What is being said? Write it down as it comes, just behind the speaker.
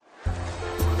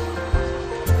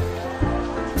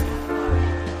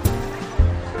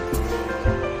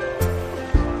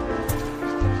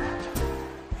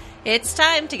It's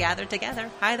time to gather together.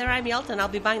 Hi there, I'm Yelton. I'll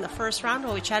be buying the first round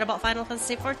while we chat about Final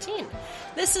Fantasy XIV.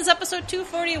 This is episode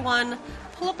 241.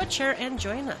 Pull up a chair and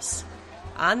join us.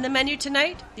 On the menu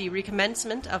tonight, the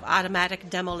recommencement of Automatic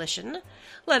Demolition.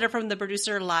 Letter from the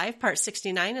Producer Live, Part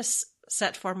 69 is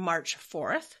set for March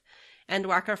 4th.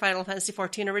 Endwalker Final Fantasy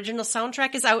XIV original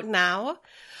soundtrack is out now.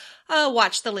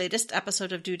 Watch the latest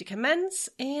episode of Duty Commence.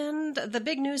 And the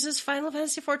big news is Final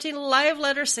Fantasy XIV Live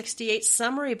Letter 68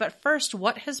 summary. But first,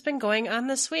 what has been going on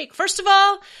this week? First of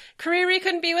all, Kariri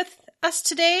couldn't be with us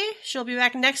today. She'll be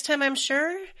back next time, I'm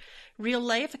sure. Real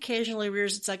life occasionally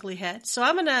rears its ugly head. So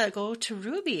I'm going to go to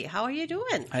Ruby. How are you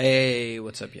doing? Hey,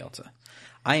 what's up, Yelta?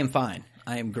 I am fine.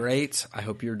 I am great. I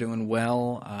hope you're doing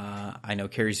well. I know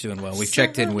Carrie's doing well. We've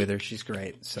checked in with her. She's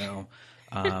great. So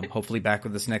hopefully back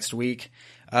with us next week.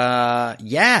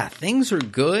 Yeah, things are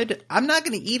good. I'm not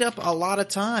going to eat up a lot of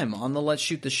time on the Let's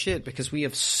Shoot the Shit because we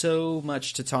have so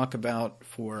much to talk about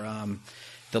for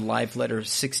the Live Letter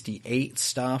 68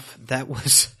 stuff. That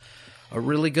was a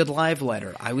really good live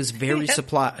letter. I was very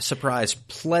surprised,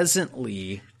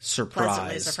 pleasantly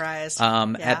surprised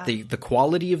at the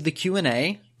quality of the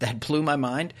Q&A. That blew my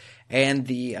mind. And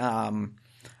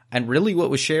and really what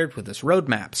was shared with us,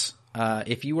 roadmaps.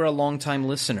 If you were a longtime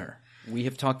listener, we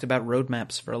have talked about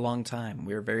roadmaps for a long time.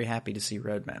 We're very happy to see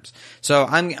roadmaps. So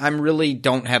I'm really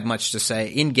don't have much to say.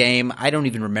 In game, I don't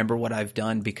even remember what I've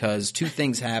done because two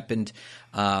things happened.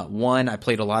 One, I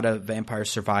played a lot of Vampire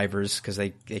Survivors because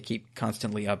they keep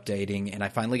constantly updating, and I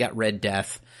finally got Red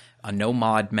Death, a no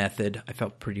mod method. I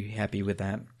felt pretty happy with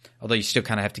that. Although you still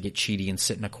kind of have to get cheaty and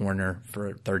sit in a corner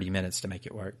for 30 minutes to make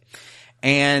it work.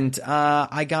 And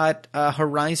I got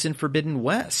Horizon Forbidden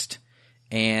West.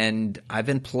 And I've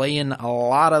been playing a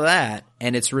lot of that,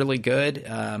 and it's really good.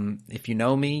 If you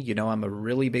know me, you know I'm a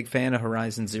really big fan of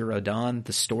Horizon Zero Dawn.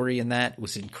 The story in that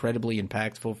was incredibly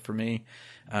impactful for me.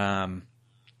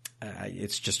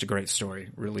 It's just a great story,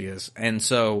 really is. And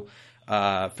so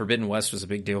Forbidden West was a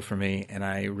big deal for me, and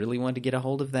I really wanted to get a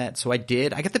hold of that. So I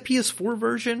did. I got the PS4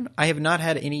 version. I have not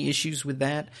had any issues with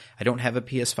that. I don't have a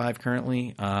PS5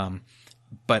 currently.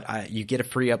 But you get a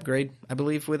free upgrade, I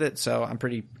believe, with it. So I'm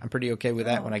pretty okay with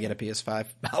that. When I get a PS5,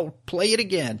 I'll play it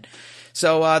again.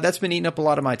 So that's been eating up a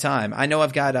lot of my time. I know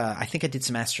I've got I think I did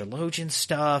some Astrologian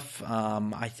stuff.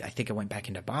 I think I went back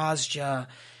into Bosja,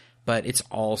 but it's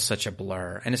all such a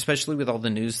blur. And especially with all the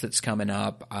news that's coming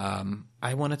up,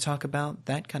 I want to talk about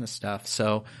that kind of stuff.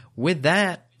 So with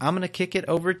that, I'm going to kick it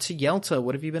over to Yelta.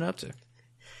 What have you been up to?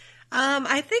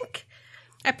 I think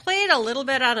I played a little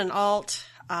bit on an alt.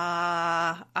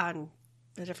 On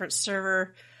a different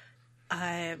server.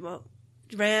 I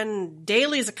ran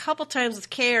dailies a couple times with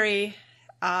Carrie.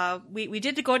 We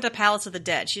did go into Palace of the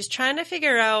Dead. She's trying to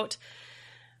figure out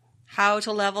how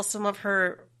to level some of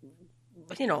her,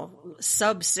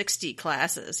 sub 60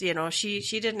 classes.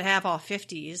 She didn't have all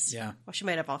 50s. Yeah. Well, she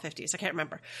might have all 50s. I can't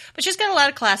remember. But she's got a lot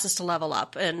of classes to level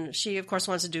up. And she, of course,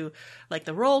 wants to do like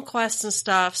the role quests and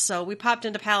stuff. So we popped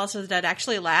into Palace of the Dead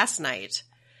actually last night.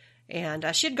 And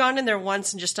she had gone in there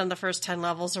once and just done the first 10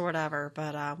 levels or whatever.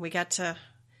 But we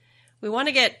want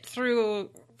to get through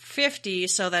 50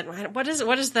 so that, what is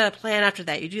the plan after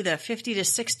that? You do the 50 to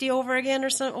 60 over again or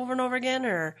something, over and over again?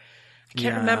 Or I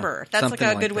can't remember. That's like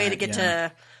a good way to get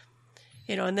to,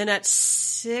 and then at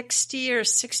 60 or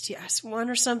 61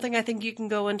 or something, I think you can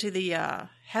go into the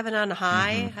Heaven on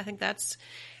High. Mm-hmm. I think that's,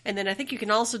 and then I think you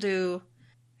can also do,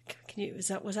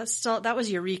 that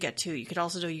was Eureka too. You could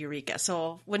also do Eureka.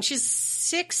 So when she's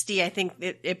 60, I think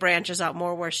it branches out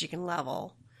more where she can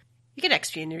level. You get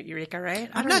XP in Eureka, right?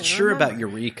 I'm not sure about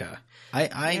Eureka.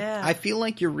 I feel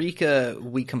like Eureka,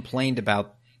 we complained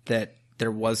about that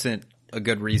there wasn't a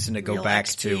good reason to go real back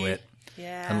XP. To it.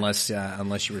 Yeah. Unless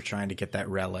you were trying to get that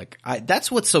relic. That's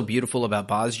what's so beautiful about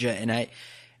Bosja,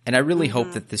 and I really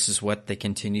hope that this is what they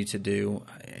continue to do.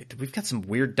 We've got some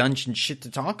weird dungeon shit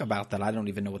to talk about that I don't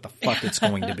even know what the fuck it's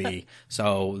going to be.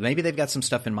 So maybe they've got some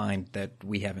stuff in mind that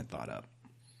we haven't thought of.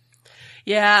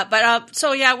 Yeah, but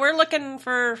we're looking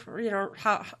for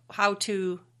how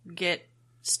to get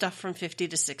stuff from 50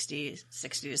 to 60,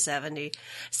 60 to 70.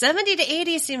 70 to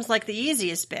 80 seems like the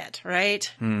easiest bit,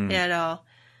 right?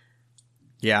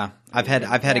 Yeah, I've had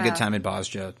a good time in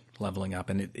Bosja leveling up,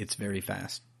 and it's very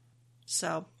fast.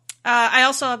 So, I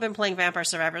also have been playing Vampire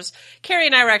Survivors. Carrie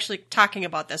and I were actually talking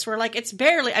about this. We're like, it's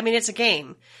a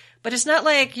game, but it's not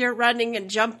like you're running and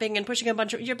jumping and pushing a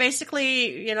bunch of, you're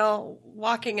basically,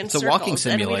 walking in circles. It's a walking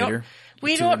simulator.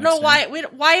 We don't know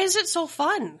why is it so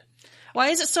fun? Why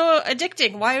is it so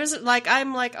addicting? Why is it like,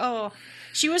 I'm like, oh,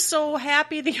 she was so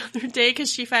happy the other day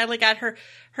because she finally got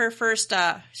her first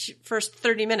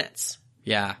 30 minutes.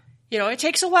 Yeah. it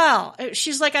takes a while.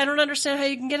 She's like, I don't understand how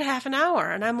you can get a half an hour.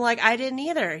 And I'm like, I didn't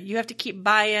either. You have to keep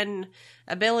buying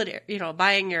ability,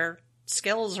 buying your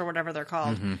skills or whatever they're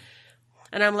called. Mm-hmm.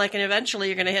 And I'm like, and eventually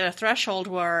you're going to hit a threshold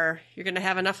where you're going to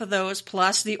have enough of those,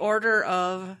 plus the order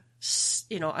of,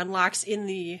 unlocks in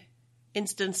the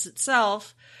instance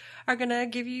itself are going to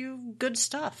give you good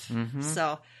stuff. Mm-hmm.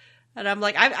 So, and I'm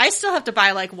like, I still have to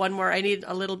buy like one more. I need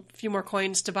few more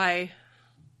coins to buy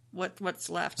what's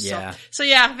left. Yeah. So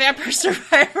yeah, Vampire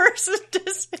Survivors.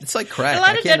 It's like crack. A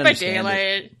lot of Dead by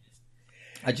Daylight.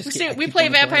 We play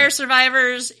Vampire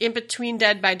Survivors in between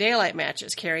Dead by Daylight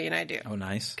matches, Carrie and I do. Oh,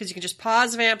 nice. Because you can just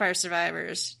pause Vampire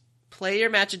Survivors, play your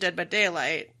match of Dead by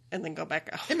Daylight, and then go back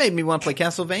out. It made me want to play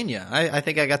Castlevania. I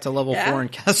think I got to level 4 in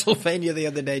Castlevania the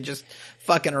other day, just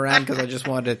fucking around because I just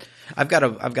wanted. I've got a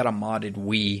modded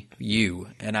Wii U,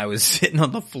 and I was sitting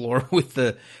on the floor with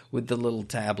the little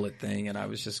tablet thing, and I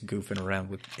was just goofing around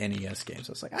with NES games.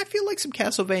 I was like, I feel like some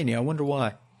Castlevania. I wonder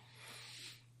why.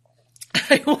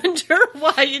 I wonder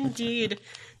why, indeed.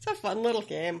 It's a fun little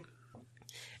game.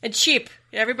 And cheap.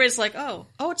 Everybody's like,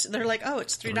 they're like,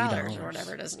 it's $3 or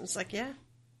whatever it is. And it's like, yeah.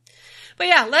 But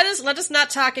yeah, let us not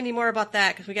talk anymore about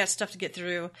that because we got stuff to get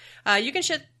through. You can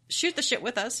shoot the shit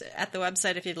with us at the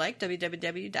website if you'd like,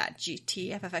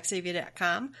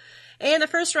 www.gtffxavia.com. And the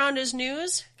first round is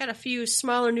news. Got a few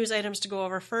smaller news items to go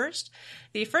over first.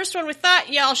 The first one we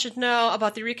thought y'all should know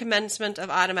about the recommencement of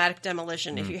automatic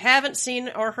demolition. If you haven't seen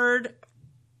or heard,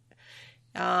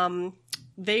 they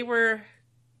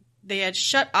had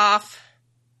shut off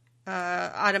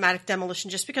automatic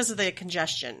demolition just because of the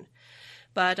congestion.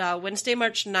 But Wednesday,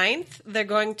 March 9th, they're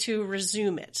going to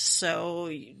resume it. So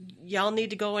y'all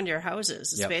need to go into your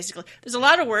houses. It's basically, there's a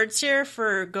lot of words here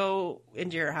for go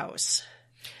into your house.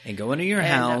 And go into your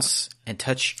house and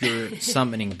touch your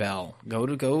summoning bell.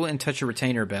 Go and touch your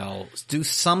retainer bell. Do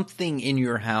something in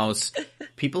your house.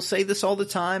 People say this all the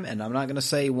time, and I'm not going to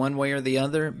say one way or the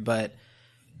other, but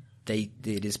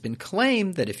it has been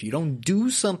claimed that if you don't do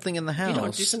something in the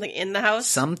house,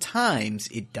 sometimes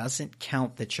it doesn't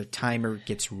count that your timer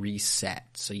gets reset.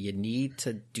 So you need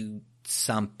to do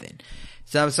something.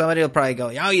 So somebody will probably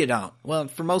go, oh, you don't. Well,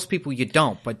 for most people, you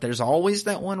don't. But there's always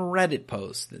that one Reddit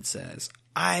post that says,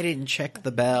 I didn't check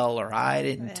the bell or I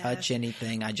didn't touch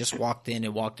anything. I just walked in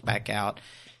and walked back out.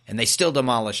 And they still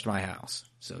demolished my house.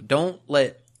 So don't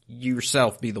let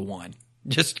yourself be the one.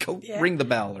 Just go ring the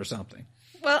bell or something.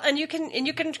 Well, and you can,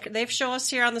 they've shown us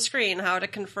here on the screen how to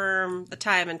confirm the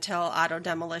time until auto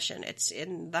demolition. It's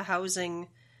in the housing,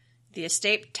 the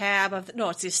estate tab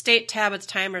it's the estate tab of the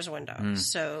timers window.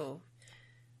 So,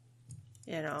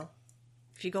 if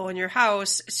you go in your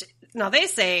house, now they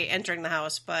say entering the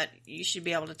house, but you should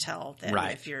be able to tell then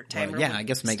if your timer I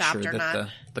guess make sure that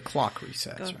the clock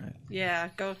resets, right? Yeah,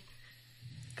 go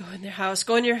in their house,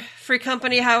 go in your free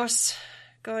company house.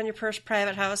 Go in your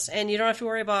private house, and you don't have to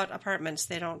worry about apartments.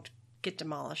 They don't get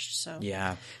demolished. So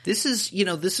yeah, this is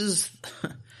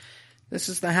this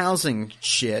is the housing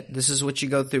shit. This is what you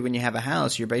go through when you have a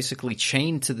house. You're basically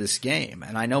chained to this game.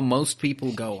 And I know most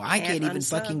people go, I can't even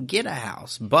fucking get a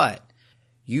house. But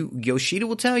Yoshida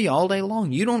will tell you all day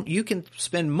long, you can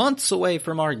spend months away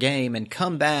from our game and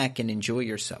come back and enjoy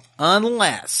yourself,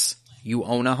 unless you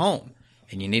own a home.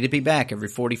 And you need to be back every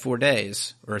 44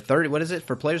 days or 30. What is it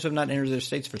for players who have not entered their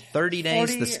states for 30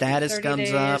 days? The status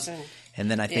comes up, and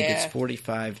then I think it's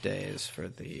 45 days for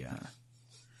it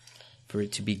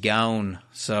to be gone.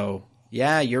 So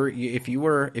yeah, if you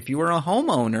were a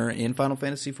homeowner in Final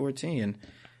Fantasy 14,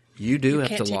 you do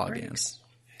have to log in.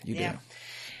 You do.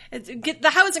 The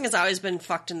housing has always been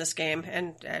fucked in this game,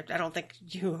 and I don't think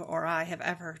you or I have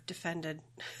ever defended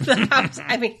the house.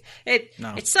 I mean,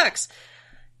 it sucks.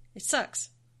 It sucks.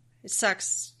 It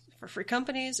sucks for free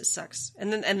companies. It sucks.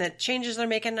 And the changes they're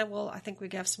making, well, I think we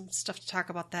have some stuff to talk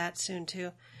about that soon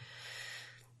too.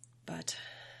 But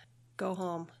go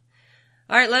home.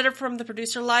 All right, letter from the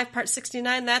producer live, part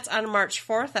 69. That's on March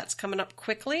 4th. That's coming up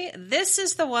quickly. This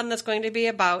is the one that's going to be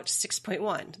about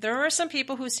 6.1. There are some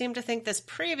people who seem to think this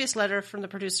previous letter from the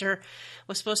producer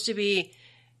was supposed to be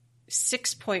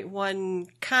 6.1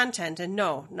 content, and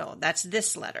no, that's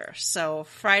this letter. So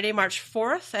Friday, March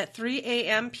 4th at 3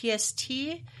 a.m. PST,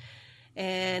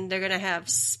 and they're going to have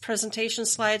presentation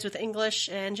slides with English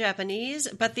and Japanese,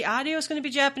 but the audio is going to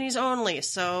be Japanese only,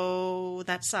 so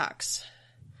that sucks.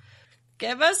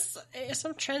 Give us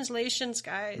some translations,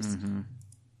 guys. Mm-hmm.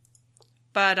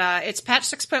 But it's patch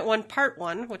 6.1 part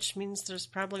 1, which means there's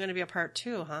probably going to be a part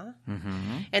 2, huh?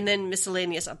 Mm-hmm. And then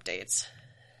miscellaneous updates.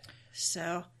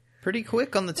 So pretty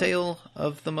quick on the tail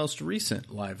of the most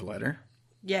recent live letter.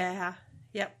 Yeah.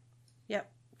 Yep.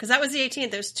 Because that was the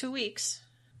 18th. It was 2 weeks.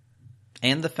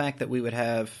 And the fact that we would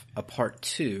have a part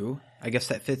 2, I guess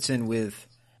that fits in with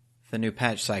the new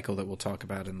patch cycle that we'll talk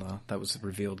about that was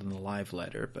revealed in the live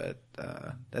letter. But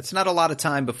that's not a lot of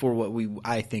time before what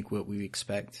we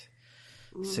expect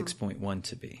 6.1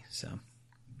 to be. So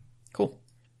cool.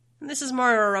 And this is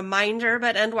more of a reminder,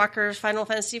 but Endwalker's Final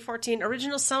Fantasy XIV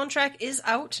original soundtrack is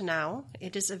out now.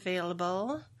 It is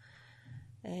available.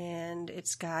 And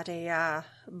it's got a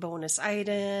bonus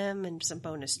item and some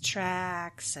bonus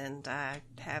tracks, and I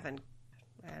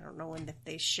don't know when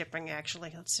they're shipping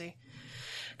actually. Let's see,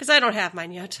 because I don't have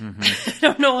mine yet. Mm-hmm.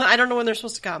 I don't know when they're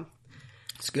supposed to come.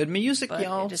 It's good music, but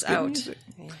y'all. It is out.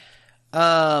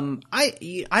 Yeah.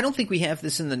 I don't think we have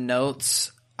this in the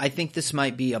notes. I think this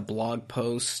might be a blog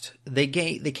post. They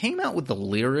came out with the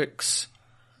lyrics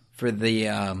for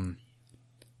the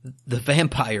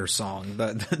vampire song,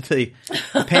 the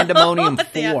Pandemonium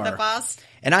 4. The boss.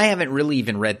 And I haven't really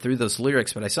even read through those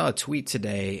lyrics, but I saw a tweet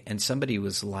today and somebody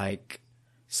was like,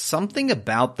 something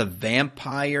about the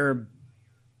vampire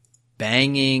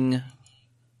banging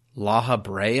La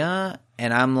Habrea,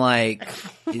 and I'm like,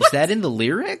 is that in the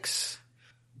lyrics?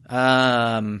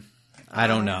 I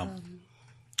don't know.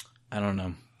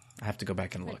 I have to go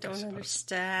back and look. I don't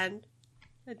understand.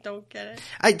 I don't get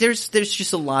it. There's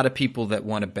just a lot of people that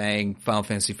want to bang Final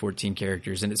Fantasy XIV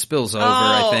characters, and it spills over.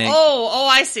 I think.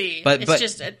 I see. But it's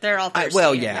just they're all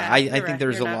thirsty. I think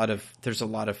there's a lot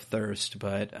of thirst,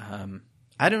 but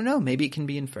I don't know. Maybe it can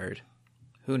be inferred.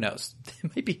 Who knows?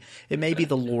 It may be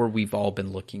the lore we've all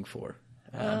been looking for.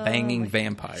 Banging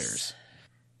vampires.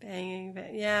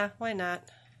 Yeah. Why not?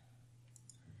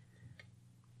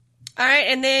 All right,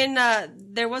 and then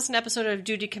there was an episode of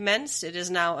Duty Commenced. It is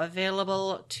now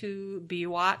available to be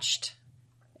watched,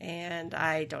 and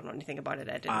I don't know anything about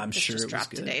it. I'm sure just it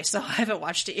dropped was good. today, so I haven't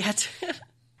watched it yet.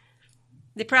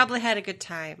 They probably had a good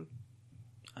time.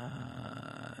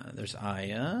 There's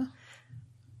Aya.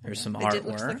 There's some artwork.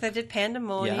 Looks like they did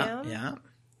Pandemonium. Yeah.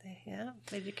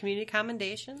 They did community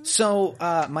commendations. So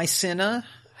Mycena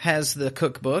has the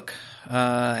cookbook,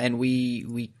 and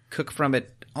we cook from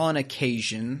it on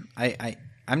occasion.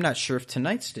 I'm not sure if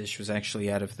tonight's dish was actually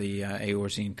out of the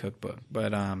Eorzean cookbook,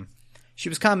 but she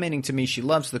was commenting to me she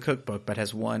loves the cookbook but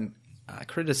has one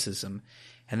criticism,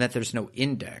 and that there's no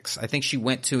index. I think she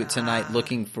went to it tonight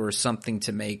looking for something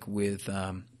to make with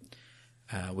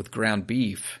ground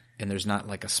beef, and there's not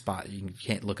like a spot. You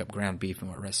can't look up ground beef and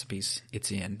what recipes it's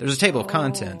in. There's a table of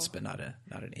contents, but not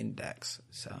an index.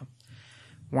 So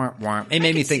it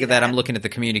made me think of that. I'm looking at the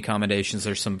community commendations.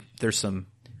 There's some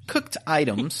cooked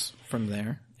items from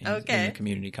there in the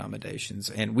community commendations.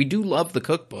 And we do love the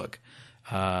cookbook.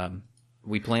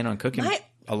 We plan on cooking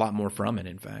a lot more from it,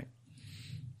 in fact.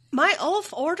 My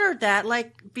Ulf ordered that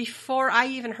like before I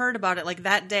even heard about it, like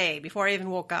that day, before I even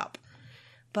woke up.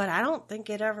 But I don't think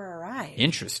it ever arrived.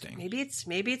 Interesting. Maybe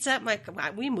it's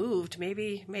at we moved.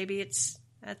 Maybe it's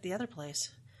at the other place.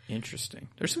 Interesting.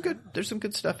 There's some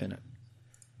good stuff in it.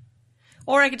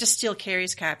 Or I could just steal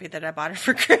Carrie's copy that I bought her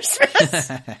for Christmas.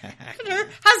 Her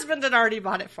husband had already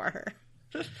bought it for her.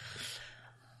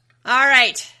 All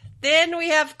right. Then we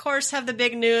have the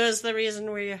big news, the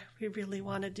reason we really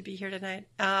wanted to be here tonight.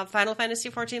 Final Fantasy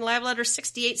XIV Live Letter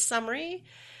 68 summary.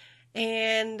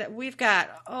 And we've got,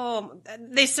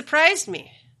 they surprised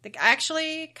me. They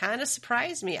actually kind of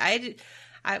surprised me. I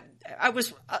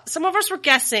was, some of us were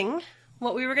guessing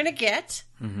what we were going to get.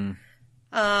 Mm-hmm.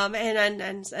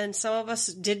 And some of us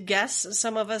did guess,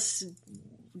 some of us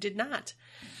did not.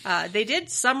 They did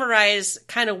summarize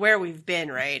kind of where we've been,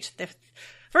 right?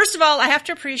 First of all, I have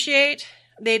to appreciate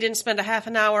they didn't spend a half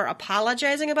an hour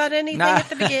apologizing about anything at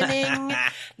the beginning.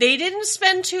 They didn't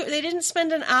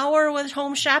spend an hour with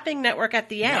Home Shopping Network at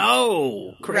the end.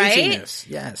 No, craziness.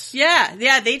 Right? Yes. Yeah.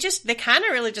 They kind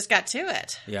of really just got to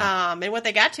it. Yeah. And what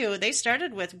they got to, they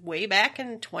started with way back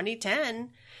in 2010.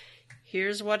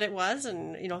 Here's what it was.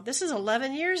 And, this is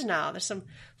 11 years now. There's some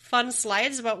fun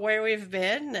slides about where we've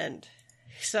been. And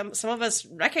some of us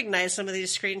recognize some of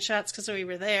these screenshots because we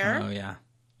were there. Oh, yeah.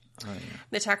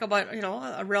 They talk about,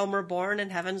 A Realm Reborn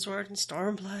and Heavensward and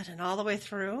Stormblood and all the way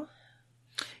through.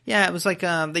 Yeah, it was like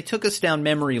they took us down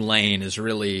memory lane is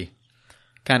really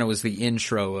kind of was the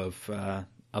intro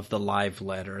of the live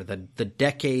letter, the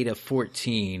decade of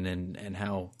 14 and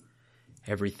how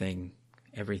everything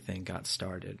got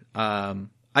started.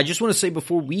 I just want to say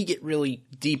before we get really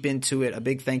deep into it, a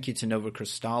big thank you to Nova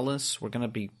Crystallis. We're going to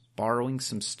be borrowing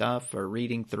some stuff or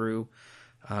reading through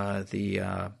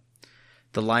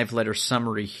the live letter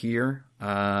summary here.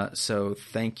 So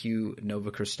thank you,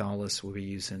 Nova Crystallis. We'll be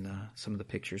using some of the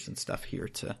pictures and stuff here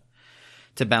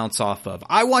to bounce off of.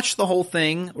 I watched the whole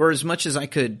thing, or as much as I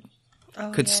could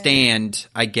could stand,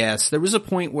 I guess. There was a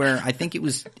point where I think it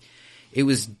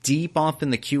was deep off in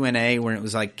the Q&A where it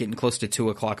was like getting close to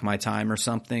 2:00 my time or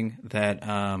something that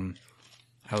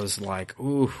I was like,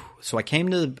 ooh. So I came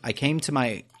to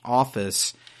my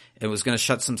office and was going to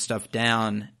shut some stuff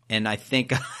down, and I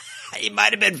think it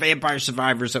might have been Vampire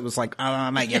Survivors that was like, oh, I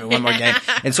might give it one more game.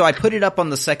 And so I put it up on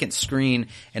the second screen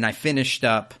and I finished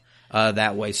up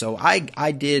that way. So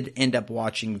I did end up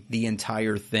watching the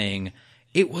entire thing.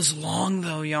 It was long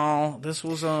though, y'all. This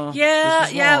was long.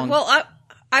 Well,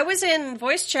 I was in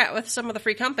voice chat with some of the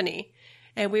Free Company,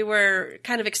 and we were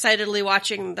kind of excitedly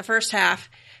watching the first half,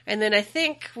 and then I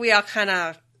think we all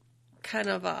I'm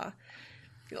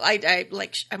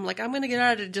like, I'm going to get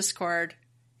out of Discord.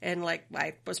 And like,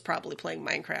 I was probably playing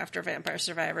Minecraft or Vampire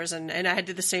Survivors, and I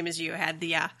did the same as you. I had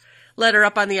the letter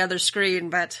up on the other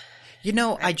screen, but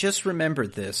I just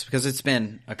remembered this because it's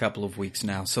been a couple of weeks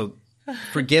now. So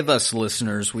forgive us,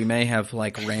 listeners. We may have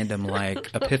like random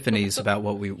like epiphanies about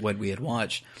what we had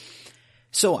watched.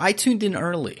 So I tuned in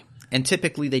early, and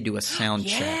typically they do a sound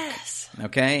check.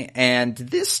 Okay, and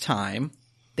this time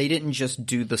they didn't just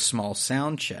do the small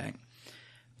sound check.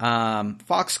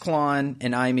 Foxclawn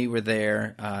and Aimee were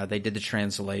there. They did the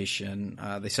translation.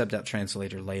 They subbed out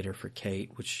translator later for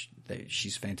Kate, which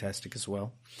she's fantastic as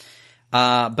well.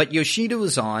 But Yoshida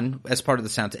was on as part of the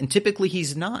sound, and typically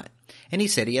he's not. And he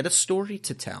said he had a story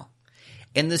to tell.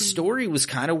 And the story was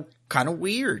kind of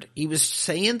weird. He was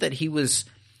saying that he was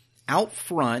out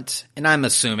front, and I'm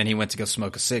assuming he went to go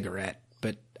smoke a cigarette,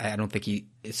 but I don't think he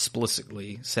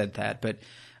explicitly said that. But,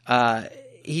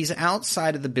 he's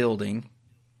outside of the building,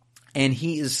 and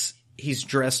he's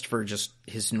dressed for just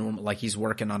his normal, like he's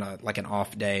working on an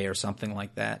off day or something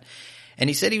like that. And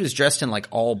he said he was dressed in like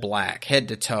all black, head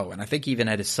to toe. And I think he even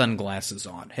had his sunglasses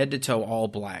on, head to toe, all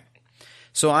black.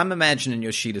 So I'm imagining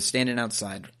Yoshida standing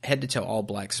outside, head to toe, all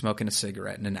black, smoking a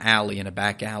cigarette in an alley, in a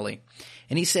back alley.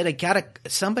 And he said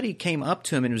somebody came up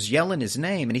to him and was yelling his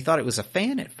name, and he thought it was a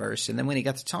fan at first. And then when he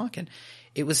got to talking,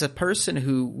 it was a person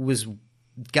who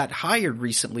got hired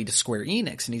recently to Square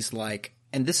Enix. And he's like,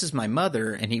 and this is my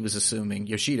mother, and he was assuming,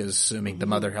 Yoshida's assuming the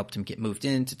mother helped him get moved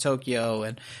into Tokyo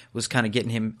and was kind of getting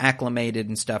him acclimated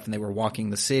and stuff, and they were walking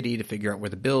the city to figure out where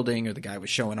the building, or the guy was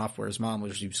showing off where his mom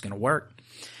was, he was going to work.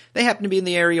 They happen to be in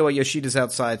the area while Yoshida's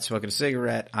outside smoking a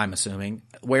cigarette, I'm assuming,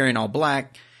 wearing all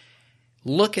black,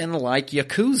 looking like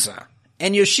Yakuza.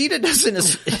 And Yoshida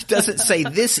doesn't say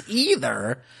this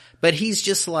either, but he's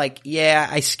just like, yeah,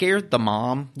 I scared the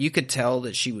mom. You could tell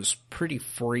that she was pretty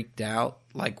freaked out,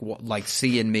 like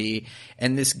seeing me.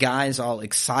 And this guy's all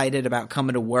excited about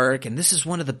coming to work. And this is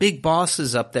one of the big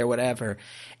bosses up there, whatever.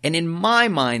 And in my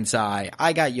mind's eye,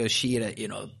 I got Yoshida,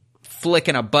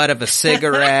 flicking a butt of a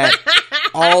cigarette,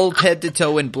 all head to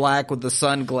toe in black with the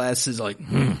sunglasses, like,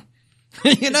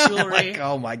 like,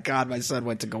 oh my God, my son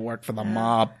went to go work for the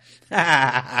mob.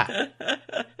 I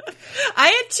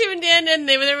had tuned in, and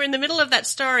they were in the middle of that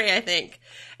story, I think.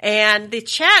 And the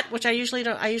chat, which I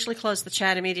usually close the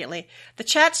chat immediately. The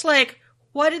chat's like,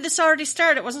 why did this already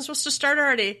start? It wasn't supposed to start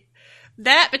already.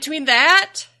 Between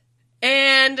that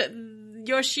and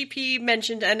Yoshi P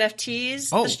mentioned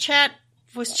NFTs, this chat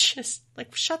was just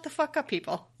like, shut the fuck up,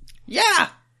 people. Yeah.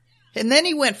 And then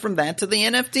he went from that to the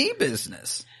NFT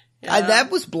business. Yeah.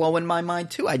 That was blowing my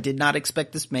mind too. I did not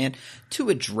expect this man to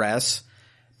address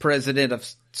president of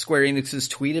Square Enix's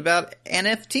tweet about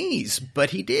NFTs, but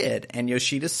he did. And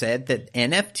Yoshida said that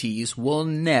NFTs will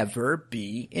never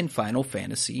be in Final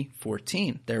Fantasy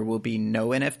XIV. There will be no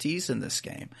NFTs in this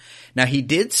game. Now he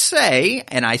did say,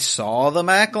 and I saw the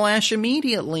backlash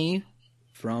immediately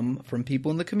from people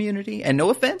in the community, and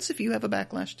no offense if you have a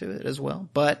backlash to it as well,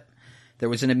 but there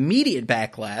was an immediate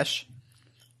backlash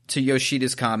to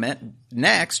Yoshida's comment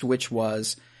next, which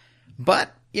was,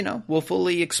 but, we'll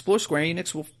fully explore, Square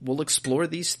Enix will explore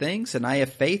these things, and I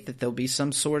have faith that there'll be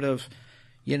some sort of,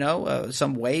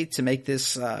 some way to make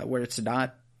this, where it's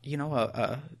not,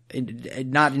 not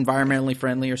environmentally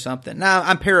friendly or something. Now,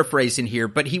 I'm paraphrasing here,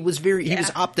 but he was he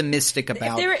was optimistic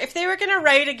about if they were going to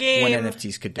write a game what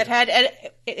NFTs could do.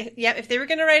 If they were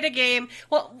going to write a game,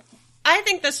 well, I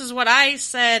think this is what I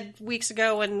said weeks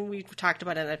ago when we talked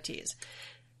about NFTs.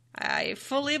 I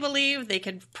fully believe they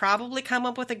could probably come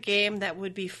up with a game that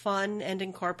would be fun and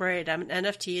incorporate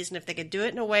NFTs, and if they could do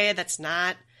it in a way that's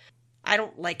not... I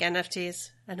don't like NFTs,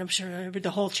 and I'm sure the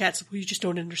whole chat's, well, you just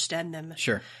don't understand them.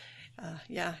 Sure.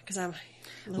 Because I'm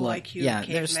a little IQ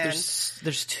caveman.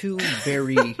 There's two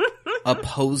very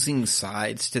opposing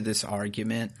sides to this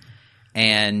argument,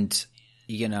 and...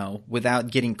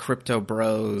 without getting crypto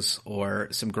bros or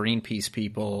some Greenpeace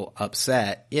people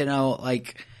upset,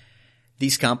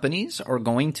 these companies are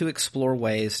going to explore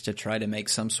ways to try to make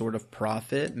some sort of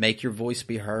profit, make your voice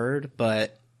be heard.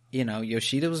 But, you know,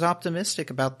 Yoshida was optimistic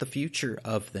about the future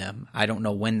of them. I don't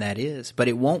know when that is, but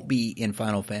it won't be in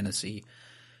Final Fantasy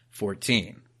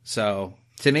 14. So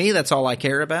to me, that's all I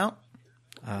care about.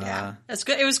 Yeah, it's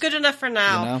good. It was good enough for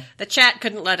now. You know? The chat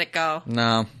couldn't let it go.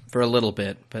 No, for a little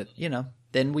bit. But, you know,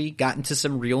 then we got into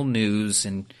some real news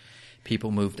and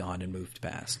people moved on and moved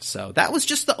past. So that was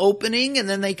just the opening, and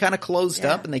then they kind of closed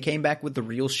up and they came back with the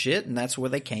real shit, and that's where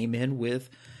they came in with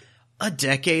a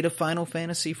decade of Final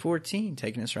Fantasy 14,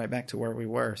 taking us right back to where we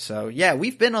were. So yeah,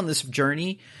 we've been on this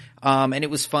journey, and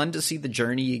it was fun to see the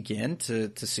journey again,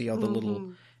 to see all the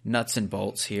little nuts and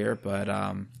bolts here.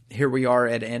 But here we are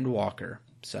at Endwalker.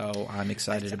 So I'm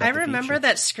excited about I the remember future.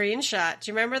 that screenshot. Do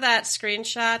you remember that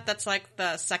screenshot? That's like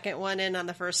the second one in on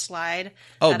the first slide.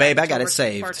 Oh, That babe, I got it October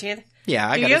saved. 14th. Yeah,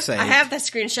 I Do got you? it saved. I have that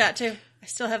screenshot too. I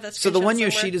still have that screenshot. So the one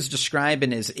somewhere. Yoshida's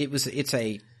describing is it's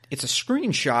a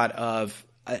screenshot of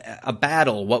a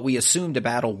battle, what we assumed a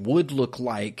battle would look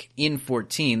like in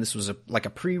 14. This was like a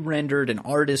pre-rendered, an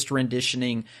artist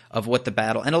renditioning of what the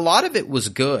battle, and a lot of it was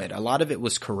good. A lot of it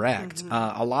was correct.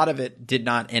 A lot of it did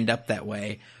not end up that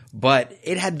way, but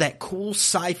it had that cool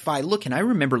sci-fi look. And I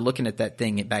remember looking at that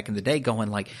thing back in the day going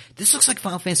like, this looks like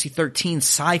Final Fantasy 13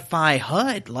 sci-fi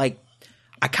HUD. Like,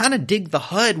 I kind of dig the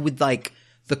HUD with like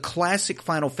the classic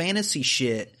Final Fantasy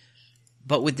shit,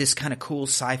 but with this kind of cool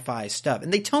sci-fi stuff.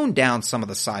 And they toned down some of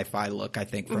the sci-fi look, I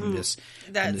think, from this,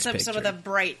 from this some picture. of the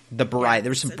bright. There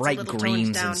was some it's a bright little toned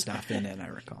greens down. and stuff in it, I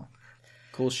recall.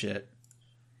 Cool shit.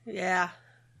 Yeah.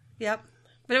 Yep.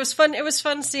 But it was fun. It was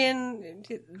fun seeing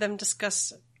them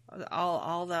discuss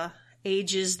all the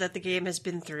ages that the game has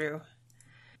been through.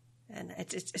 And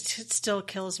it still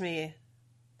kills me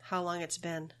how long it's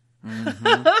been.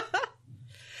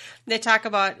 They talk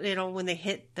about, you know, when they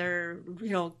hit their, you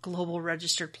know, global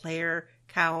registered player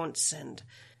counts and,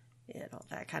 you know,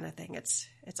 that kind of thing. It's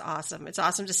awesome. It's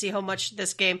awesome to see how much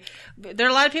this game, there are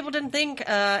a lot of people didn't think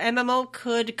MMO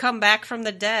could come back from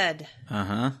the dead.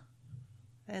 Uh-huh.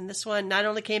 And this one not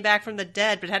only came back from the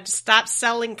dead, but had to stop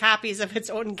selling copies of its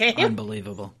own game.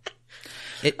 Unbelievable.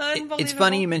 It's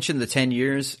funny you mentioned the 10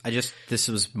 years. This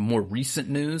was more recent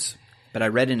news, but I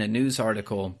read in a news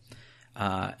article,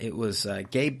 it was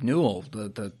Gabe Newell,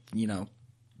 the you know,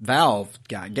 Valve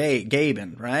guy,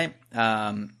 Gaben, right?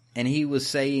 And he was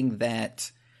saying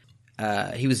that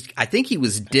I think he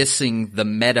was dissing the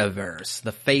metaverse,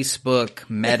 the Facebook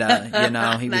meta, you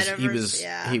know, he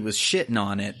was shitting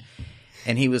on it.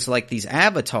 And he was like, these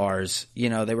avatars, you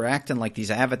know, they were acting like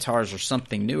these avatars or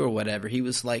something new or whatever. He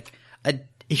was like a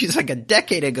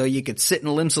decade ago, you could sit in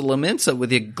Limsa Lominsa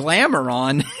with your glamour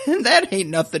on, and that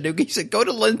ain't nothing new. He said, go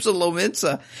to Limsa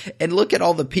Lominsa and look at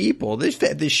all the people. They've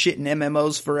had this shit in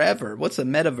MMOs forever. What's a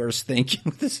metaverse thinking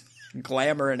with this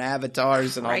glamour and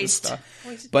avatars and all this stuff?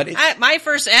 But my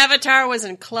first avatar was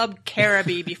in Club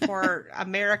Caribe before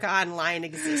America Online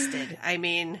existed. I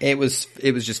mean, it was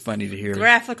just funny to hear.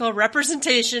 Graphical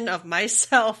representation of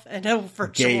myself in a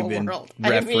virtual Gabe world.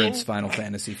 Reference Final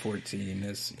Fantasy 14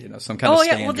 is, you know, some kind of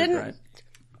standard, right?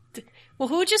 Well,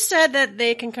 who just said that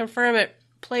they can confirm it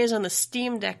plays on the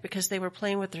Steam Deck because they were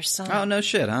playing with their son? Oh, no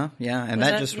shit, huh? Yeah, and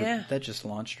that that just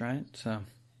launched, right? So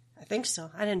I think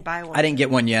so. I didn't buy one. I didn't get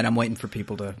one yet. I'm waiting for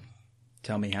people to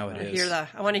tell me how it is. I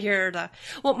want to hear the.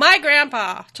 Well, my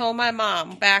grandpa told my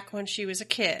mom back when she was a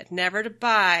kid never to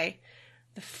buy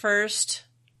the first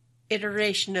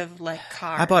iteration of like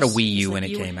cars. I bought a Wii U when it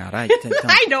came out. I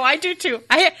know, I do too.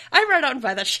 I run out and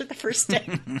buy that shit the first day.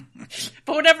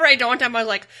 But whenever I don't, I'm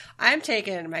like, I'm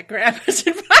taking my grandpa's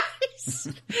advice.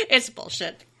 It's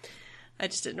bullshit. I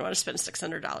just didn't want to spend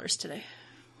 $600 today.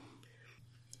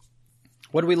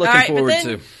 What are we looking forward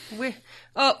to?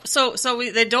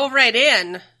 They dove right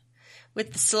in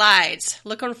with the slides.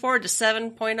 Looking forward to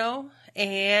 7.0,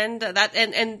 and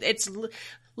it's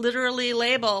literally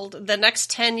labeled the next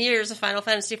 10 years of Final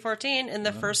Fantasy 14. And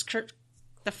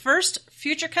the first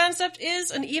future concept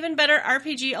is an even better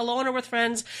RPG alone or with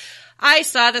friends. I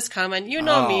saw this coming. You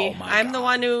know me. I'm the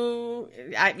one who,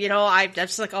 I'm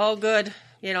just like, oh, good.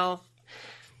 You know,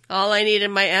 all I need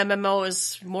in my MMO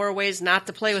is more ways not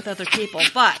to play with other people.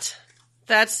 But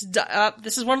this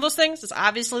is one of those things. It's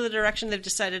obviously the direction they've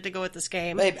decided to go with this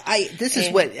game. Babe, this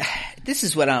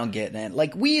is what I don't get, man.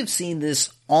 Like, we have seen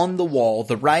this on the wall.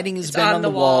 The writing has been on the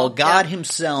wall. God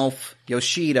himself,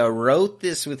 Yoshida, wrote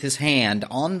this with his hand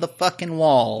on the fucking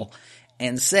wall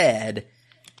and said,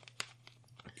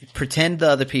 pretend the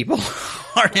other people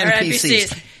are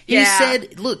NPCs. He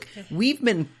said, look, we've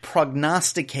been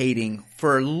prognosticating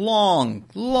for a long,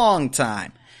 long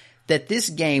time that this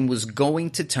game was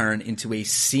going to turn into a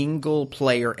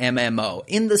single-player MMO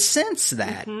in the sense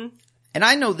that, and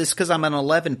I know this because I'm an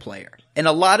 11 player, and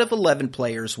a lot of 11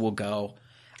 players will go,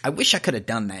 I wish I could have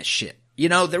done that shit. You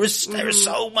know, there was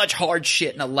so much hard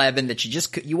shit in 11 that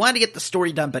you wanted to get the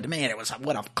story done, but man, it was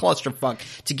what a clusterfuck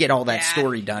to get all that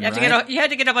story done. You had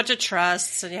to get a bunch of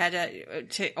trusts, and you had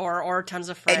to or tons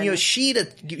of friends. And Yoshida,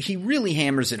 he really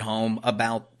hammers it home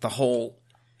about the whole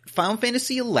Final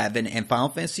Fantasy XI and Final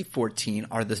Fantasy XIV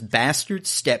are the bastard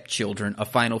stepchildren of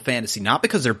Final Fantasy, not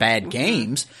because they're bad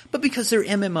games, but because they're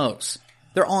MMOs.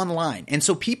 They're online. And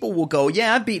so people will go,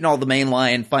 yeah, I've beaten all the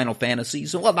mainline Final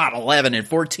Fantasies. Well, not 11 and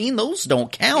 14. Those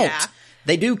don't count. Yeah.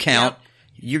 They do count.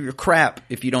 Yep. You're crap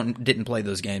if you didn't play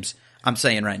those games. I'm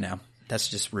saying right now. That's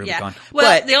just Rubicon. Yeah.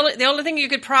 Well, the only thing you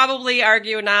could probably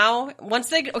argue now,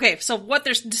 so what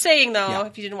they're saying though,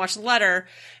 if you didn't watch the letter,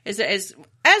 is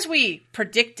as we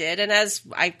predicted, and as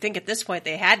I think at this point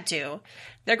they had to,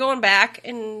 they're going back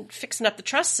and fixing up the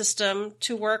trust system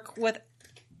to work with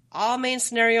all main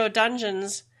scenario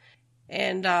dungeons,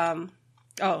 and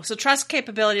so trust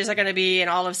capabilities are going to be in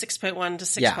all of 6.1 to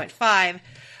 6.5. Yeah.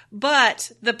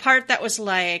 But the part that was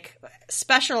like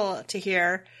special to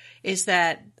hear is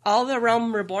that all the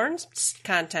Realm Reborn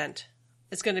content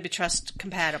is going to be trust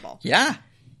compatible. Yeah.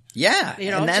 Yeah.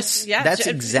 And that's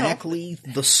exactly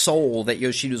the soul that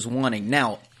Yoshida's wanting.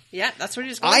 Now, yeah, that's what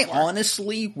he's going for. I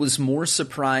honestly was more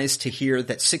surprised to hear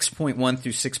that 6.1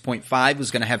 through 6.5 was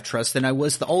going to have trust than I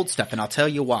was the old stuff, and I'll tell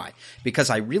you why.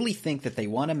 Because I really think that they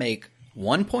want to make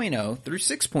 1.0 through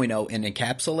 6.0 an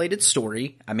encapsulated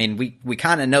story. I mean, we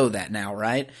kind of know that now,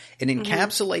 right? An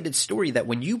encapsulated story that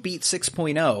when you beat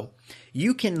 6.0,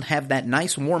 you can have that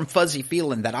nice warm fuzzy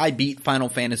feeling that I beat Final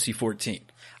Fantasy XIV.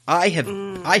 I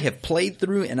have played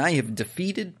through and I have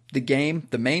defeated the game,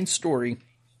 the main story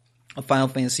of Final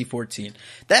Fantasy XIV.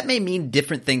 That may mean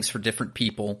different things for different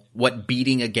people, what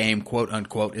beating a game, quote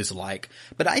unquote, is like.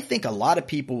 But I think a lot of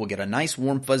people will get a nice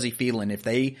warm fuzzy feeling if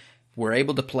they were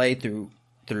able to play through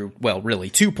well, really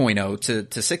 2.0 to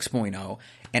 6.0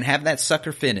 and have that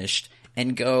sucker finished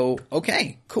and go,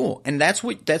 okay, cool. And that's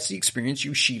the experience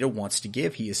Yoshida wants to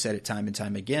give. He has said it time and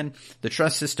time again. The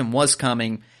trust system was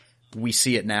coming. We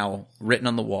see it now written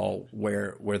on the wall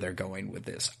where they're going with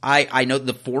this. I know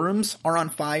the forums are on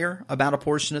fire about a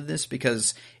portion of this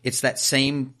because it's that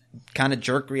same kind of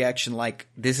jerk reaction like,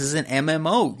 this is an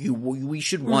MMO. We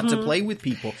should want to play with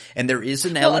people. And there is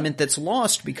an element that's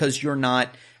lost because you're not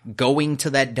going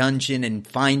to that dungeon and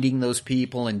finding those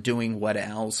people and doing what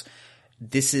else.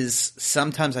 This is,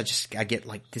 sometimes I get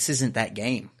like, this isn't that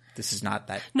game. This is not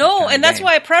that. No, and that's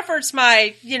why I preference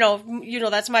my,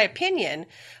 that's my opinion.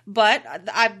 But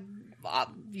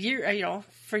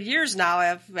for years now,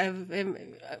 I've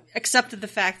accepted the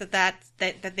fact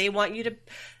that they want you to,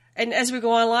 and as we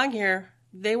go along here,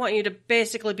 they want you to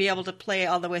basically be able to play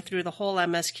all the way through the whole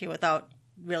MSQ without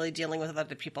really dealing with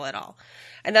other people at all.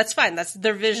 And that's fine. That's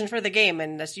their vision for the game,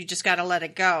 and you just got to let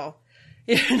it go.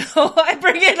 I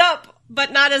bring it up,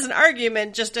 but not as an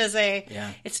argument, just as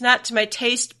it's not to my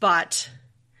taste, but.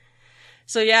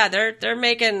 So yeah, they're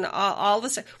making all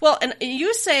this. Well, and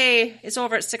you say it's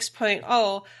over at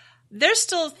 6.0. There's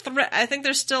still, I think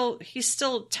he's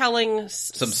still telling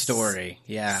some story.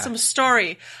 Yeah. Some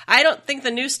story. I don't think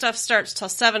the new stuff starts till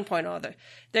 7.0.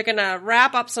 They're gonna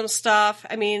wrap up some stuff.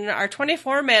 I mean, our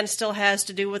 24-man still has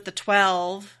to do with the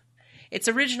 12. It's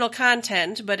original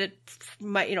content, but it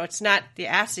might, it's not the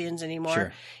Ascians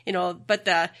anymore. Sure. But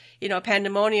the,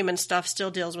 Pandemonium and stuff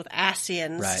still deals with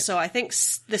Ascians. Right. So I think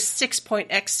the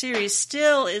 6.x series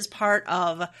still is part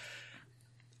of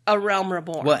a Realm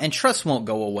Reborn. Well, and Trust won't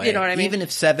go away. You know what I mean? Even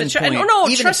if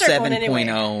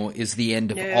 7.0 is the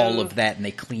end of all of that and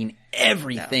they clean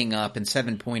everything up and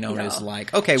 7.0 is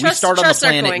like, okay, we start on the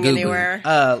planet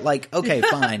Gugu. Okay,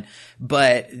 fine.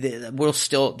 But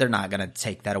they're not going to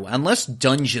take that away. Unless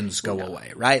dungeons go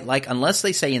away, right? Like, unless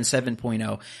they say in 7.0,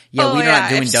 we're not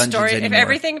doing dungeons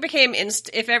anymore.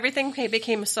 If everything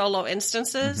became solo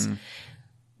instances,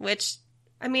 which,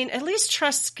 I mean, at least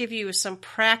trusts give you some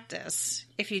practice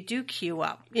if you do queue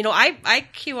up. I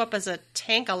queue up as a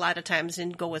tank a lot of times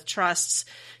and go with trusts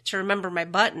to remember my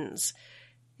buttons.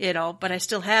 But I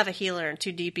still have a healer and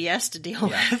 2 DPS to deal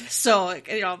with. So,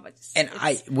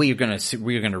 we're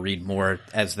gonna read more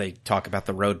as they talk about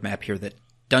the roadmap here that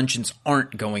dungeons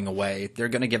aren't going away. They're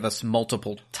gonna give us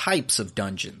multiple types of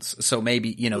dungeons. So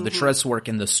maybe, the trusts work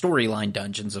in the storyline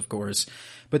dungeons, of course,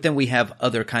 but then we have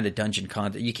other kind of dungeon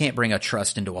content. You can't bring a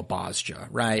trust into a Bozja,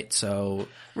 right? So.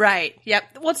 Right.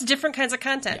 Yep. Well, it's different kinds of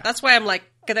content. Yeah. That's why I'm like,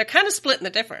 they're kind of splitting the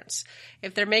difference.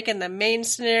 If they're making the main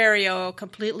scenario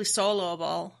completely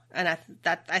soloable, And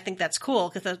I think that's cool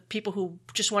because the people who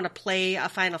just want to play a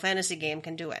Final Fantasy game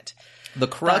can do it. The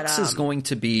crux is going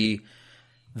to be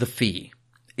the fee.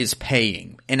 Is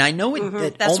paying. And I know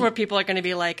that's where people are going to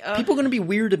be like, oh. People are going to be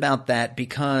weird about that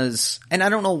because, and I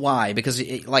don't know why, because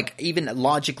even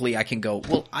logically I can go,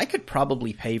 well, I could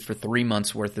probably pay for 3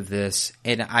 months worth of this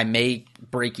and I may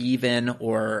break even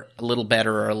or a little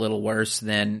better or a little worse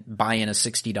than buying a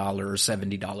 $60 or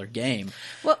 $70 game.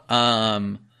 Well,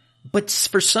 but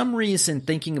for some reason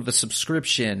thinking of a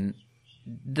subscription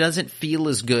doesn't feel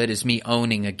as good as me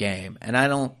owning a game. And I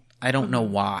don't know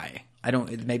why.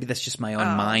 Maybe that's just my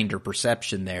own mind or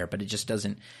perception there, but it just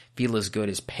doesn't feel as good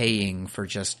as paying for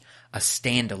just a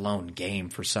standalone game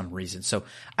for some reason. So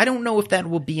I don't know if that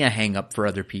will be a hang up for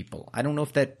other people. I don't know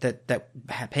if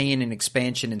that paying an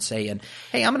expansion and saying,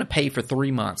 hey, I'm going to pay for 3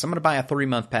 months. I'm going to buy a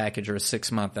 3-month package or a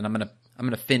 6-month and I'm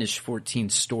going to finish 14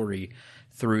 story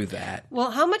through that. Well,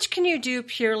 how much can you do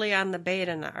purely on the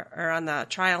beta or on the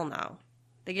trial now?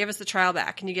 They gave us the trial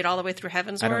back. Can you get all the way through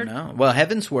Heavensward? I don't know. Well,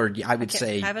 Heavensward, I would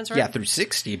say, Heavensward? through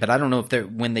 60, but I don't know if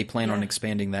when they plan on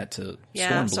expanding that to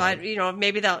Stormblood. So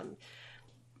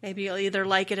maybe you'll either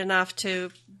like it enough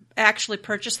to actually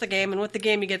purchase the game, and with the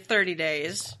game you get 30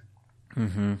 days,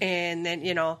 and then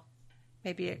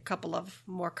maybe a couple of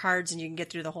more cards, and you can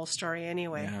get through the whole story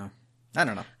anyway. Yeah, I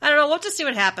don't know. We'll have to see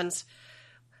what happens.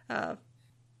 So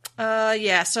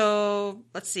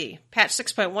let's see. Patch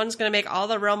 6.1 is going to make all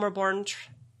the Realm Reborn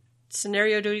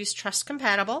scenario duties trust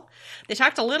compatible. They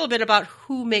talked a little bit about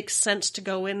who makes sense to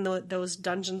go in those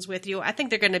dungeons with you. I think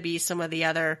they're going to be some of the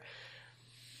other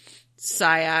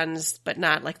scions, but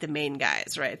not like the main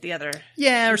guys, right? The other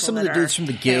or some of the dudes from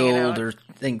the guild or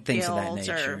things of that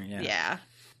nature.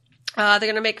 They're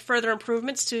going to make further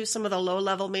improvements to some of the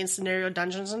low-level main scenario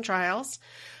dungeons and trials.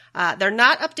 They're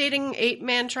not updating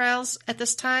 8-man trials at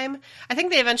this time. I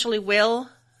think they eventually will,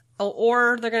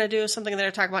 or they're going to do something that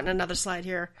they're talking about in another slide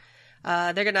here.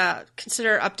 They're going to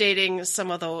consider updating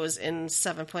some of those in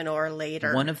 7.0 or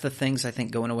later. One of the things I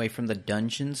think going away from the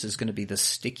dungeons is going to be the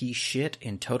sticky shit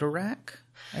in Totorak.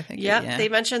 I think. Yeah, they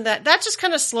mentioned that. That just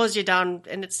kind of slows you down,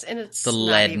 and it's the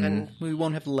leaden. We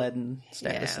won't have leaden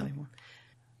status anymore.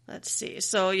 Let's see.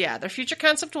 So their future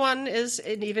concept 1 is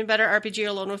an even better RPG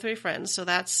alone with 3 friends. So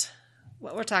that's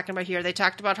what we're talking about here. They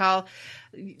talked about how,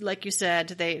 like you said,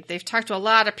 they've talked to a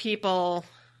lot of people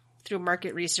through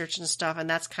market research and stuff, and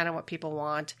that's kind of what people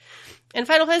want. And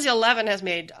Final Fantasy XI has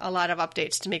made a lot of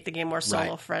updates to make the game more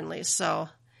solo friendly. So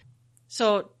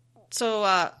all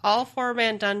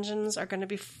 4-man dungeons are going to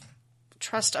be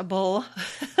trustable.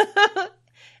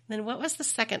 And then what was the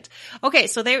second? Okay,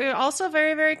 so they were also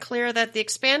very, very clear that the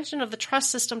expansion of the trust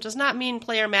system does not mean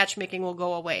player matchmaking will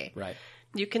go away. Right.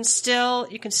 You can still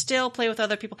play with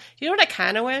other people. You know what I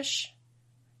kind of wish?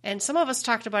 And some of us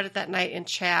talked about it that night in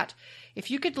chat. If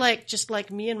you could just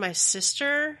me and my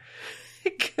sister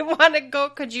want to go,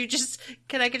 could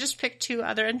I just pick 2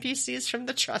 other NPCs from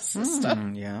the trust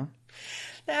system? Yeah.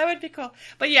 That would be cool.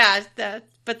 But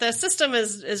but the system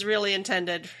is really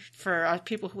intended for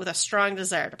people with a strong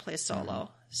desire to play solo.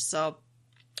 So,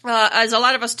 as a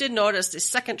lot of us did notice, the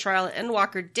second trial at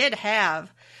Endwalker did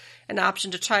have an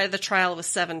option to try the trial with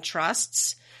 7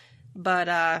 trusts,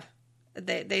 but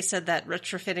they said that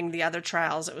retrofitting the other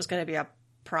trials, it was going to be a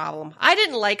problem. I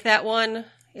didn't like that one.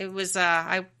 It was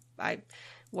I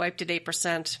wiped it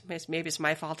 8%. Maybe it's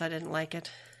my fault I didn't like it.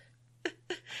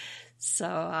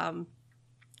 So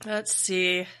let's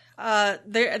see.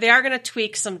 They are going to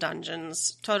tweak some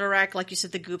dungeons. Totorak, like you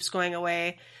said, the goop's going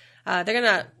away. They're going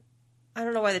to, I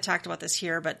don't know why they talked about this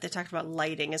here, but they talked about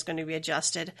lighting is going to be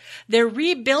adjusted. They're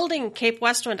rebuilding Cape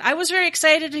Westwind. I was very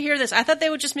excited to hear this. I thought they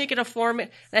would just make it a format.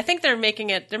 I think they're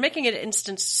making it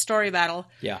instant story battle.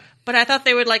 Yeah. But I thought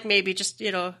they would maybe just,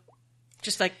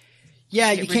 just like,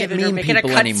 yeah, you can't meme make it a people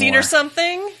cutscene anymore. Or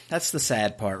something. That's the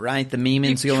sad part, right? The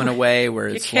meming's going away, where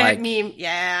it's like, meme,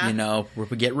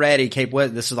 we get ready, Cape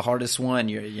West. This is the hardest one.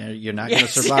 You're not going to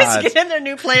survive. Yes, and their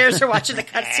new players are watching the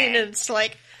cutscene, and it's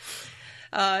like,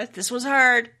 this was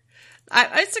hard.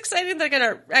 It's exciting they're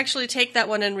going to actually take that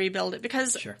one and rebuild it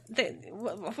because I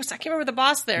can't remember the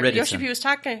boss there. Ridditon. Yoshipi was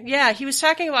talking. Yeah, he was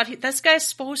talking about this guy's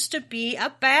supposed to be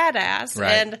a badass,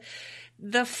 right. And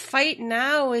the fight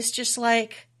now is just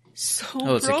like.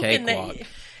 So it's broken a cakewalk. that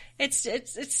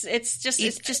it's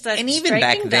just a and even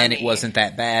back then it wasn't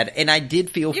that bad. And I did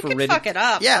feel for Ridditon. Fuck it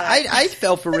up. Yeah, I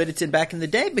felt for Ridditon back in the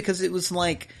day because it was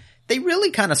like they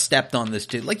really kind of stepped on this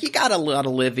dude. Like you got a lot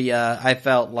of Olivia. I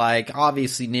felt like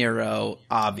obviously Nero,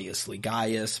 obviously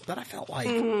Gaius, but I felt like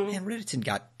man, Ridditon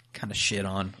got kind of shit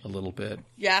on a little bit.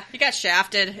 Yeah, he got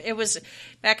shafted. It was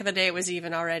back in the day. It was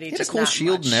even already. He had just a cool not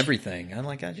shield much. and everything.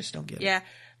 I just don't get it. Yeah.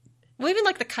 Well, even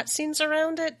like the cutscenes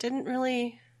around it didn't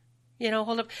really,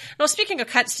 hold up. No, speaking of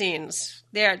cutscenes,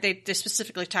 they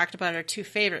specifically talked about our two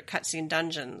favorite cutscene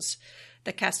dungeons,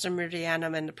 the Castra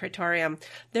Meridianum and the Praetorium.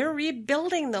 They're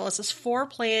rebuilding those as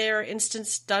 4-player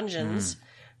instance dungeons.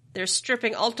 They're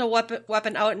stripping Ulta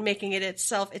Weapon out and making it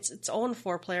itself its own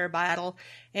 4-player battle.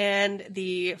 And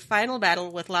the final battle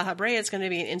with La Habrea is going to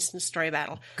be an instant story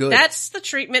battle. Good. That's the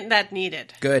treatment that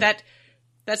needed. Good.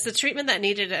 That's the treatment that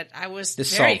needed it. I was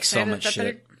This very solves excited so much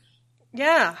shit.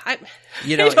 Yeah. I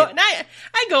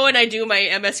go and I do my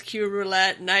MSQ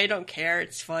roulette and I don't care.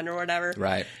 It's fun or whatever.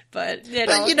 Right. But,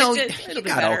 it'll you got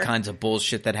better. all kinds of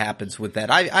bullshit that happens with that.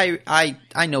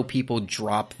 I know people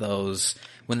drop those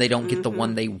when they don't get the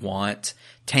one they want.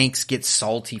 Tanks get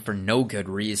salty for no good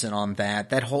reason on that.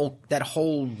 That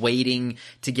whole waiting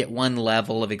to get one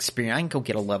level of experience. I can go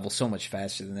get a level so much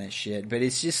faster than that shit. But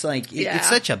it's just like it's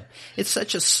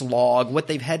such a slog. What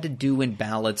they've had to do in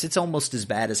balance, it's almost as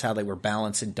bad as how they were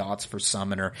balancing dots for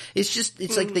Summoner.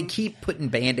 It's like they keep putting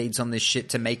band-aids on this shit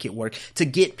to make it work, to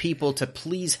get people to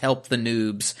please help the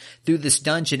noobs through this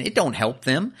dungeon. It don't help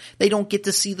them. They don't get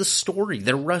to see the story.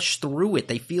 They're rushed through it.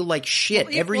 They feel like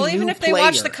shit. Even if they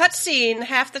watch the cutscene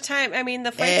half the time, I mean,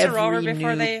 the fights are over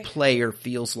before Every player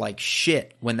feels like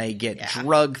shit when they get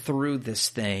drugged through this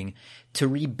thing. To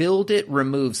rebuild it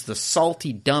removes the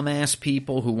salty, dumbass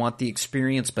people who want the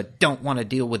experience but don't want to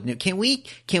deal with new. Can we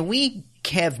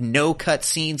have no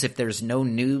cutscenes if there's no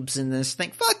noobs in this thing?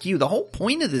 Fuck you. The whole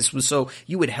point of this was so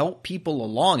you would help people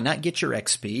along, not get your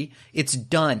XP. It's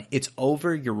done. It's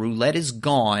over. Your roulette is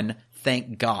gone.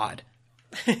 Thank God.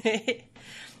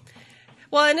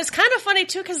 Well, and it's kind of funny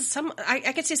too, because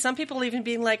I could see some people even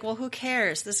being like, "Well, who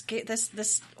cares? This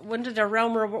when did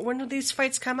when did these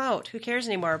fights come out? Who cares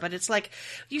anymore?" But it's like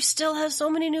you still have so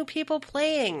many new people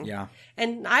playing,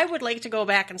 and I would like to go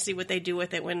back and see what they do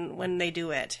with it when they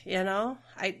do it. It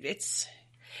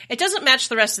doesn't match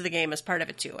the rest of the game as part of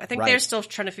it too. I think they're still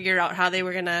trying to figure out how they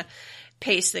were going to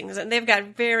pace things, and they've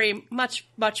got very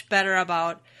much better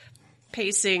about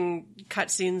pacing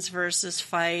cutscenes versus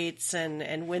fights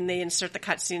and when they insert the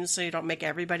cutscenes so you don't make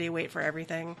everybody wait for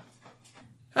everything.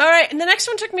 All right, and the next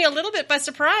one took me a little bit by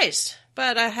surprise,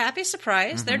 but a happy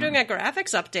surprise. They're doing a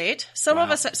graphics update.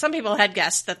 Some people had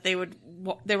guessed that they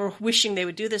were wishing they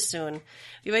would do this soon.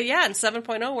 But yeah, in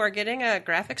 7.0 we're getting a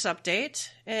graphics update,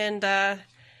 and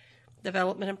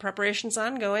development and preparations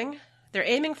ongoing. They're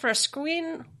aiming for a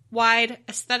screen-wide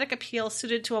aesthetic appeal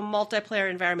suited to a multiplayer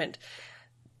environment.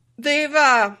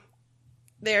 They're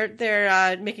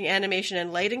making animation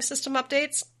and lighting system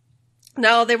updates.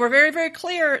 Now, they were very, very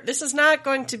clear. This is not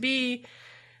going to be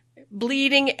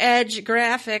bleeding edge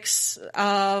graphics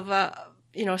of,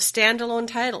 standalone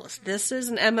titles. This is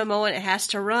an MMO and it has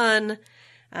to run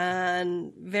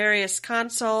on various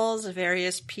consoles,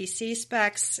 various PC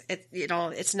specs.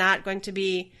 It's not going to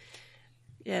be,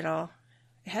 it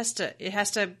has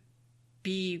to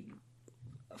be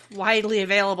widely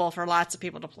available for lots of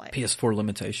people to play. PS4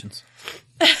 limitations.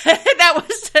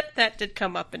 That did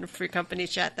come up in free company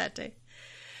chat that day.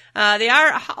 They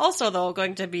are also, though,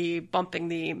 going to be bumping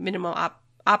the minimum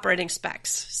operating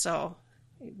specs. So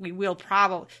we will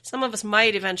some of us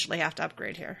might eventually have to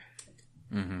upgrade here.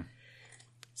 Mm-hmm.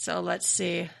 So let's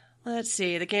see.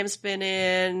 The game's been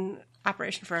in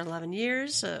operation for 11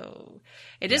 years, so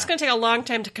it is going to take a long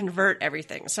time to convert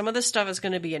everything. Some of this stuff is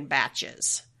going to be in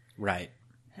batches. Right.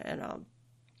 And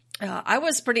I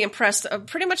was pretty impressed.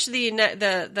 Pretty much the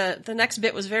next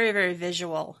bit was very, very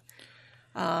visual.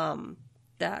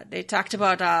 That they talked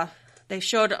about. They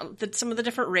showed some of the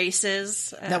different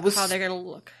races, how they're going to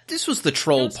look. This was the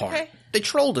troll part. Okay. They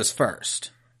trolled us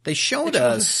first. They showed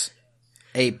us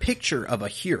a picture of a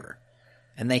Hur,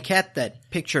 and they kept that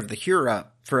picture of the Hur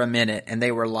up for a minute, and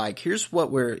they were like, "Here's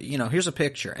here's a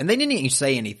picture," and they didn't even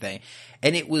say anything,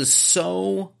 and it was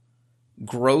so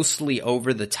grossly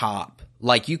over the top.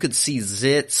 Like you could see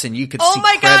zits and you could see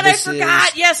crevices. God, I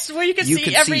forgot. Yes, where you could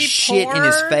see every shit pore in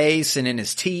his face and in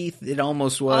his teeth. It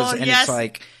almost was. Yes. It's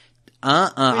like,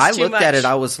 I looked at it.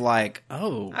 I was like,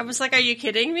 oh. I was like, are you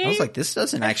kidding me? I was like, this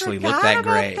doesn't actually look that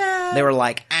great. That. They were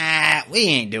like, we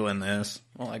ain't doing this.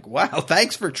 I'm like, wow,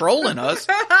 thanks for trolling us.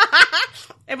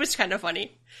 It was kind of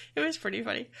funny. It was pretty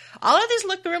funny. All of these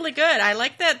look really good. I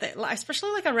like that,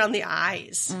 especially like around the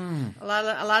eyes. A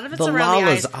lot of it's around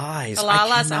the eyes. The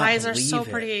Lala's eyes are so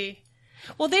pretty.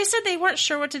 Well, they said they weren't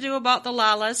sure what to do about the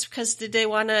Lalas because did they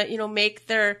want to, make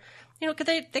their, because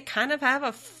they kind of have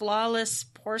a flawless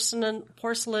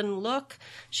porcelain look.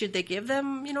 Should they give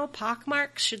them, pock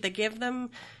marks? Should they give them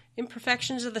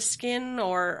imperfections of the skin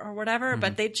or whatever? Mm-hmm.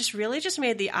 But they just really just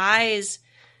made the eyes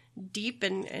deep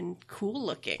and cool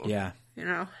looking. Yeah.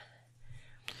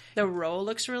 The roe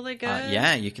looks really good.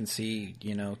 Yeah, you can see,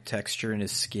 texture in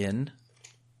his skin.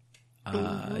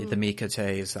 The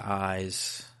Mikote's, the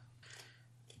eyes.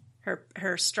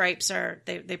 Her stripes are,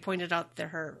 they pointed out that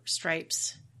her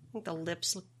stripes, I think the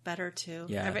lips look better too.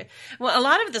 Yeah. Well, a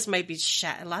lot of this might be,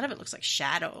 a lot of it looks like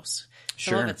shadows.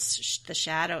 Sure. Some of it's the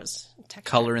shadows. Texture.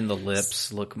 Color in the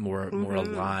lips look more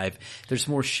alive. There's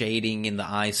more shading in the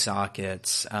eye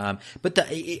sockets.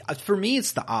 But for me,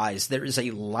 it's the eyes. There is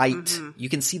a light. You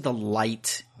can see the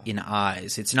light in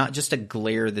eyes. It's not just a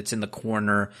glare that's in the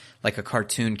corner like a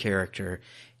cartoon character.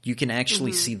 You can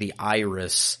actually see the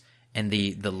iris and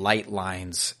the light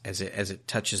lines as it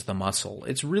touches the muscle.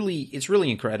 It's really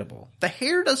incredible. The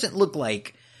hair doesn't look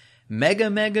like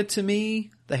mega to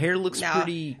me. The hair looks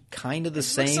pretty kind of the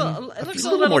same. It looks a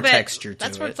little more bit, texture to it.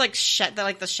 That's where it's like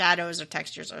the shadows or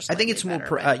textures are. I think it's better,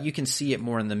 more. You can see it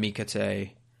more in the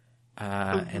Mikote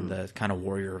and the kind of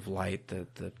warrior of light,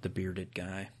 the bearded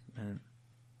guy.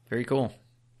 Very cool.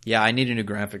 Yeah, I need a new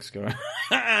graphics card.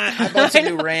 I bought a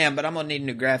new RAM, but I'm gonna need a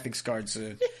new graphics card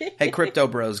soon. Hey, crypto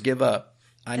bros, give up.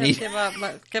 Give up.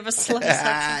 Give us a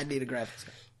I need a graphics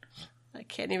card. I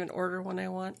can't even order one I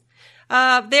want.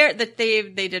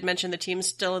 They did mention the team's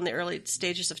still in the early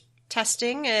stages of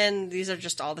testing, and these are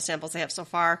just all the samples they have so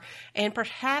far. And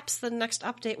perhaps the next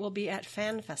update will be at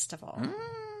Fan Festival.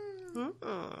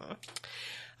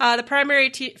 The primary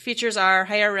features are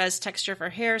higher res texture for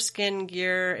hair, skin,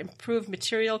 gear, improved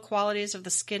material qualities of the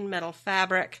skin metal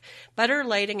fabric, better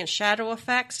lighting and shadow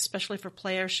effects, especially for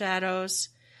player shadows.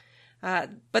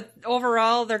 But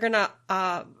overall, they're gonna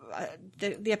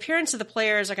the appearance of the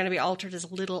players are going to be altered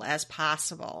as little as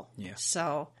possible. Yeah.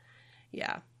 So,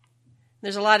 yeah.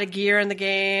 There's a lot of gear in the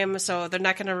game, so they're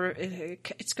not going to.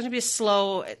 It's going to be a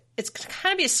slow. It's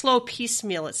kind of be a slow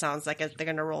piecemeal. It sounds like they're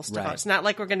going to roll stuff out. It's not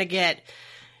like we're going to get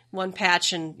one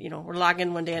patch and we're logging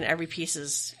in one day and every piece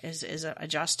is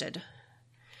adjusted.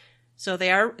 So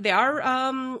they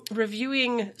are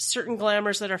reviewing certain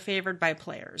glamours that are favored by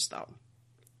players though.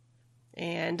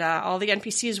 And all the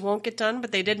NPCs won't get done,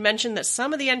 but they did mention that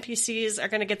some of the NPCs are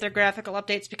going to get their graphical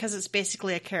updates because it's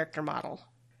basically a character model.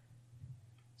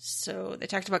 So they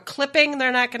talked about clipping.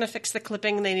 They're not going to fix the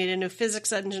clipping. They need a new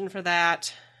physics engine for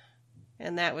that.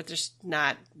 And that would just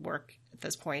not work at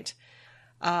this point.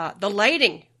 The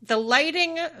lighting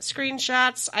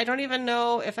screenshots, I don't even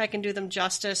know if I can do them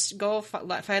justice. Go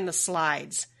find the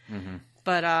slides. Mm-hmm.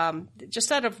 But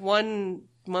just out of 1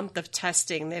 month of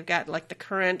testing, they've got like the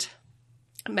current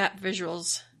map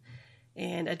visuals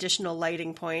and additional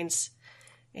lighting points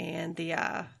and the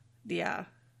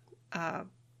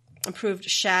improved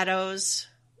shadows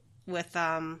with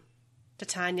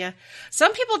Titania.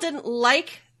 Some people didn't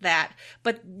like that,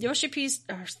 but Yoshi P's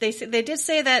they did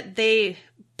say that they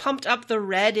pumped up the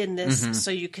red in this so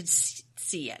you could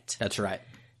see it. That's right.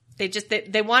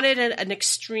 They wanted an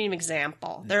extreme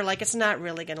example. They're like, it's not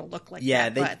really going to look like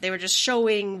that, but they were just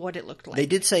showing what it looked like. They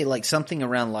did say like something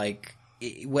around like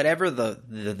whatever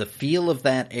the feel of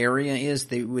that area is,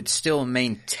 they would still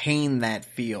maintain that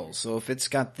feel. So if it's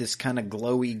got this kind of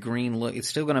glowy green look, it's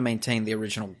still going to maintain the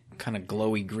original kind of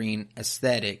glowy green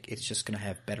aesthetic. It's just going to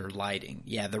have better lighting.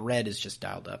 Yeah, the red is just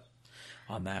dialed up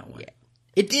on that one. Yeah.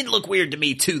 It did look weird to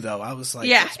me too, though. I was like,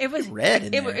 yeah, it was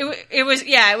red. It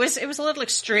was a little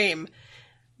extreme,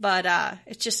 but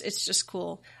it's just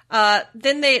cool.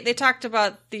 Then they talked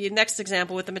about the next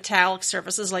example with the metallic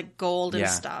surfaces like gold and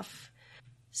stuff.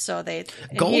 So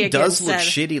gold does look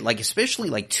shitty, like especially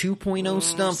like 2.0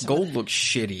 stuff. Gold looks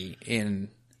shitty in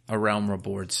A Realm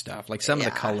Reborn stuff. Like some of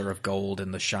the color of gold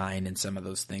and the shine and some of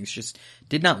those things just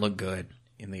did not look good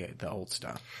in the old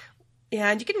stuff. Yeah,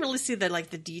 and you can really see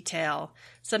the detail.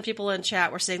 Some people in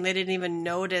chat were saying they didn't even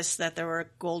notice that there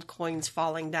were gold coins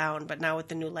falling down, but now with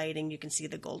the new lighting, you can see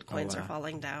the gold coins are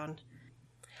falling down.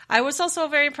 I was also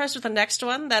very impressed with the next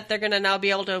one, that they're going to now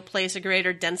be able to place a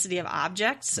greater density of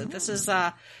objects. So this is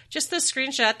just this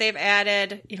screenshot. They've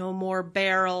added, more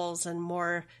barrels and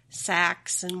more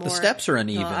sacks and more. The steps are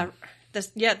uneven.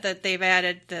 That they've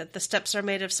added the steps are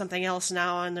made of something else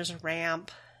now, and there's a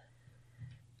ramp.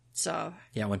 So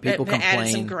yeah, when people they added some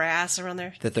complain grass around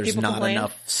there, that there's not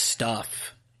enough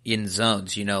stuff in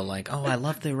zones, like, I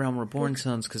love the Realm Reborn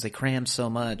zones because they cram so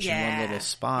much in one little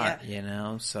spot,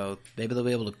 so maybe they'll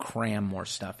be able to cram more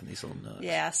stuff in these little nooks.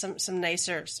 Yeah, some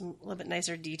little bit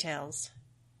nicer details.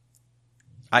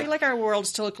 I like our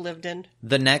worlds to look lived in.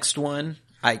 The next one,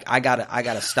 I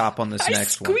gotta stop on this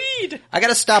next one. I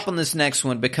gotta stop on this next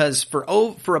one because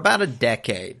for about a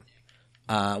decade,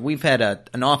 we've had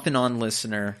an off and on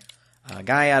listener, a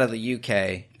guy out of the UK,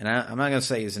 and I'm not going to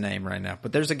say his name right now,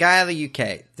 but there's a guy out of the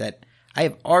UK that I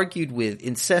have argued with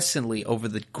incessantly over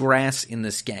the grass in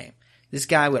this game. This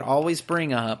guy would always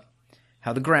bring up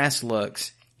how the grass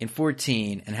looks in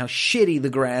 14 and how shitty the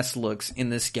grass looks in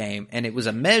this game, and it was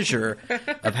a measure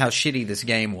of how shitty this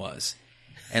game was.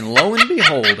 And lo and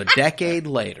behold, a decade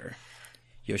later,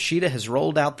 Yoshida has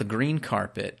rolled out the green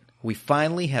carpet. We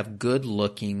finally have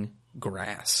good-looking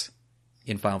grass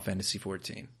in Final Fantasy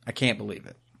XIV. I can't believe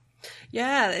it.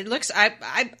 Yeah, it looks.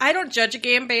 I don't judge a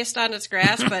game based on its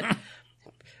grass,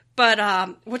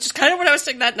 but which is kind of what I was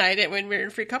saying that night when we were in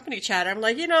Free Company chat. I'm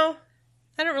like,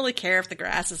 I don't really care if the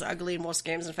grass is ugly in most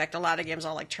games. In fact, a lot of games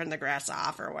I'll like turn the grass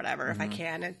off or whatever if I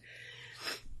can,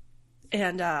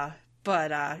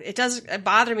 but it does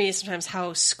bother me sometimes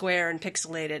how square and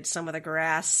pixelated some of the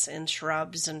grass and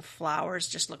shrubs and flowers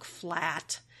just look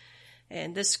flat.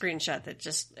 And this screenshot,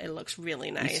 it looks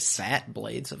really nice. These fat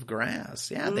blades of grass.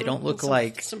 Yeah, they don't look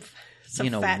like, some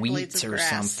wheat or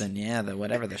something. Yeah,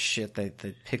 whatever the shit,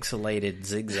 the pixelated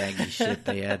zigzaggy shit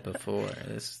they had before.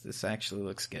 This actually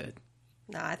looks good.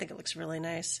 No, I think it looks really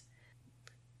nice.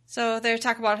 So they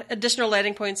talk about additional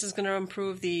lighting points is going to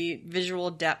improve the visual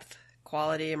depth,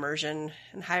 quality, immersion,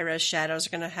 and high-res shadows are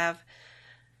going to have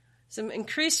some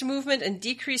increased movement and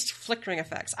decreased flickering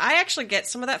effects. I actually get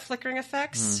some of that flickering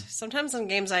effects. Sometimes in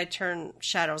games I turn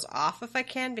shadows off if I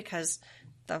can because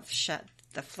the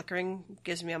flickering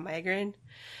gives me a migraine.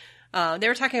 They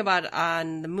were talking about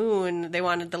on the moon, they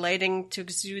wanted the lighting to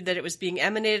exude that it was being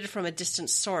emanated from a distant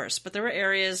source, but there were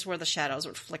areas where the shadows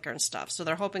would flicker and stuff, so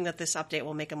they're hoping that this update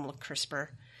will make them look crisper.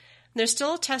 And they're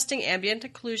still testing ambient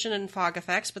occlusion and fog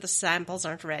effects, but the samples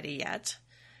aren't ready yet.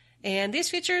 And these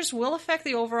features will affect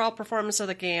the overall performance of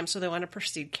the game, so they want to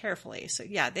proceed carefully. So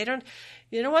yeah,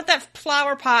 you don't want that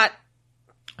flower pot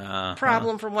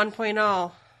problem from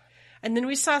 1.0. And then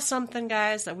we saw something,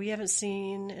 guys, that we haven't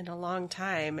seen in a long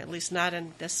time, at least not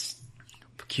in this.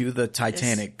 Cue the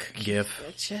Titanic gif.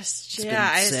 It's been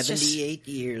 78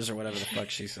 years or whatever the fuck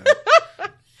she said.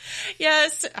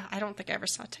 Yes, I don't think I ever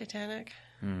saw Titanic.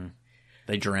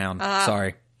 They drowned.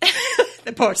 Sorry.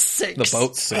 The boat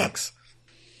sinks.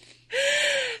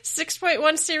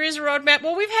 6.1 series roadmap.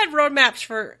 Well, we've had roadmaps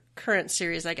for current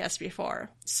series, I guess, before.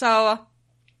 So,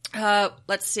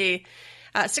 let's see.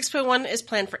 6.1 is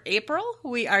planned for April.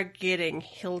 We are getting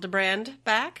Hildebrand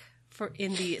back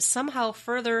in the somehow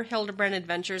further Hildebrand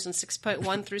adventures in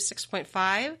 6.1 through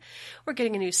 6.5. We're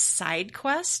getting a new side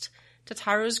quest,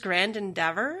 Tataru's Grand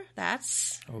Endeavor.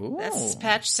 That's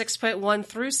patch 6.1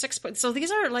 through 6. So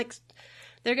these are like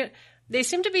they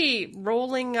seem to be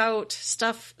rolling out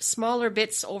stuff, smaller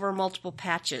bits over multiple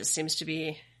patches. Seems to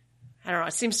be, I don't know,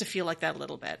 it seems to feel like that a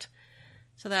little bit.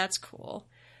 So that's cool.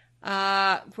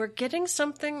 We're getting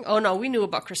something. Oh no, we knew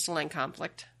about Crystalline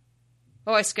Conflict.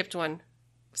 Oh, I skipped one.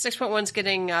 6.1's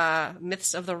getting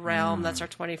Myths of the Realm. That's our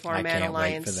 24-man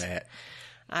alliance. I can't wait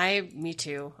for that. Me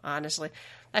too, honestly.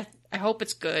 I hope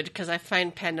it's good because I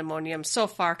find Pandemonium so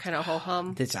far kind of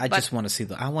ho-hum. I just want to see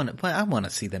I want to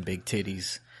see them big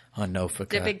titties on Nofika.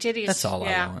 The big titties. That's all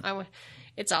I want.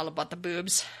 It's all about the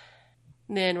boobs.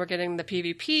 And then we're getting the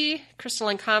PvP,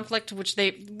 Crystalline Conflict, which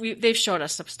they've showed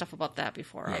us some stuff about that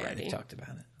before already. They talked about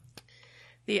it.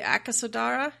 The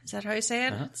Akasodara, is that how you say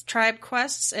it? It's tribe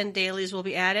quests and dailies will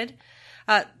be added.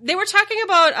 They were talking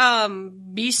about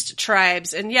beast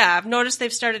tribes, and yeah, I've noticed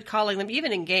they've started calling them,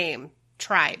 even in game,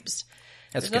 tribes.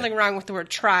 There's nothing wrong with the word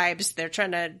tribes. They're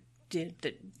trying to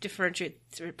differentiate,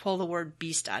 pull the word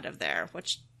beast out of there,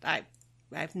 which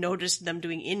I've noticed them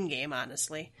doing in-game,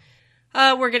 honestly.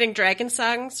 We're getting Dragon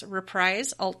Song's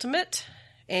Reprise Ultimate,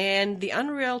 and the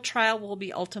Unreal Trial will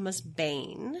be Ultima's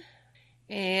Bane.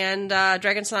 And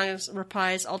Dragon Song's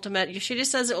Reprise Ultimate, Yoshida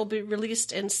says it will be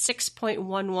released in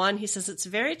 6.11. He says it's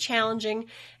very challenging,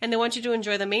 and they want you to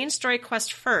enjoy the main story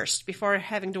quest first before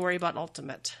having to worry about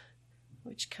Ultimate.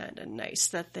 Which kind of nice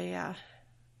that they...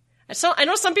 So I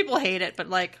know some people hate it, but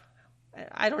like,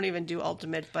 I don't even do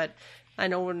Ultimate, but I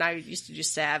know when I used to do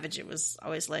Savage, it was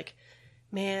always like,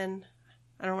 man,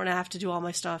 I don't want to have to do all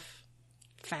my stuff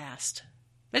fast.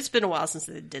 It's been a while since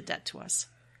they did that to us.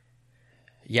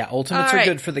 Yeah, Ultimates are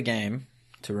good for the game,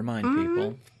 to remind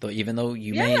people. Though, even though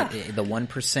the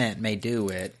 1% may do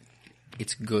it,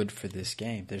 it's good for this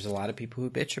game. There's a lot of people who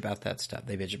bitch about that stuff.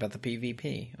 They bitch about the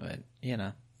PvP, but,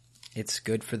 it's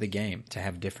good for the game to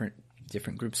have different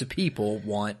groups of people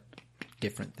want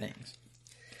different things.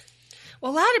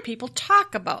 Well, a lot of people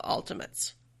talk about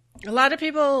Ultimates. A lot of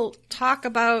people talk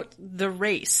about the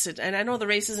race, and I know the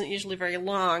race isn't usually very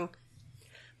long,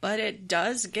 but it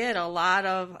does get a lot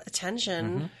of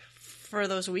attention for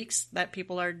those weeks that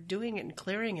people are doing it and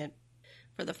clearing it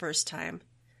for the first time.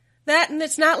 That, and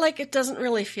it's not like it doesn't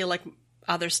really feel like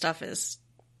other stuff is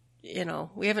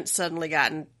we haven't suddenly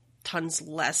gotten tons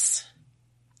less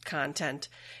content.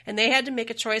 And they had to make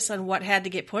a choice on what had to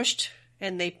get pushed,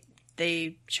 and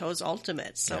they chose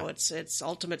Ultimate. So it's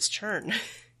Ultimate's turn.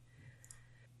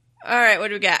 All right, what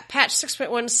do we got? Patch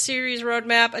 6.1 series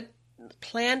roadmap,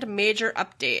 planned major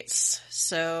updates.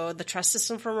 So the trust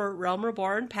system from Realm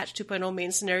Reborn, patch 2.0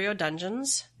 main scenario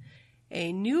dungeons,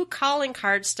 a new calling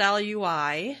card style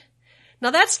UI.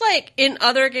 Now that's like in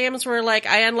other games where like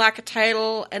I unlock a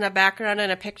title and a background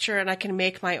and a picture and I can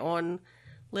make my own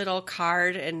little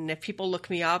card, and if people look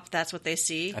me up, that's what they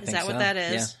see. Is that what that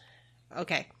is? Yeah.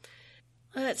 Okay.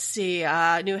 Let's see.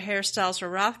 New hairstyles for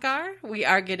Hrothgar. We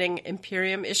are getting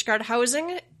Imperium Ishgard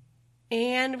housing,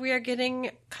 and we are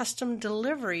getting custom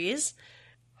deliveries.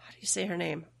 How do you say her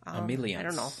name? Ameliance. I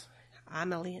don't know.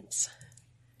 Ameliance.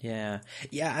 Yeah.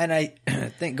 And I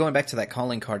think going back to that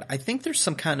calling card, I think there's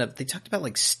some kind of, they talked about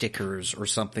like stickers or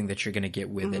something that you're going to get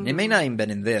with it. It may not even been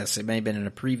in this. It may have been in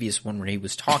a previous one where he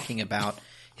was talking about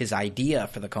his idea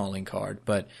for the calling card,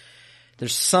 but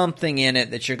there's something in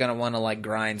it that you're going to want to like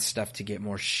grind stuff to get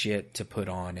more shit to put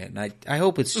on it. And I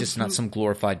hope it's just not some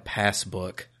glorified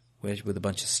passbook with a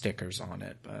bunch of stickers on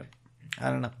it, but I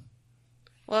don't know.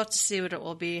 We'll have to see what it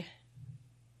will be.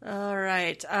 All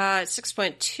right.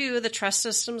 6.2, the trust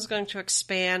system is going to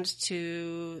expand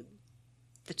to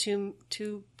the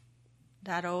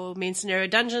 2.0 main scenario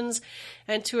dungeons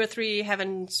and 2 or 3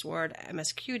 Heavensward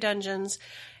MSQ dungeons.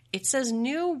 It says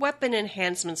new weapon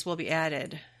enhancements will be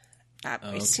added.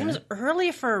 It seems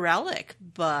early for a relic,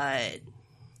 but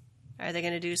are they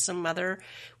going to do some other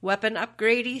weapon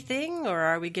upgrade-y thing, or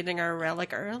are we getting our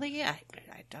relic early? I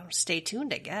don't. Stay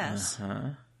tuned, I guess.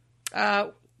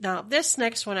 Now, this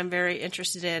next one I'm very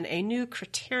interested in. A new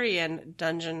Criterion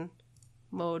dungeon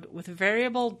mode with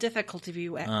variable difficulty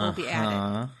will be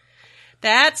added.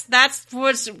 That's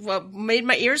what made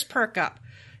my ears perk up.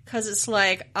 Because it's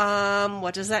like,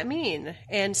 what does that mean?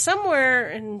 And somewhere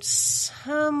in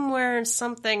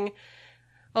something...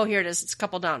 Oh, here it is. It's a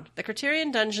couple down. The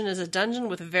Criterion dungeon is a dungeon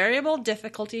with variable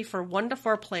difficulty for 1 to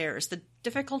 4 players. The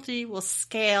difficulty will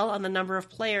scale on the number of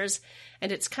players,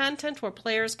 and its content where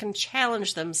players can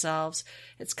challenge themselves.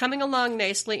 It's coming along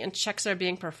nicely, and checks are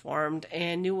being performed,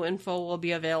 and new info will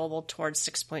be available towards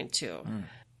 6.2.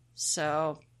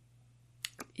 So,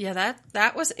 yeah,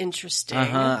 that was interesting.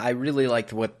 I really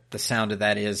liked what the sound of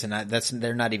that is, and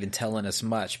they're not even telling us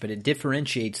much, but it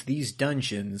differentiates these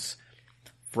dungeons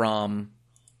from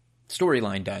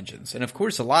storyline dungeons. And of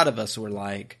course, a lot of us were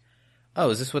like, oh,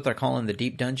 is this what they're calling the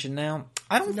deep dungeon now?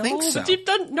 I don't think so. Deep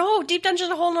dungeon is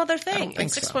a whole other thing. In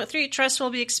 6.3, Trust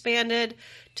will be expanded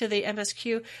to the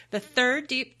MSQ. The 3rd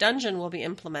deep dungeon will be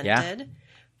implemented.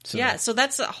 So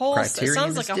that's a whole... It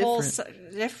sounds like a whole...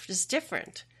 is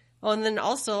different. Oh, and then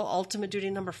also Ultimate Duty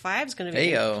number 5 is going to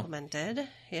be implemented.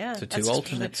 Yeah. So 2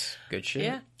 Ultimates. Good shit.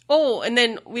 Yeah. Oh, and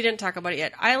then we didn't talk about it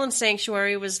yet. Island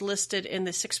Sanctuary was listed in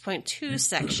the 6.2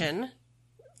 section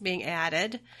being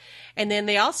added. And then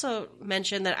they also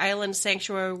mentioned that Island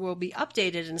Sanctuary will be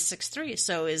updated in 6.3.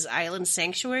 So is Island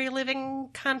Sanctuary living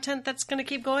content that's going to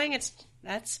keep going?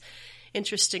 That's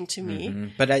interesting to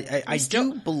me. But I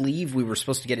do believe we were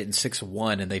supposed to get it in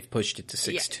 6.1 and they've pushed it to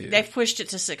 6.2. Yeah, they've pushed it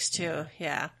to 6.2,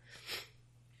 yeah.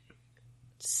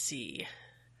 Let's see.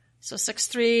 So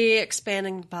 6.3,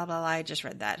 expanding, blah, blah, blah. I just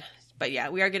read that. But yeah,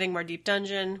 we are getting more Deep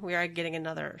Dungeon. We are getting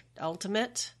another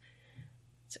Ultimate.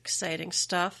 It's exciting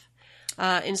stuff.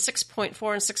 In 6.4 and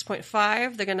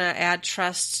 6.5, they're going to add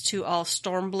Trust to all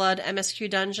Stormblood MSQ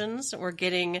dungeons. We're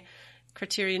getting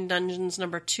Criterion Dungeons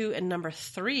number 2 and number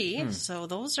 3. So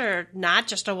those are not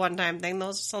just a one-time thing.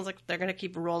 Those sounds like they're going to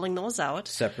keep rolling those out.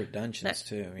 Separate dungeons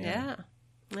too. Yeah.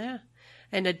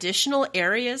 And additional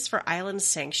areas for Island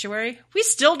Sanctuary. We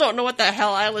still don't know what the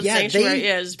hell Island Sanctuary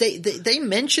is. They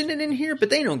mention it in here, but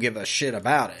they don't give a shit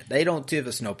about it. They don't give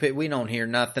us we don't hear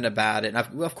nothing about it.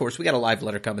 And of course, we got a live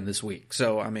letter coming this week.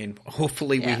 So, I mean,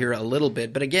 hopefully we hear a little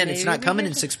bit. But again, it's not coming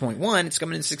in 6.1. It's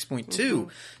coming in 6.2.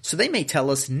 So they may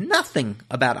tell us nothing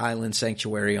about Island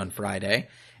Sanctuary on Friday.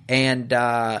 And,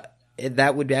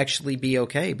 that would actually be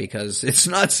okay because it's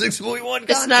not 6.1 content.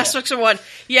 It's not 6.1.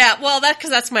 Yeah, well, because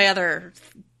that's my other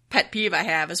pet peeve I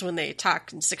have is when they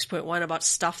talk in 6.1 about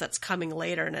stuff that's coming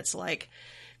later, and it's like,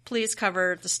 please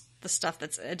cover the stuff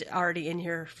that's already in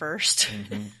here first.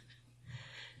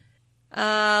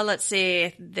 Let's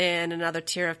see. Then another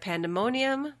tier of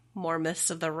Pandemonium, more Myths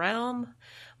of the Realm,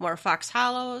 more Fox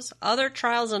Hollows, other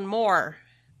trials, and more.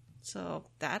 So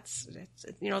they're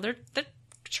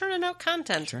churning out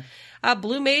content. Sure.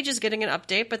 Blue Mage is getting an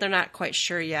update, but they're not quite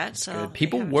sure yet. So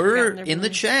people were in the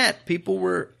chat. People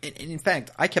were, in fact,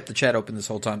 I kept the chat open this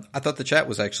whole time. I thought the chat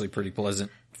was actually pretty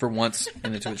pleasant for once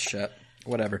in the Twitch chat.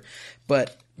 Whatever.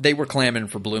 But they were clamoring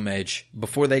for Blue Mage.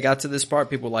 Before they got to this part,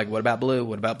 people were like, what about Blue?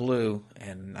 What about Blue?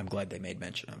 And I'm glad they made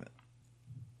mention of it.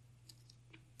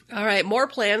 All right, more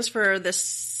plans for this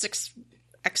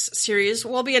 6X series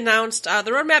will be announced. The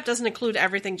roadmap doesn't include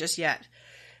everything just yet.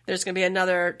 There's going to be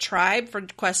another tribe for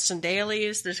quests and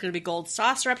dailies. There's going to be gold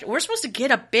saucer update. We're supposed to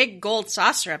get a big gold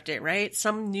saucer update, right?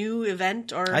 Some new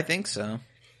event or... I think so.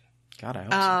 God, I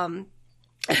hope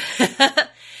so.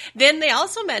 Then they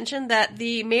also mentioned that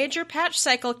the major patch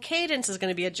cycle cadence is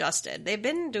going to be adjusted. They've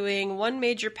been doing one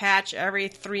major patch every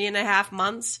 3.5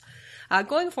 months.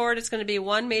 Going forward, it's going to be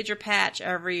one major patch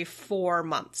every 4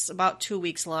 months, about 2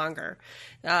 weeks longer.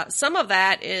 Some of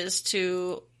that is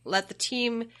to let the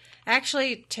team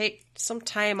actually take some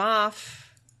time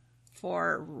off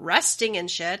for resting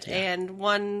and shit, and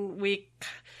 1 week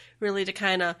really to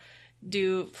kind of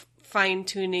do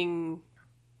fine-tuning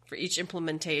for each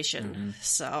implementation. Mm-hmm.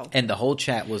 So, and the whole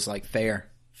chat was like, fair.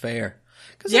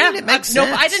 Because yeah, it makes sense.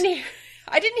 No, I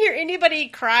didn't hear anybody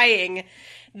crying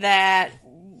that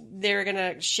they're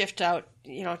gonna shift out,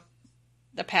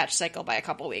 the patch cycle by a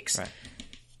couple weeks. Right.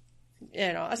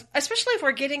 Especially if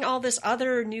we're getting all this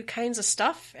other new kinds of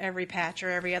stuff every patch or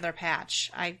every other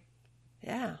patch.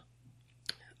 Yeah.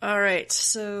 All right,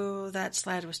 so that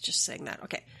slide was just saying that.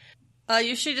 Okay.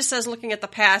 Yoshida says, looking at the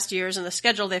past years and the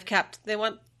schedule they've kept, they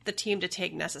want the team to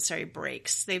take necessary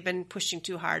breaks. They've been pushing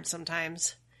too hard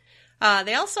sometimes.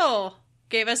 They also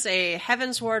gave us a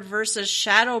Heavensward versus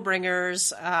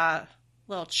Shadowbringers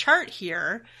little chart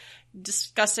here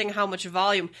discussing how much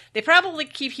volume. They probably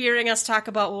keep hearing us talk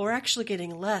about, well, we're actually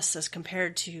getting less as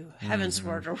compared to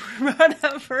Heavensward or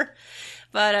whatever.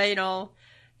 But,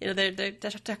 they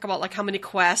talk about like how many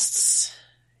quests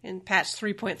in patch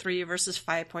 3.3 versus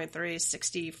 5.3,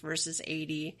 60 versus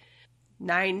 80,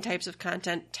 9 types of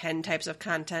content, 10 types of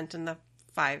content in the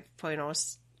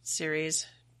 5.0 series,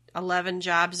 11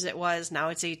 jobs it was, now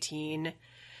it's 18.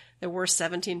 There were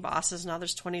 17 bosses, now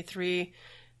there's 23.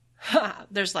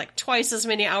 There's like twice as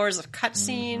many hours of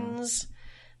cutscenes.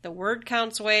 The word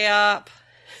count's way up.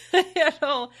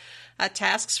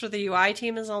 Tasks for the UI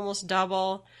team is almost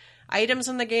double. Items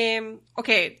in the game,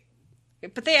 okay,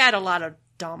 but they add a lot of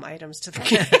dumb items to the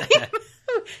game.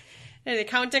 And they're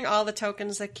counting all the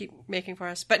tokens they keep making for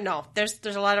us. But no, there's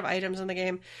a lot of items in the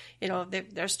game.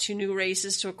 There's 2 new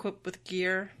races to equip with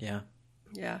gear. Yeah.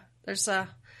 Yeah. There's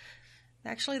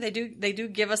actually they do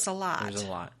give us a lot. There's a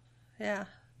lot. Yeah.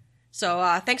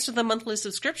 So thanks to the monthly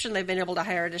subscription, they've been able to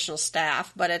hire additional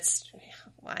staff. But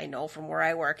I know from where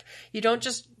I work, you don't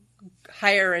just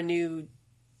hire a new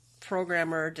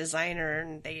programmer or designer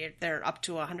and they're up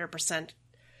to 100%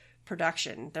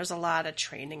 production. There's a lot of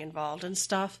training involved and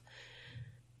stuff.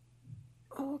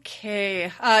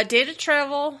 Okay.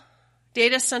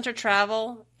 Data center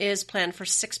travel is planned for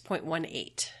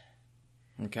 6.18.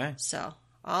 Okay. So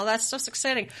all that stuff's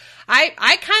exciting.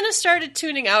 I kind of started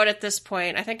tuning out at this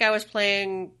point. I think I was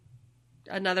playing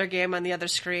another game on the other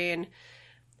screen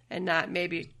and not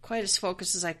maybe quite as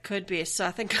focused as I could be. So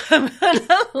I think I'm going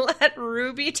to let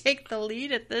Ruby take the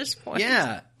lead at this point.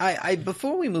 Yeah. I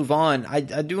before we move on, I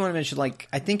do want to mention,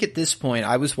 I think at this point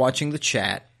I was watching the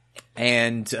chat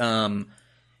and,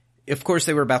 of course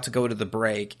they were about to go to the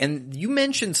break, and you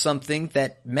mentioned something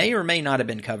that may or may not have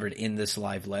been covered in this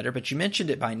live letter, but you mentioned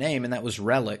it by name, and that was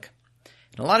Relic.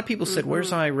 And a lot of people said,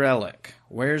 where's iRelic?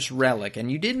 Where's Relic? And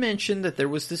you did mention that there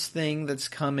was this thing that's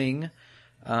coming,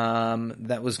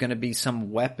 that was going to be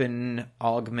some weapon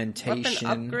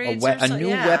augmentation, a new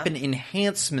weapon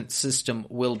enhancement system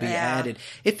will be added.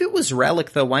 If it was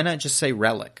Relic, though, why not just say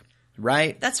Relic,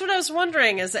 right? That's what I was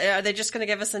wondering. Are they just going to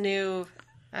give us a new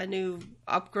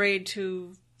upgrade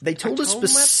to? They told us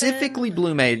specifically weapon?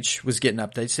 Blue Mage was getting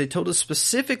updates. They told us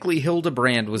specifically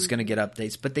Hildebrand was going to get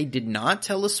updates, but they did not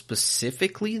tell us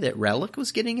specifically that Relic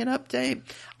was getting an update.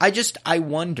 I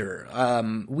wonder.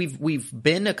 We've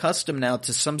been accustomed now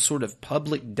to some sort of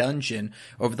public dungeon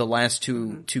over the last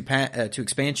two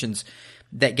expansions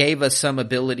that gave us some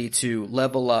ability to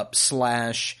level up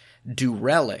 / do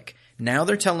Relic. Now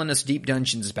they're telling us Deep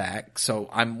Dungeon's back, so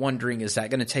I'm wondering, is that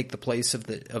going to take the place of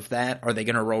that? Are they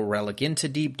going to roll Relic into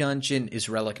Deep Dungeon? Is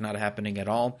Relic not happening at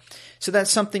all? So that's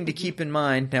something to keep in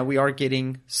mind. Now we are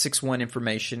getting 6.1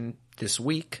 information this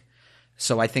week,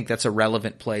 so I think that's a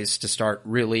relevant place to start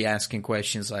really asking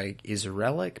questions like, is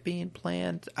Relic being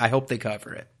planned? I hope they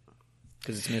cover it,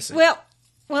 because it's missing. Well,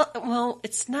 Well,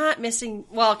 it's not missing.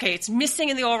 Well, okay, it's missing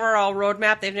in the overall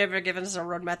roadmap. They've never given us a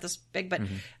roadmap this big, but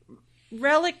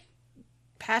relic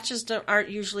patches aren't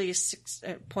usually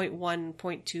 6.1,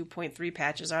 0.2, 0.3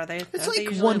 patches, are they? It's Aren't they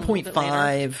like usually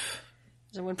 1.5.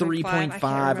 Is it 1.5?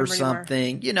 3.5 or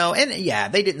something, and yeah,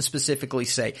 they didn't specifically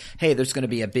say, hey, there's going to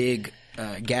be a big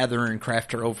Gatherer and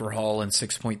Crafter overhaul in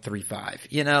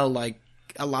 6.35. Like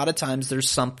a lot of times there's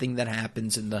something that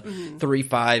happens in the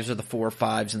 3.5s or the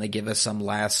 4.5s, and they give us some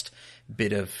last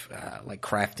bit of like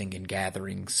crafting and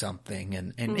gathering something,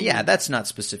 and yeah, that's not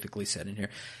specifically said in here.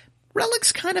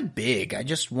 Relic's kind of big. I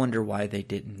just wonder why they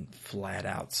didn't flat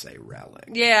out say Relic.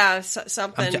 Yeah,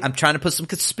 something. I'm trying to put some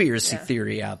conspiracy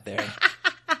theory out there.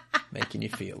 Making you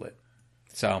feel it.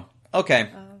 So, okay.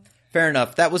 Fair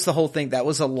enough. That was the whole thing. That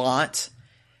was a lot.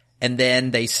 And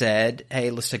then they said, hey,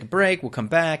 let's take a break. We'll come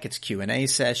back. It's Q&A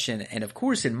session. And of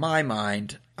course, in my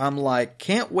mind, I'm like,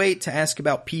 can't wait to ask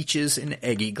about Peaches and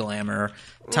Eggy Glamour.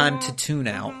 Time to tune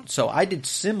out. So I did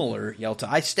similar, Yelta.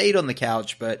 I stayed on the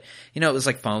couch, but, it was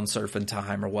like phone surfing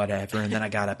time or whatever. And then I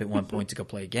got up at one point to go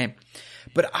play a game.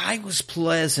 But I was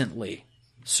pleasantly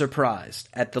surprised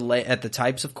at the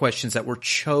types of questions that were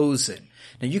chosen.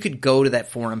 Now, you could go to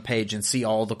that forum page and see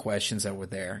all the questions that were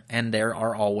there, and there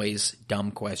are always dumb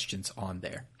questions on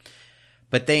there.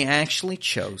 But they actually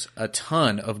chose a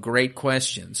ton of great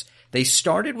questions. They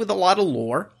started with a lot of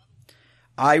lore.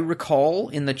 I recall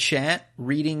in the chat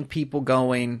reading people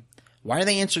going, why are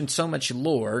they answering so much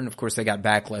lore? And of course they got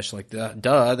backlash like,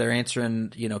 duh, they're answering,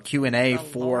 Q&A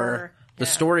for the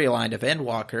storyline of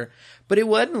Endwalker. But it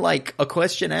wasn't like a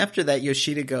question after that.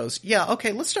 Yoshida goes, yeah,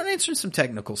 okay, let's start answering some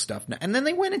technical stuff now. And then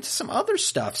they went into some other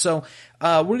stuff. So,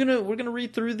 we're gonna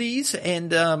read through these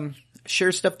and,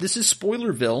 share stuff. This is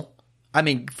Spoilerville. I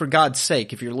mean, for God's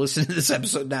sake, if you're listening to this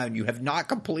episode now and you have not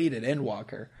completed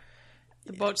Endwalker.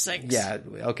 The boat sinks. Yeah,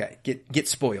 okay. Get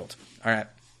spoiled. All right.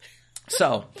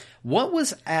 So, what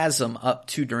was Azem up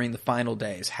to during the final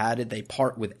days? How did they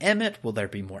part with Emmett? Will there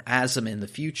be more Azem in the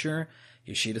future?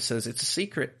 Yoshida says it's a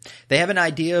secret. They have an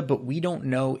idea, but we don't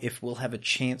know if we'll have a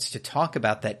chance to talk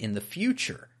about that in the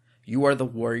future. You are the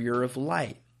warrior of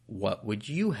light. What would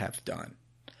you have done?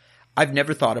 I've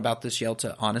never thought about this,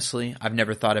 Yelta, honestly. I've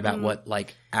never thought about what,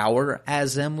 like, our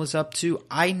Azem was up to.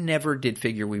 I never did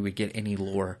figure we would get any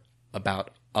lore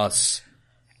about us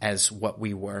as what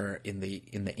we were in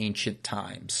the ancient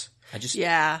times.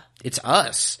 It's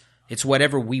us. It's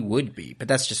whatever we would be, but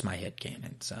that's just my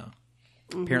headcanon, so.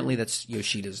 Apparently that's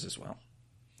Yoshida's as well.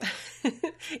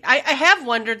 I have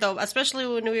wondered, though, especially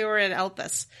when we were in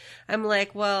Elpis. I'm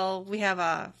like, well, we have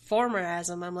a former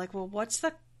Azem. I'm like, well, what's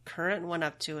the current one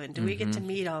up to? And do we get to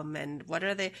meet them? And what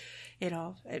are they,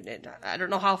 I don't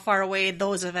know how far away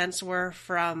those events were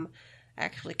from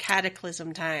actually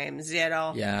Cataclysm times,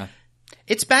 Yeah.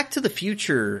 It's Back to the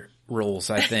Future rules,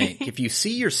 I think. If you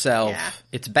see yourself,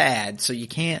 it's bad, so you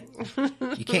can't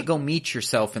go meet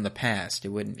yourself in the past. It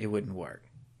wouldn't work.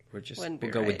 We'll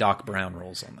go with Doc Brown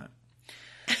rules on that.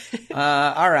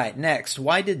 All right, next.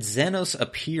 Why did Xenos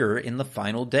appear in the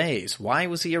final days? Why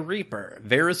was he a Reaper?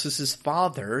 Varys is his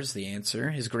father, is the answer.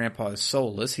 His grandpa is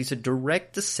soulless. He's a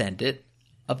direct descendant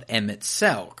of Emmett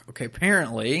Selk. Okay,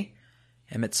 apparently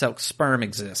Emmett Selk's sperm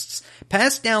exists.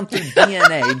 Passed down through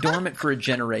DNA, dormant for a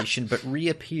generation, but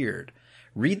reappeared.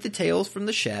 Read the Tales from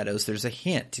the Shadows. There's a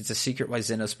hint. It's a secret why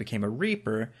Xenos became a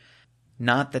Reaper.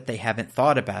 Not that they haven't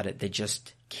thought about it. They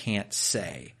just can't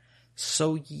say.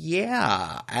 So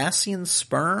yeah, Ascian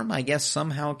sperm, I guess,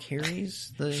 somehow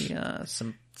carries the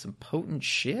some potent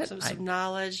shit. Some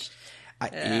knowledge. I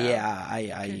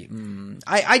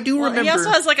do remember. He also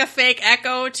has like a fake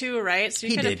echo too, right? So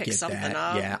you could have picked something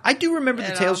up. Yeah, I do remember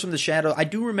the Tales from the Shadow. I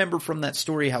do remember from that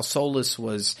story how soulless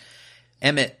was.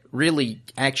 Emmett really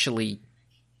actually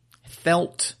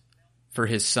felt for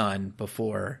his son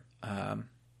before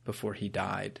he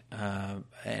died.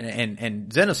 And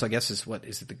Xenos, I guess,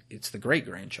 it's the great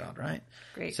grandchild, right?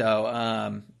 Great.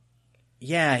 So,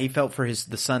 yeah, he felt for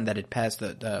the son that had passed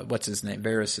what's his name?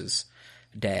 Varys's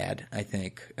dad, I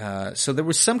think. So there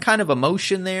was some kind of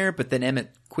emotion there, but then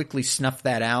Emmett quickly snuffed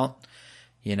that out,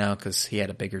 cause he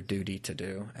had a bigger duty to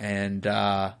do. And,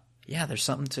 yeah, there's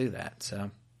something to that,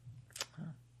 so.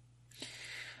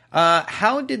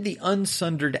 How did the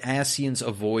unsundered Ascians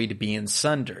avoid being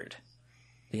sundered?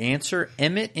 The answer,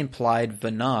 Emmett implied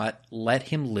Vanat let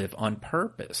him live on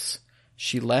purpose.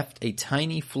 She left a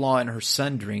tiny flaw in her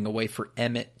sundering, a way for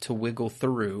Emmett to wiggle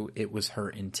through. It was her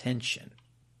intention.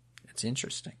 That's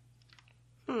interesting.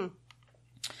 When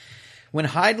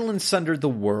Hydaelyn sundered the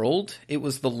world, it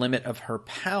was the limit of her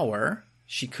power.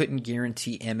 She couldn't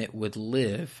guarantee Emmett would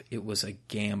live. It was a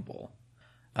gamble.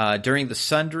 During the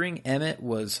Sundering, Emmett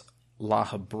was La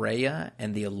Habrea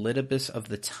and the Elidibus of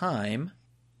the time.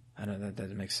 I don't know, that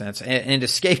doesn't make sense. And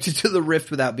escaped into the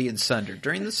rift without being sundered.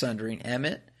 During the Sundering,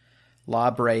 Emmett,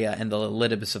 La Brea, and the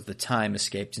Elidibus of the time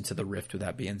escaped into the rift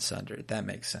without being sundered. That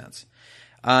makes sense.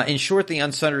 In short, the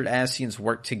unsundered Ascians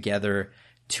worked together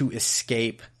to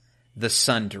escape the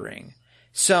Sundering.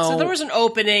 So there was an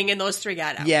opening and those three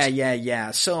got out.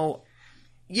 Yeah. So,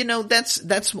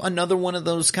 that's another one of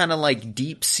those kind of like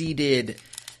deep-seated,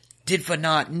 did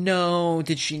Venat know?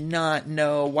 Did she not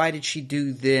know? Why did she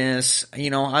do this?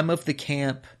 I'm of the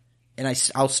camp, and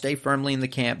I'll stay firmly in the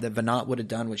camp that Venat would have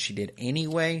done what she did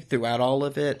anyway throughout all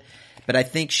of it. But I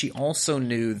think she also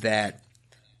knew that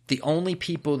the only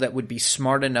people that would be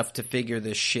smart enough to figure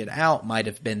this shit out might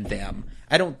have been them.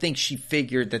 I don't think she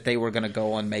figured that they were going to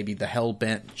go on maybe the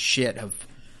hell-bent shit of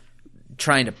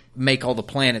trying to make all the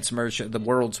planets merge, the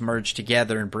worlds merge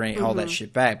together and bring all that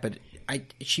shit back. But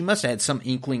she must have had some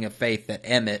inkling of faith that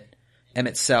Emmett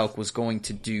Selk was going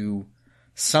to do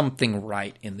something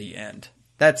right in the end.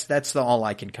 That's all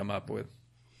I can come up with.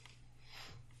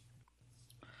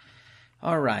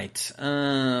 All right.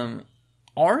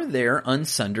 Are there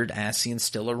unsundered Ascians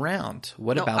still around?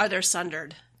 Are there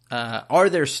sundered? Are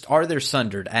there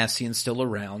sundered Ascians still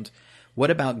around?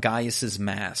 What about Gaius's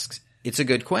masks? It's a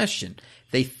good question.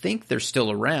 They think they're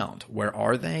still around. Where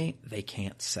are they? They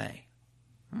can't say.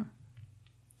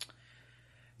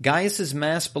 Gaius's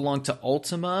masks belong to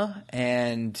Ultima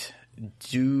and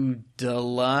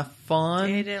Dudalafon.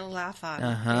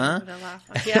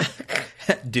 Yeah.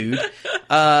 Dude.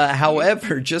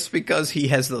 However, just because he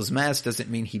has those masks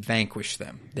doesn't mean he vanquished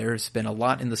them. There's been a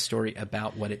lot in the story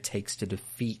about what it takes to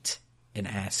defeat an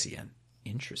Ascian.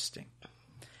 Interesting.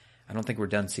 I don't think we're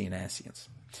done seeing Ascians.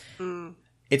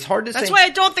 It's hard to say. That's why I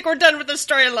don't think we're done with the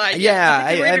storyline.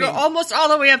 Yeah. We're going to go almost all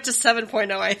the way up to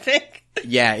 7.0, I think.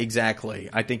 Yeah, exactly.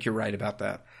 I think you're right about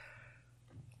that.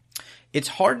 It's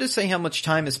hard to say how much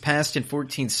time has passed in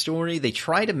 14's story. They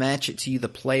try to match it to you, the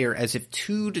player, as if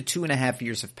 2 to 2.5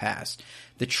 years have passed.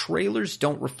 The trailers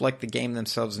don't reflect the game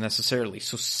themselves necessarily,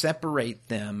 so separate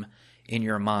them in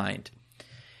your mind.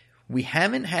 We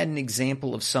haven't had an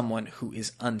example of someone who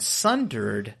is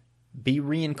unsundered be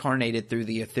reincarnated through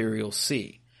the ethereal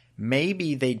sea.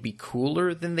 Maybe they'd be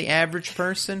cooler than the average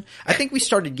person. I think we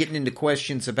started getting into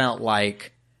questions about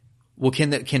like, well,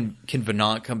 can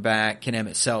Venat come back? Can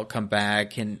Emmett Selk come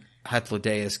back? Can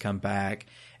Hythlodaeus come back?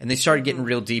 And they started getting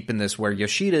real deep in this where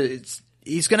Yoshida,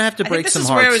 he's going to have to break some hearts. This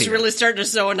is where I was here. really starting to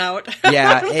zone out.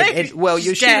 Yeah.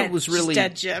 Yoshida was really... He's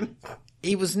dead, Jim.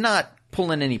 He was not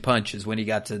pulling any punches when he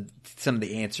got to some of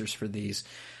the answers for these.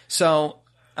 So...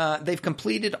 they've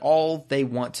completed all they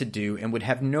want to do and would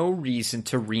have no reason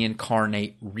to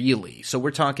reincarnate, really. So we're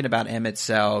talking about Emmett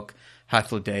Selk,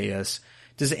 Hythlodaeus.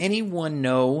 Does anyone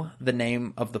know the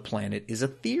name of the planet is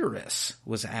Aetheris,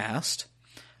 was asked.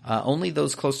 Only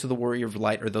those close to the Warrior of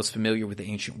Light or those familiar with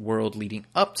the ancient world leading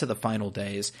up to the final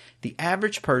days. The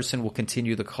average person will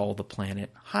continue to call the planet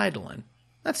Hydaelyn.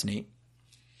 That's neat.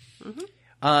 Mm-hmm.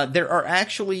 There are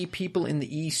actually people in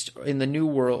the East, in the New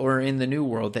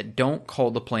World, that don't call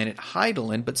the planet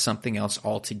Hydaelyn, but something else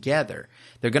altogether.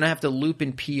 They're going to have to loop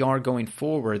in PR going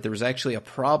forward. There was actually a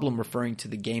problem referring to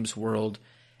the game's world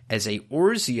as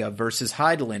Eorzea versus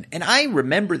Hydaelyn. And I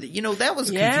remember that, that was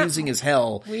confusing as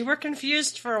hell. We were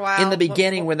confused for a while. In the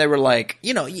beginning when they were like,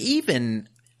 even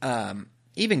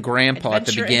Grandpa at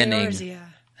the beginning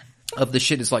of the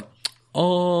shit is like,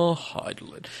 oh,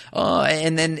 Hydaelyn.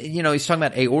 And then, he's talking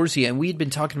about Eorzea, and we'd been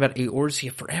talking about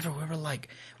Eorzea forever. We were like,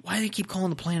 why do they keep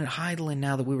calling the planet Hydaelyn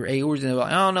now that we were Eorzea? And they were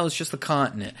like, oh, no, it's just the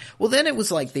continent. Well, then it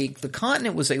was like the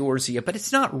continent was Eorzea, but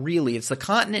it's not really. It's the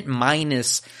continent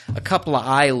minus a couple of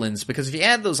islands, because if you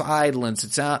add those islands,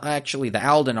 it's actually the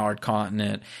Aldenard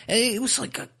continent. And it was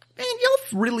like, man, y'all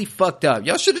really fucked up.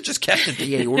 Y'all should have just kept it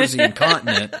the Eorzean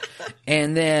continent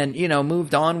and then,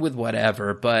 moved on with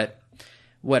whatever, but...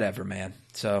 Whatever, man.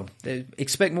 So,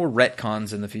 expect more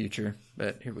retcons in the future,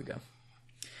 but here we go.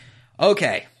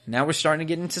 Okay, now we're starting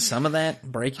to get into some of that,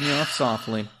 breaking you off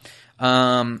softly.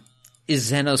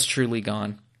 Is Xenos truly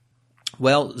gone?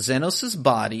 Well, Xenos'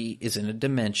 body is in a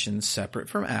dimension separate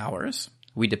from ours.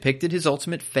 We depicted his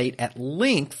ultimate fate at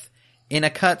length in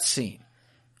a cutscene.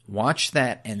 Watch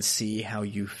that and see how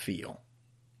you feel.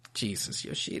 Jesus,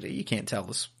 Yoshida, you can't tell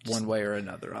us one way or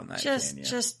another on that.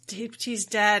 He's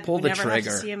dead. Pull the never trigger. Have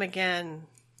to see him again.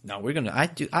 No, we're gonna.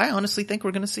 I honestly think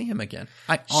we're gonna see him again.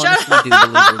 I honestly do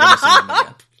believe we're gonna see him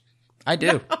again. I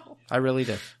do. No. I really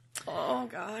do. Oh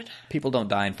God. People don't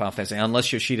die in Final Fantasy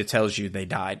unless Yoshida tells you they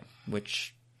died,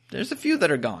 which there's a few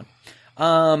that are gone.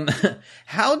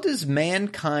 How does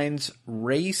mankind's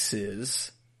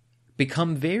races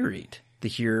become varied. The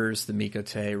hearers, the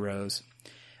Mikote, rose.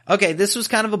 Okay, this was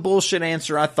kind of a bullshit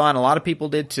answer, I thought. A lot of people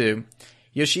did too.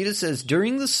 Yoshida says,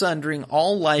 during the Sundering,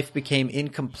 all life became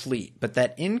incomplete, but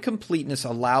that incompleteness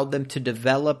allowed them to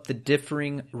develop the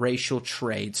differing racial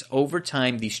traits. Over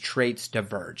time, these traits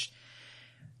diverged.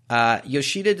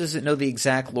 Yoshida doesn't know the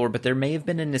exact lore, but there may have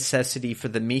been a necessity for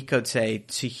the Mikote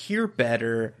to hear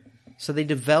better, so they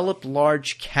developed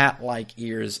large cat-like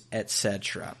ears,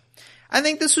 etc. I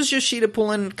think this was Yoshida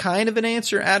pulling kind of an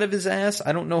answer out of his ass.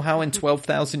 I don't know how in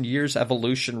 12,000 years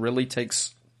evolution really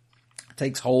takes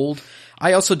hold.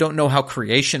 I also don't know how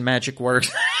creation magic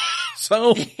works.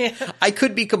 So I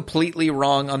could be completely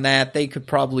wrong on that. They could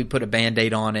probably put a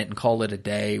Band-Aid on it and call it a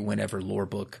day whenever Lore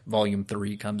Book Volume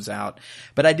 3 comes out.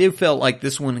 But I do feel like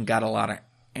this one got a lot of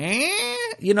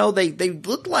they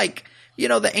look like,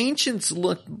 the ancients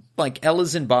look like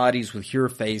Elysian bodies with Hur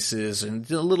faces and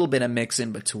a little bit of mix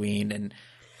in between. And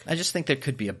I just think there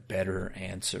could be a better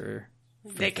answer.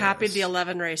 They copied the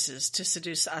 11 races to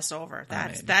seduce us over.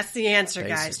 That's the answer,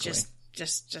 guys.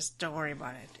 Just don't worry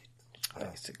about it.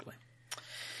 Basically.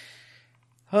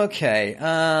 Okay.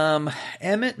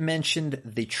 Emmett mentioned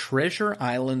the treasure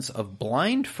islands of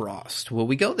Blind Frost. Will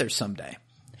we go there someday?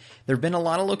 There have been a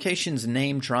lot of locations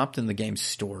name dropped in the game's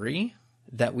story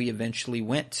that we eventually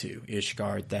went to,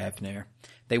 Ishgard, Thavnair.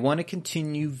 They want to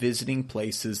continue visiting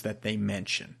places that they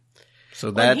mention.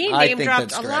 So that he I name think dropped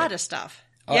that's a great. lot of stuff.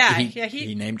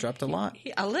 He name dropped a lot.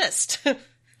 A list.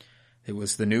 It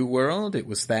was the New World. It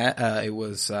was that. It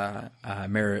was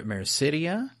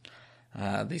Mericidia.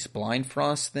 These Blind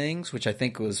Frost things, which I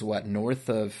think was north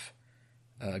of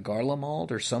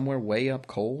Garlemald or somewhere way up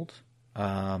cold.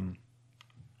 And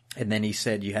then he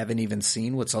said, "You haven't even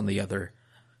seen what's on the other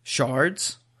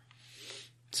shards."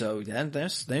 So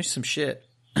there's some shit.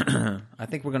 I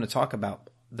think we're going to talk about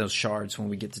those shards when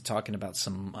we get to talking about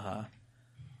some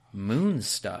moon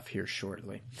stuff here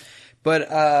shortly. But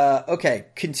okay,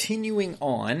 continuing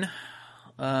on.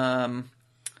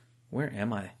 Where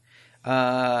am I?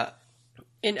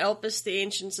 In Elpis, the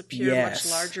ancients appear much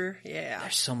larger. Yeah.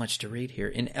 There's so much to read here.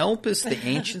 In Elpis, the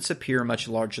ancients appear much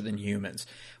larger than humans.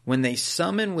 When they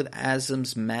summon with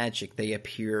Azim's magic, they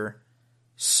appear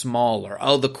smaller.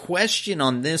 Oh, the question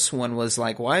on this one was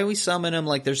why do we summon them?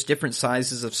 There's different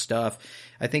sizes of stuff.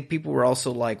 I think people were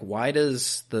also why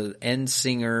does the end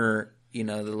singer, the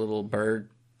little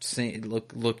bird,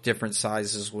 look different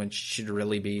sizes when she should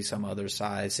really be some other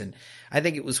size? And I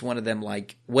think it was one of them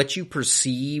what you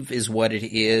perceive is what it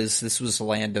is. This was the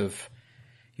land of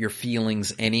your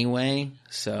feelings anyway,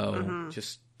 so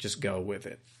just go with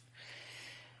it.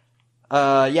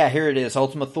 Here it is.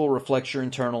 Ultima Thule reflects your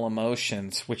internal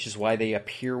emotions, which is why they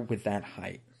appear with that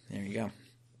height. There you go.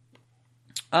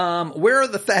 Where are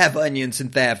the Thav onions in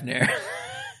Thavnair?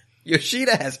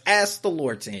 Yoshida has asked the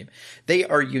lore team. They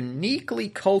are uniquely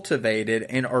cultivated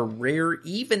and are rare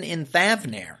even in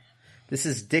Thavnair. This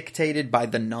is dictated by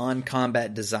the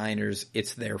non-combat designers.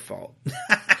 It's their fault.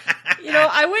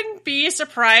 I wouldn't be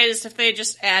surprised if they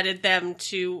just added them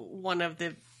to one of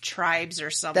the tribes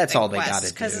or something. That's all they got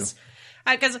to do.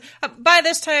 Because by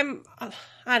this time,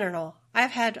 I don't know.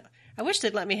 I wish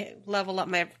they'd let me level up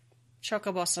my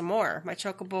Chocobo some more. My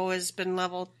Chocobo has been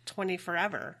level 20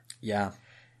 forever. Yeah.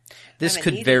 This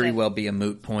could very well be a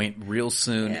moot point real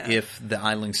soon if the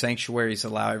Isling Sanctuaries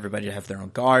allow everybody to have their own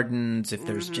gardens, if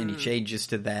there's any changes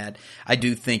to that. I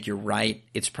do think you're right.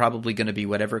 It's probably going to be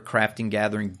whatever crafting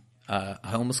gathering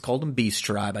I almost called them Beast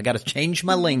Tribe. I got to change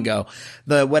my lingo.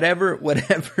 The whatever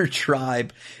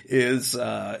tribe is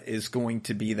going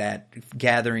to be that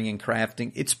gathering and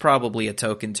crafting. It's probably a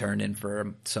token turn in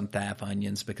for some Thav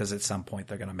onions because at some point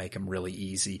they're going to make them really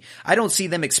easy. I don't see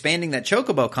them expanding that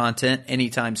Chocobo content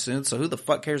anytime soon. So who the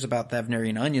fuck cares about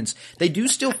Thavnarian onions? They do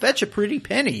still fetch a pretty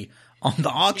penny on the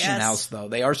auction house, though.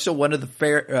 They are still one of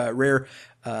the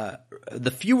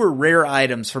the fewer rare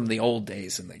items from the old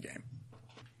days in the game.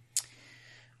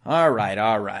 All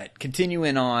right.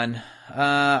 Continuing on.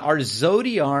 Are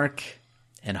Zodiark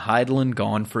and Hydaelyn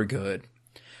gone for good?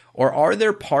 Or are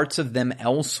there parts of them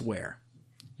elsewhere?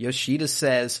 Yoshida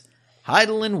says,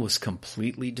 Hydaelyn was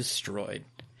completely destroyed.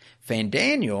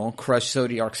 Fandaniel crushed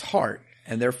Zodiark's heart,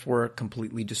 and therefore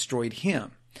completely destroyed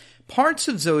him. Parts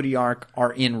of Zodiark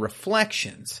are in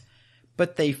reflections,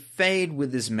 but they fade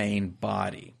with his main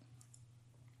body.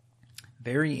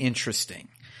 Very interesting.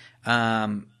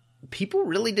 People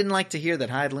really didn't like to hear that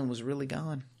Hydaelyn was really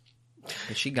gone.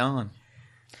 Is she gone?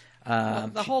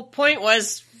 The whole point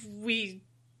was we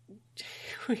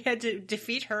had to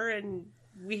defeat her and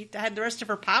we had the rest of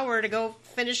her power to go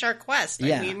finish our quest.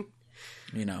 Yeah. I mean,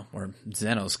 or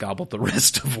Xenos gobbled the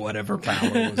rest of whatever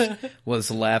power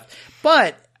was left.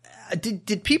 But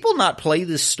did people not play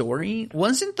this story?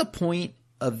 Wasn't the point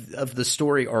of the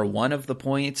story, or one of the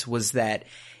points, was that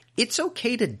it's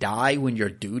okay to die when your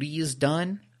duty is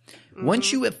done? Mm-hmm.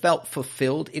 Once you have felt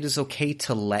fulfilled, it is okay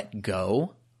to let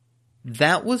go.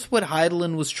 That was what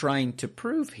Hydaelyn was trying to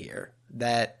prove here,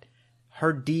 that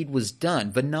her deed was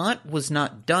done. Venat was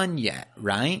not done yet,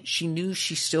 right? She knew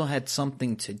she still had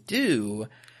something to do.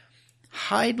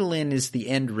 Hydaelyn is the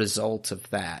end result of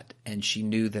that, and she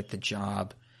knew that the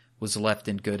job was left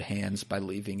in good hands by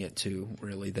leaving it to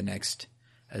really the next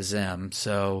Azem.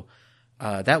 So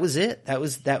that was it. That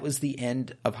was the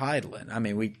end of Hydaelyn. I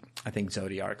mean, I think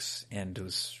Zodiark's end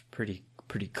was pretty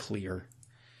clear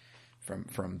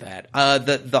from that.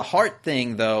 The heart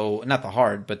thing, though, not the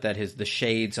heart, but that the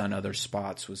shades on other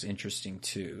spots was interesting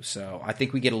too. So I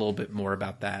think we get a little bit more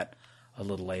about that a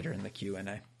little later in the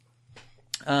Q&A.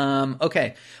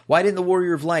 Okay. Why didn't the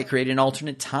Warrior of Light create an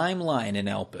alternate timeline in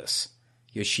Elpis?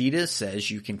 Yoshida says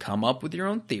you can come up with your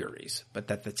own theories, but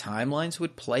that the timelines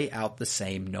would play out the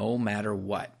same no matter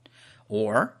what.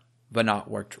 Or Venat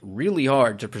worked really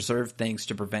hard to preserve things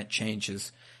to prevent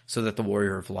changes so that the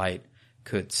Warrior of Light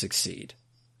could succeed.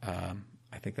 I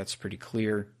think that's pretty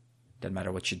clear. Doesn't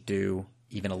matter what you do.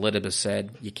 Even Elidibus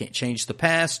said, you can't change the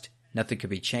past. Nothing could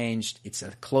be changed. It's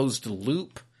a closed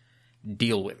loop.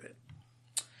 Deal with it.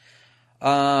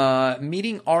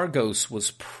 Meeting Argos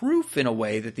was proof in a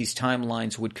way that these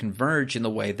timelines would converge in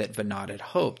the way that Venat had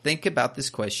hoped. Think about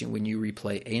this question when you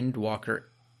replay Endwalker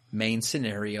main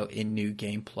scenario in New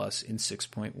Game Plus in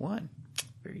 6.1.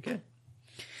 Very good.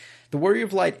 The Warrior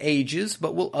of Light ages,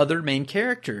 but will other main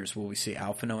characters? Will we see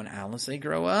Alphinaud and Al as they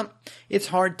grow up? It's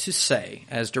hard to say.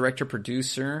 As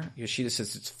director-producer, Yoshida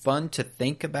says it's fun to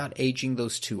think about aging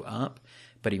those two up,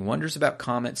 but he wonders about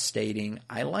comments stating,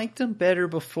 I liked them better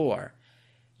before.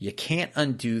 You can't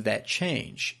undo that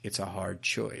change. It's a hard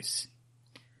choice.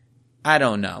 I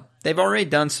don't know. They've already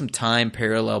done some time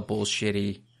parallel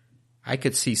bullshitty. I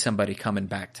could see somebody coming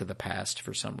back to the past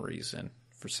for some reason.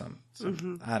 For some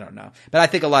I don't know. But I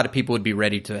think a lot of people would be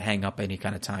ready to hang up any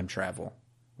kind of time travel.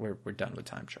 We're done with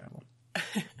time travel.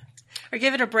 Or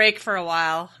give it a break for a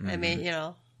while. Mm-hmm. I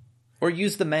mean, Or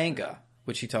use the manga,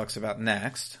 which he talks about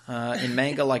next. In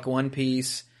manga like One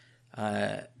Piece,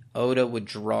 Oda would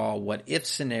draw what-if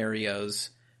scenarios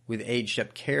with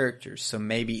aged-up characters. So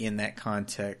maybe in that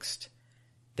context,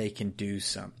 they can do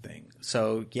something.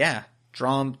 So, yeah.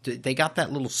 They got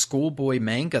that little schoolboy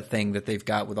manga thing that they've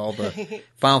got with all the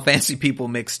Final Fantasy people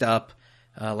mixed up,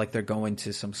 like they're going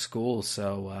to some school.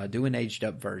 So, do an aged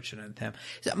up version of them.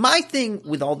 My thing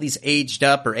with all these aged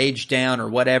up or aged down or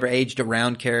whatever, aged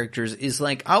around characters is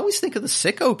like, I always think of the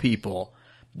sicko people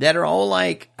that are all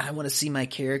like, I want to see my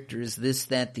characters, this,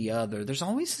 that, the other. There's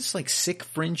always this like sick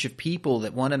fringe of people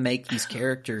that want to make these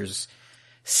characters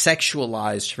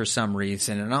sexualized for some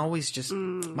reason, and I always just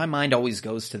my mind always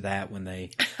goes to that when they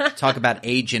talk about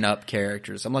aging up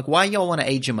characters. I'm like, why y'all want to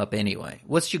age them up anyway?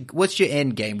 What's your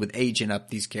end game with aging up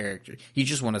these characters? You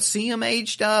just want to see them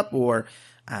aged up, or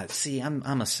see, I'm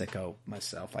a sicko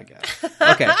myself, I guess.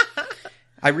 Okay,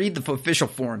 I read the official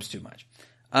forums too much.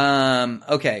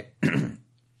 Okay,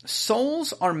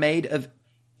 souls are made of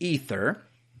ether.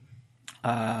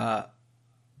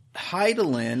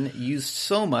 Hydaelyn used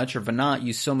so much, or Venat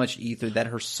used so much ether that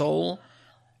her soul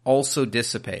also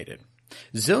dissipated.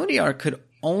 Zodiark could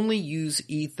only use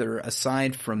ether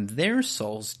aside from their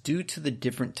souls due to the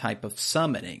different type of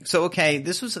summoning. So, okay,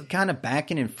 this was kind of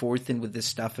backing and forth in with this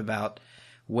stuff about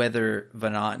whether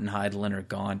Venat and Hydaelyn are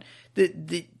gone.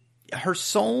 Her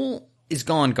soul is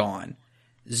gone.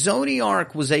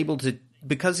 Zodiark was able to,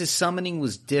 because his summoning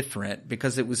was different,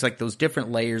 because it was like those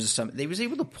different layers of summoning, they was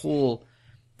able to pull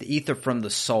the ether from the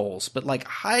souls. But like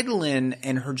Hydaelyn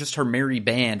and her merry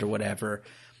band or whatever,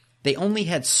 they only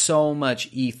had so much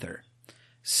ether.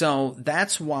 So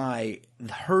that's why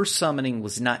her summoning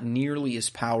was not nearly as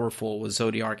powerful as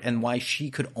Zodiark, and why she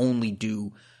could only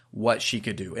do what she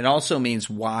could do. It also means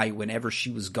why whenever she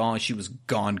was gone.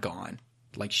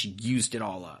 Like she used it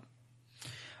all up.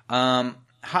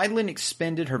 Hydaelyn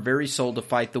expended her very soul to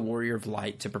fight the Warrior of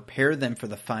Light to prepare them for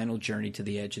the final journey to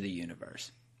the edge of the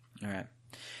universe. All right.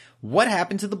 What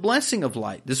happened to the Blessing of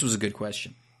Light? This was a good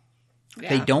question. Yeah.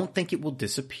 They don't think it will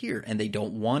disappear, and they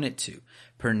don't want it to.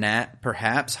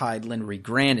 Perhaps Hydaelyn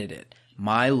regranted it.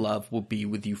 My love will be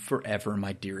with you forever,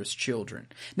 my dearest children.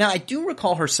 Now, I do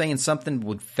recall her saying something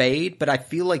would fade, but I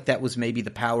feel like that was maybe the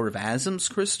power of Azem's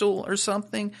crystal or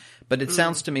something. But it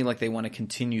sounds to me like they want to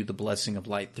continue the Blessing of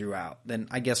Light throughout. Then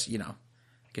I guess, I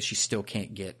guess you still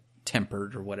can't get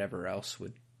tempered or whatever else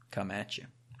would come at you.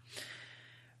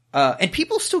 And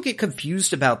people still get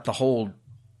confused about the whole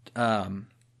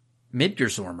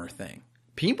Midgardsormr thing.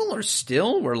 People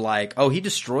were like, oh, he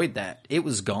destroyed that. It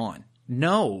was gone.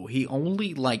 No, he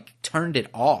only turned it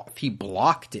off. He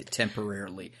blocked it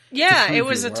temporarily. Yeah, it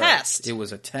was a test. It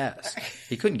was a test.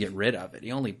 He couldn't get rid of it.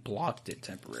 He only blocked it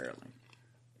temporarily.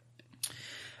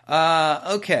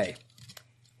 Okay.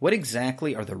 What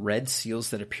exactly are the red seals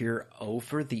that appear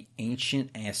over the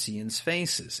ancient Ascians'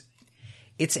 faces?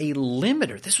 It's a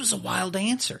limiter. This was a wild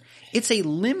answer. It's a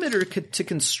limiter to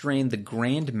constrain the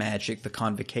grand magic the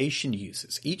convocation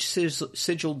uses. Each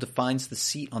sigil defines the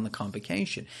seat on the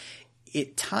convocation.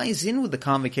 It ties in with the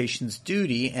convocation's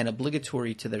duty and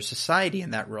obligatory to their society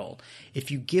in that role.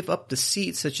 If you give up the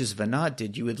seat, such as Vanat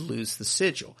did, you would lose the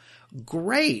sigil.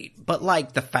 Great, but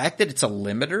the fact that it's a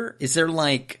limiter, is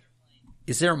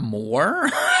there more?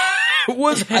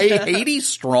 Was Hades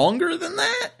stronger than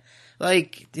that?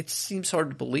 It seems hard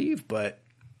to believe, but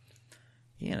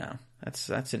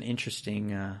that's an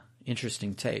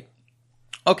interesting take.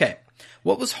 Okay.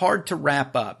 What was hard to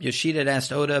wrap up? Yoshida had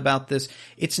asked Oda about this.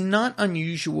 It's not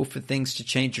unusual for things to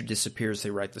change or disappear as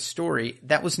they write the story.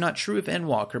 That was not true of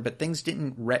Endwalker, but things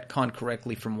didn't retcon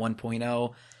correctly from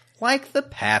 1.0, like the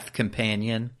Path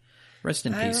Companion. Rest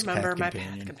in peace, Path Companion. I remember my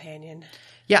Path Companion.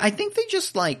 Yeah, I think they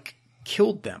just,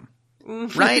 killed them.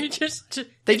 Right?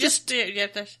 they just did. Yeah,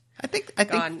 I think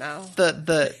gone now.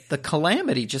 The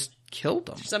calamity just killed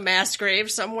them. There's a mass grave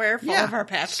somewhere full of our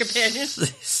Path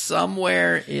Companions.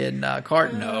 Somewhere in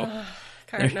Cartano.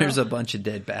 There's a bunch of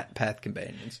dead Path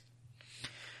Companions.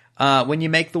 When you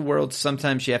make the world,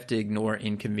 sometimes you have to ignore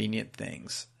inconvenient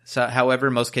things. So, however,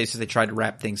 in most cases, they tried to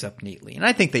wrap things up neatly. And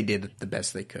I think they did the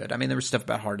best they could. I mean, there was stuff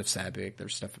about Heart of Sabik. There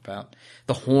was stuff about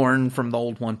the Horn from the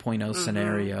old 1.0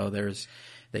 scenario.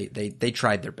 They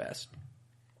tried their best.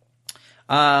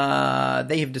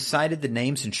 They have decided the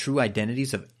names and true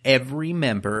identities of every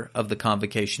member of the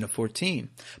Convocation of 14.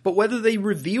 But whether they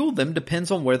reveal them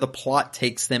depends on where the plot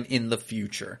takes them in the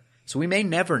future. So we may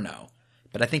never know.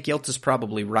 But I think Yelta's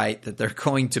probably right that they're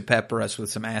going to pepper us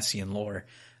with some Ascian lore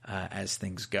as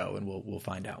things go, and we'll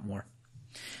find out more.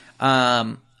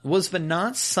 Was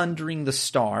Vanat sundering the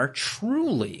star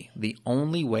truly the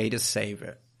only way to save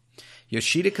it?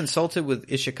 Yoshida consulted with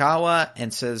Ishikawa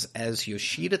and says, as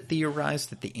Yoshida theorized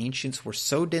that the ancients were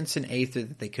so dense in aether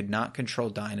that they could not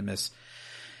control Dynamis,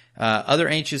 other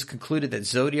ancients concluded that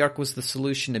Zodiark was the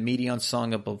solution to Medion's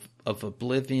Song of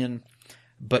Oblivion,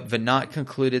 but Vanat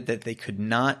concluded that they could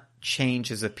not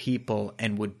change as a people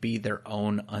and would be their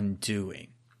own undoing.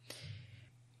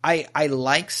 I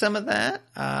like some of that,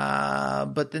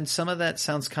 but then some of that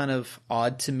sounds kind of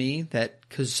odd to me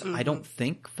because I don't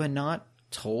think Vanat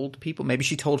told people. Maybe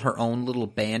she told her own little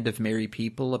band of merry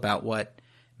people about what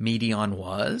Medion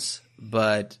was,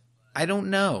 but I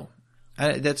don't know.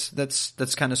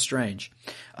 That's kind of strange.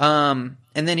 And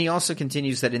then he also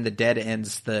continues that in the Dead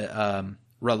Ends, the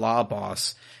R'hllor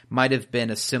boss might have been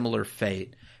a similar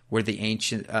fate, were the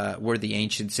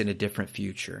ancients in a different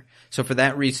future. So for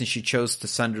that reason, she chose to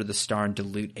sunder the star and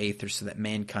dilute aether so that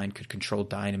mankind could control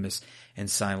Dynamis and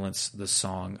silence the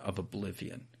Song of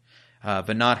Oblivion.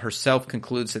 Vanat herself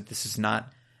concludes that this is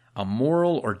not a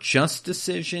moral or just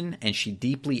decision, and she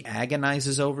deeply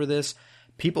agonizes over this.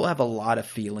 People have a lot of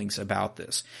feelings about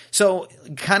this. So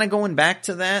kind of going back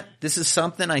to that, this is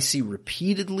something I see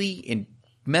repeatedly in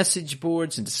message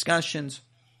boards and discussions.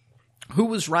 Who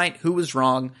was right? Who was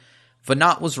wrong?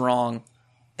 Vanat was wrong.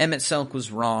 Emet-Selch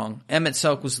was wrong.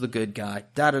 Emet-Selch was the good guy.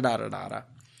 Da-da-da-da-da-da.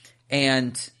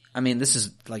 And, I mean, this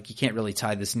is, you can't really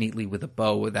tie this neatly with a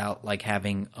bow without,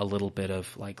 having a little bit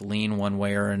of, lean one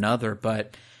way or another.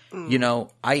 But,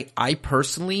 I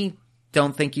personally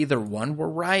don't think either one were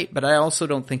right, but I also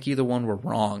don't think either one were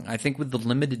wrong. I think with the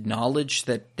limited knowledge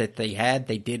that they had,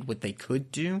 they did what they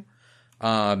could do.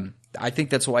 I think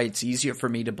that's why it's easier for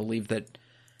me to believe that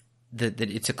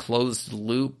it's a closed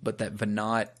loop, but that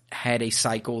Vanat had a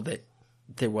cycle that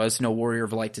there was no Warrior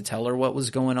of Light to tell her what was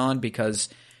going on, because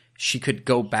she could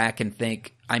go back and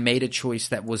think, I made a choice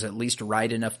that was at least right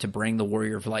enough to bring the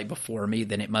Warrior of Light before me,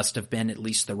 then it must have been at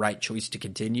least the right choice to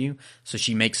continue. So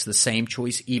she makes the same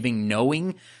choice, even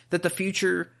knowing that the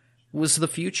future was the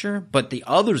future, but the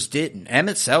others didn't.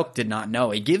 Emet-Selch did not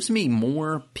know. It gives me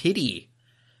more pity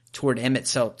toward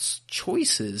Emet-Selch's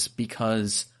choices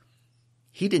because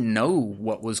he didn't know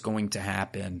what was going to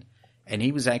happen, and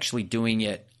he was actually doing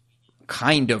it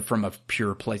kind of from a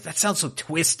pure place. That sounds so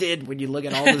twisted when you look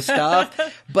at all this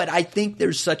stuff, but I think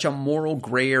there's such a moral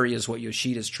gray area is what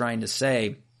Yoshida's trying to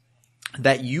say.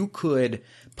 that you could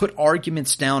put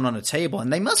arguments down on a table,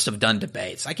 and they must have done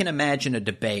debates. I can imagine a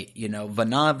debate,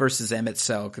 Vanat versus Emmett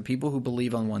Selk, the people who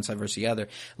believe on one side versus the other,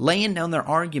 laying down their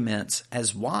arguments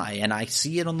as why. And I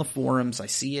see it on the forums, I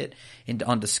see it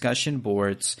on discussion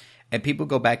boards, and people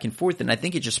go back and forth, and I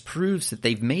think it just proves that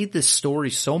they've made this story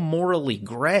so morally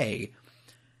gray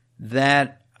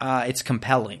that it's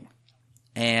compelling.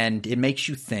 And it makes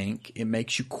you think, it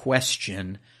makes you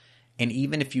question, and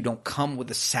even if you don't come with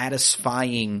a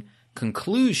satisfying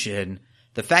conclusion,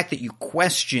 the fact that you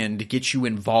questioned gets you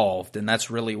involved, and that's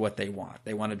really what they want.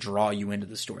 They want to draw you into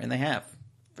the story, and they have.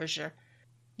 For sure.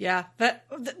 Yeah, but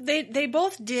they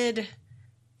both did.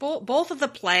 Both of the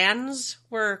plans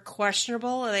were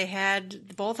questionable.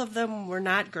 Both of them were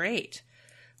not great.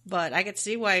 But I could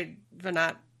see why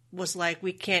Vanat was like,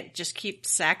 we can't just keep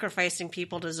sacrificing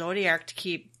people to Zodiark to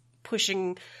keep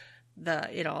pushing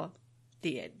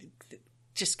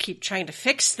just keep trying to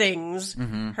fix things.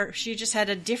 Mm-hmm. She just had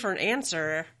a different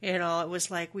answer. It was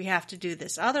like, we have to do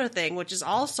this other thing, which is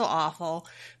also awful,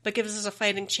 but gives us a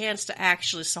fighting chance to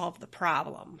actually solve the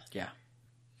problem. Yeah.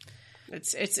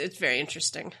 It's very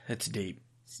interesting. It's deep.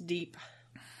 It's deep.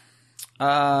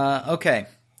 Okay.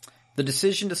 The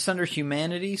decision to sunder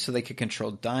humanity so they could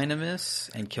control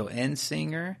Dynamis and kill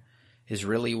Endsinger is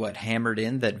really what hammered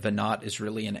in that Vanat is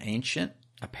really an ancient,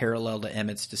 a parallel to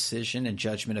Emmett's decision and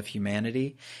judgment of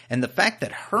humanity. And the fact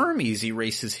that Hermes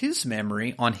erases his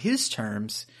memory on his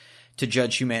terms to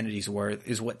judge humanity's worth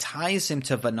is what ties him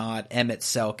to Vanat, Emmett,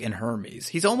 Selk, and Hermes.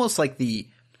 He's almost like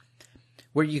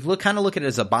where you kind of look at it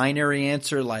as a binary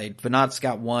answer, like Vanat's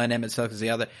got one, Emmett Selk is the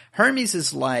other. Hermes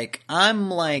is like,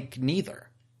 I'm like neither.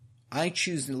 I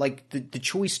choose like the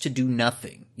choice to do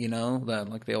nothing,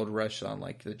 like the old Rush song,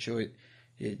 like the choice.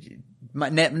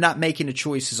 Not making a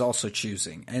choice is also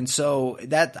choosing, and so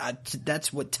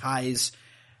that's what ties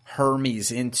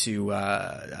Hermes into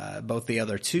both the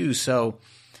other two. So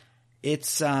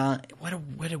it's what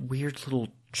a weird little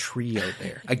trio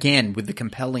there. Again, with the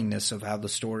compellingness of how the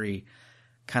story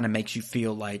kind of makes you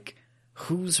feel like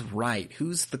who's right,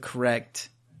 who's the correct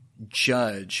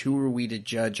judge, who are we to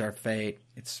judge our fate?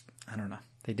 I don't know.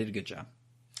 They did a good job.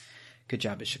 Good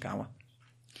job, Ishikawa.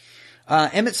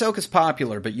 Emmett Selk is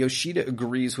popular, but Yoshida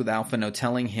agrees with Alphinaud,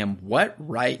 telling him, what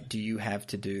right do you have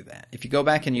to do that? If you go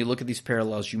back and you look at these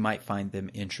parallels, you might find them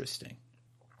interesting.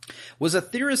 Was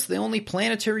Aetherius the only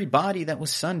planetary body that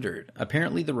was sundered?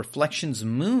 Apparently the Reflection's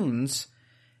moons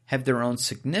have their own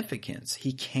significance.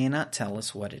 He cannot tell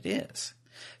us what it is.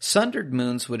 Sundered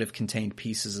moons would have contained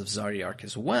pieces of Zodiark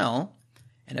as well,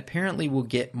 and apparently we'll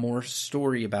get more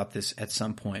story about this at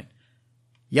some point.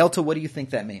 Yelta, what do you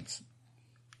think that means?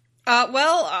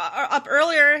 Up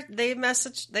earlier, they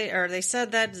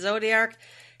said that Zodiark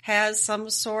has some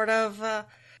sort of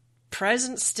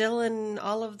presence still in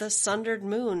all of the sundered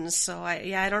moons. So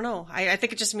I don't know. I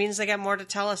think it just means they got more to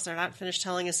tell us. They're not finished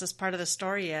telling us this part of the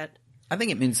story yet. I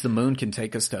think it means the moon can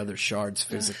take us to other shards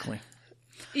physically.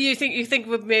 You think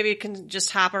we maybe can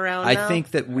just hop around? I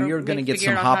think that we are going to get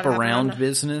some hop around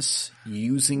business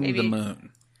using the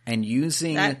moon. And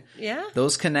using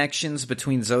those connections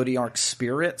between Zodiark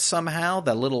spirit somehow,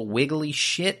 that little wiggly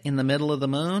shit in the middle of the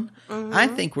moon, I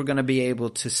think we're going to be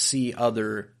able to see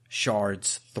other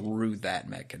shards through that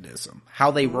mechanism.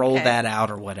 How they roll that out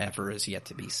or whatever is yet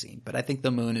to be seen. But I think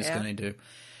the moon is going to do.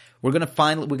 We're going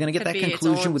to get that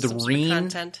conclusion with Reen.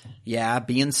 Yeah,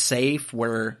 being safe.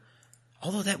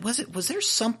 Although was there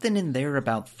something in there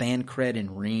about Thancred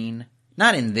and Reen?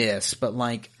 Not in this, but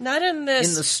not in this.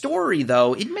 In the story,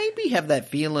 though, it made me have that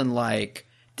feeling like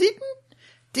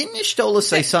didn't Y'shtola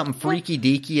say something freaky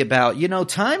deaky about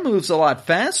time moves a lot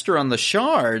faster on the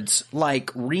shards? Like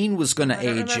Reen was going to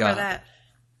age up.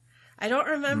 I don't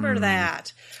remember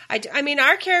that. I mean,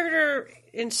 our character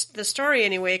in the story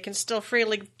anyway can still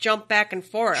freely jump back and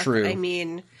forth. True. I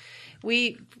mean,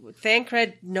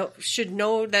 Thancred should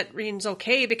know that Reen's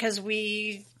okay because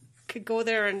we could go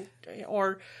there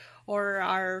or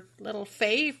our little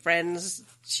Fae friends,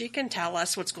 she can tell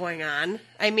us what's going on.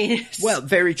 I mean,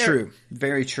 very true.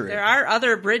 Very true. There are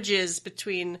other bridges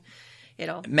between,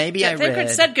 Maybe I read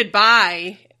said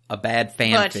goodbye. A bad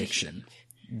fan fiction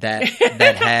that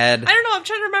had. I don't know. I'm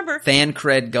trying to remember.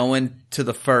 Thancred going to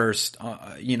the first,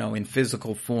 in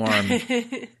physical form.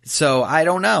 So I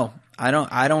don't know. I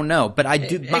don't know, but I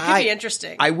do. It could be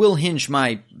interesting. I will hinge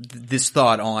this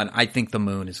thought on. I think the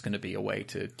moon is going to be a way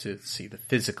to see the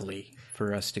physically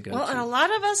for us to go. Well, and a lot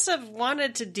of us have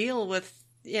wanted to deal with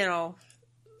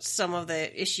some of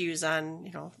the issues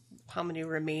on how many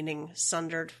remaining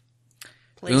sundered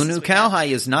places. Unu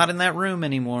Kauhai is not in that room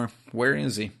anymore. Where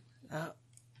is he?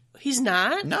 He's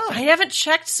not? No. I haven't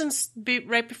checked since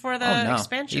right before the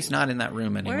expansion. He's not in that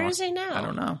room anymore. Where is he now? I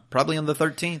don't know. Probably on the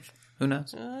 13th. Who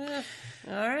knows? All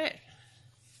right.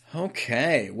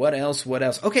 Okay, what else?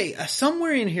 Okay,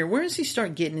 somewhere in here, where does he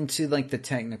start getting into, like, the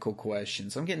technical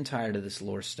questions? I'm getting tired of this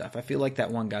lore stuff. I feel like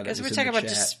that one guy that was in the chat.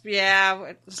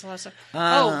 There's a lot of stuff. We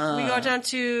go down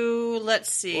to,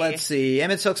 let's see.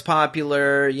 Emmett Sook's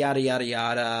popular, yada, yada,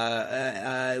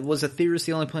 yada. Was Aetherius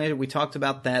the only planet? We talked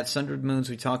about that. Sundered Moons,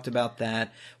 we talked about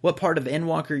that. What part of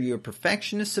Endwalker are you a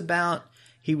perfectionist about?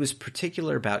 He was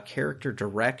particular about character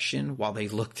direction while they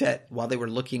were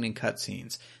looking in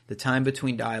cutscenes, the time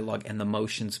between dialogue and the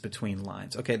motions between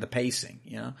lines. Okay, the pacing,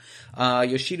 you know.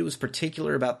 Yoshida was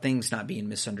particular about things not being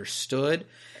misunderstood,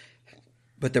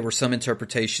 but there were some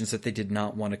interpretations that they did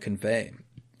not want to convey.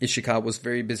 Ishikawa was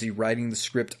very busy writing the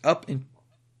script up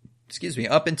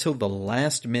until the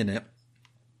last minute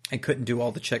and couldn't do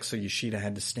all the checks, so Yoshida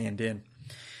had to stand in.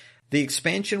 The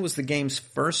expansion was the game's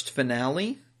first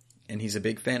finale. And he's a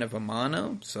big fan of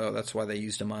Amano, so that's why they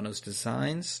used Amano's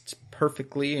designs. It's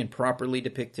perfectly and properly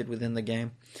depicted within the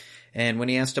game. And when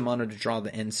he asked Amano to draw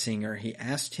the end singer, he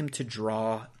asked him to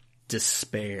draw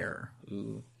despair.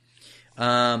 Ooh.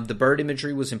 The bird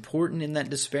imagery was important in that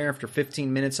despair. After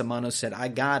 15 minutes, Amano said, "I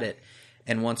got it,"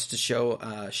 and wants to showed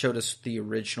us the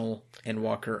original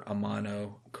Endwalker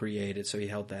Amano created, so he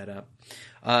held that up.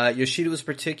 Yoshida was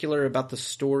particular about the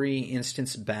story,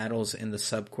 instance battles, and the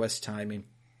subquest timing.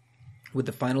 With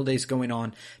the final days going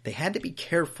on, they had to be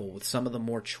careful with some of the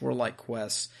more chore-like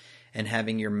quests and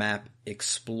having your map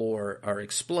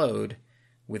explode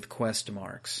with quest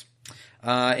marks.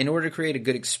 In order to create a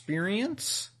good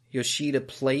experience, Yoshida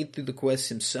played through the quests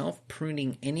himself,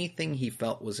 pruning anything he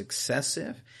felt was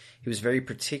excessive. He was very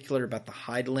particular about the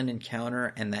Hydaelyn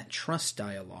encounter and that trust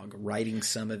dialogue, writing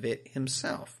some of it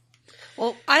himself.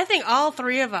 Well, I think all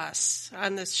three of us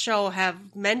on this show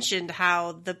have mentioned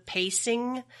how the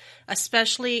pacing,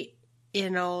 especially,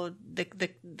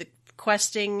 the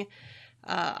questing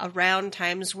around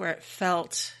times where it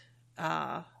felt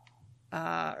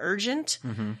urgent,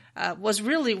 was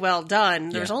really well done.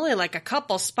 There was only like a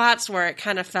couple spots where it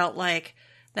kind of felt like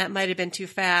that might have been too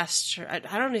fast.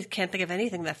 Can't think of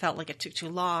anything that felt like it took too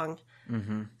long.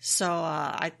 Mm-hmm. So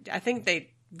I think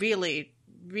they really,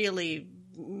 really,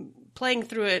 playing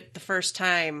through it the first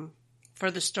time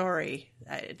for the story,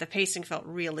 the pacing felt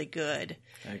really good.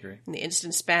 I agree. And the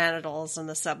instance battles and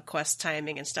the subquest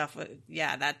timing and stuff,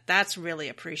 that's really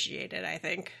appreciated, I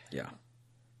think. Yeah,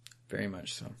 very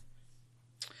much so.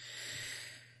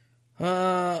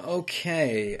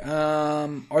 Okay.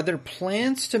 Are there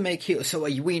plans to make so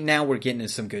we're getting into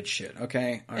some good shit,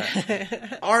 okay? All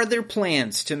right. Are there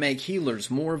plans to make healers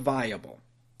more viable?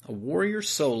 A warrior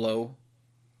solo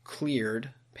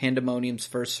cleared Pandemonium's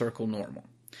first circle normal.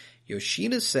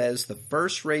 Yoshida says the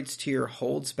first raids tier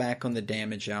holds back on the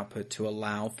damage output to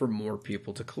allow for more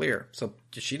people to clear. So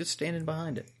Yoshida's standing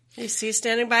behind it. He's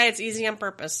standing by. It's easy on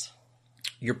purpose.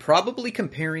 You're probably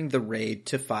comparing the raid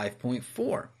to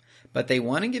 5.4, but they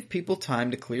want to give people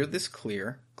time to clear this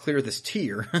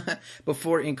tier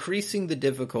before increasing the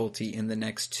difficulty in the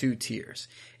next two tiers.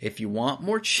 If you want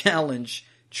more challenge,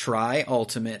 try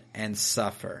Ultimate and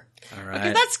suffer. All right.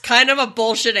 Okay, that's kind of a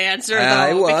bullshit answer,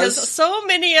 though, because so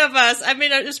many of us, I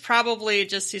mean, he's probably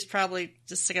just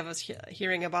sick of us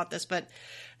hearing about this, but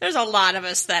there's a lot of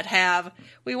us that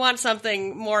we want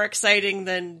something more exciting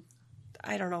than,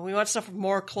 I don't know, we want stuff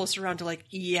more close around to like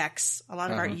EX, a lot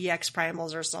of our EX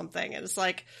primals or something, and it's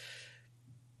like,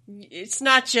 it's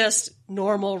not just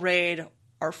normal raid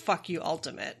or fuck you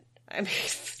Ultimate. I mean,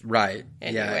 right.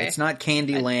 Anyway. Yeah, it's not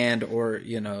Candyland or,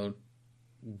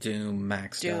 Doom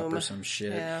maxed up or some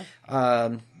shit. Yeah. I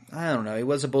don't know. It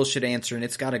was a bullshit answer, and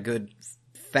it's got a good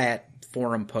fat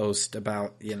forum post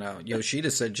about, Yoshida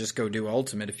said just go do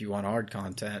Ultimate if you want hard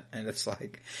content. And it's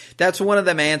like, that's one of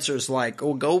them answers like,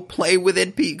 go play with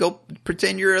go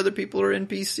pretend your other people are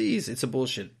NPCs. It's a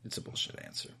bullshit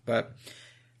answer. But,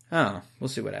 I don't know. We'll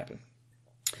see what happens.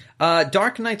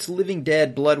 Dark Knight's Living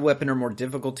Dead Blood Weapon are more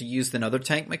difficult to use than other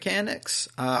tank mechanics.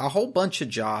 A whole bunch of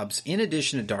jobs, in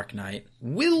addition to Dark Knight,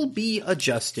 will be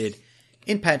adjusted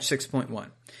in patch 6.1.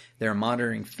 They're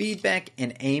monitoring feedback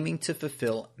and aiming to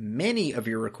fulfill many of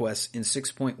your requests in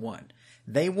 6.1.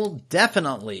 They will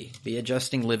definitely be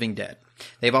adjusting Living Dead.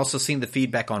 They've also seen the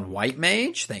feedback on White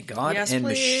Mage, thank God, yes, and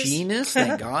please. Machinist,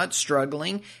 thank God,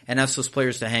 struggling, and ask those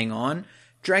players to hang on.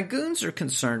 Dragoons are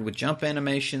concerned with jump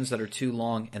animations that are too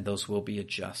long, and those will be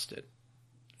adjusted.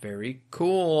 Very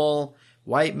cool.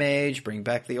 White Mage, bring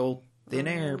back the old Thin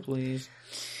air, please.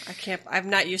 I can't. I'm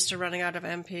not used to running out of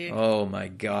MP. Oh my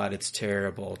god, it's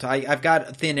terrible. I've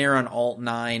got Thin Air on Alt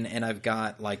 9, and I've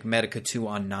got like Medica 2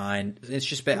 on 9. It's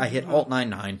just I hit Alt 9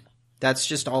 9. That's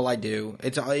just all I do.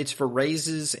 It's for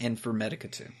raises and for Medica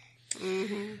 2.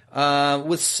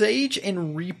 With Sage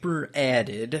and Reaper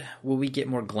added, will we get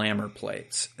more glamour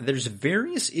plates? There's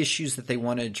various issues that they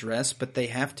want to address, but they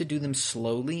have to do them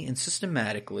slowly and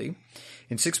systematically.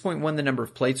 In 6.1, the number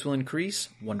of plates will increase.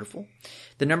 Wonderful.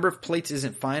 The number of plates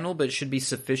isn't final, but it should be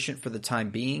sufficient for the time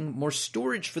being. More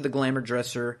storage for the Glamour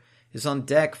Dresser is on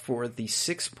deck for the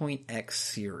 6.x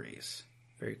series.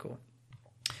 Very cool.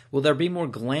 Will there be more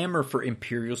glamour for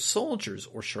Imperial soldiers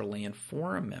or Sharlayan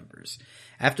Forum members?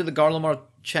 After the Garlemald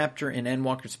chapter in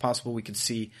Endwalker, it's possible we could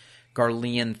see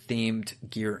Garlean-themed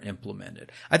gear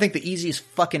implemented. I think the easiest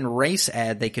fucking race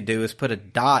ad they could do is put a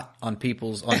dot on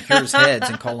heroes' heads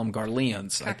and call them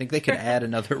Garleans. I think they could add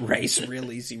another race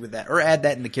real easy with that, or add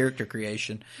that in the character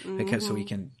creation because so you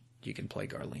can play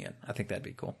Garlean. I think that'd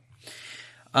be cool.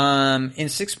 In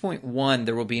 6.1,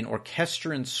 there will be an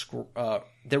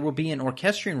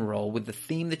orchestrion role with the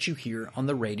theme that you hear on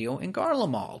the radio in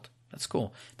Garlemald. That's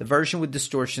cool. The version with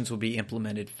distortions will be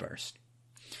implemented first.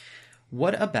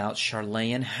 What about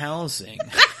Sharlayan housing?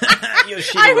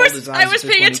 I was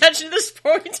paying attention to this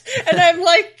point, and I'm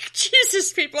like,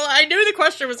 Jesus, people, I knew the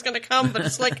question was going to come, but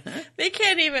it's like, they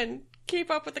can't even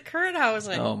keep up with the current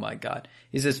housing. Oh my god.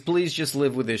 He says, please just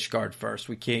live with Ishgard first.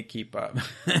 We can't keep up.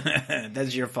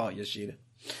 That's your fault, Yoshida.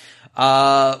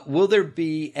 Will there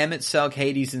be Emmett, Selk,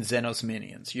 Hades, and Xenos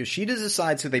minions? Yoshida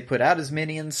decides who they put out as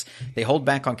minions. They hold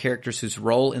back on characters whose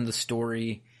role in the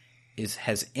story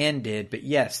has ended, but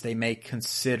yes, they may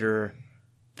consider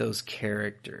those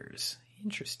characters.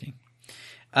 Interesting.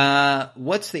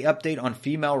 What's the update on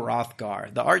female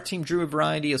Hrothgar? The art team drew a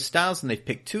variety of styles, and they've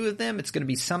picked 2 of them. It's going to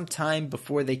be some time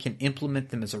before they can implement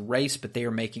them as a race, but they are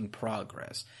making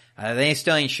progress. They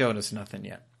still ain't showed us nothing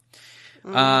yet.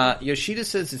 Yoshida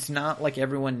says it's not like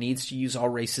everyone needs to use all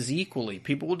races equally.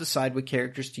 People will decide what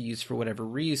characters to use for whatever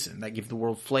reason. That give the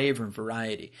world flavor and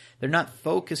variety. They're not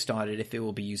focused on it if it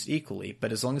will be used equally,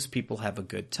 but as long as people have a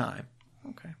good time.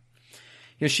 Okay.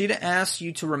 Yoshida asked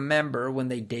you to remember when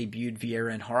they debuted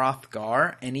Viera and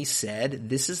Hrothgar, and he said,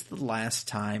 this is the last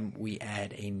time we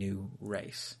add a new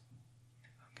race.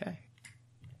 Okay.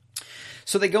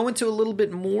 So they go into a little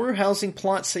bit more housing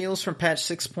plot sales from patch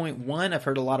 6.1. I've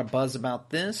heard a lot of buzz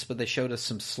about this, but they showed us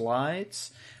some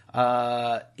slides.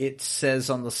 It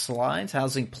says on the slides,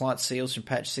 housing plot sales from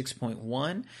patch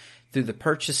 6.1 through the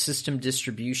purchase system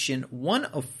distribution. 1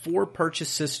 of 4 purchase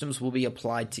systems will be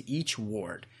applied to each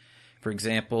ward. For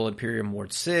example, Imperium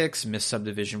Ward 6, Mist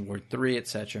Subdivision Ward 3,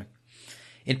 etc.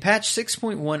 In patch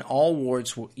 6.1, all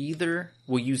wards will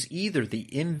use either the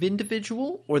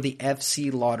individual or the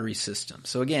FC lottery system.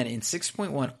 So again, in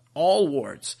 6.1, all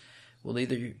wards will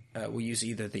use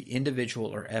either the individual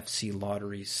or FC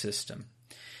lottery system.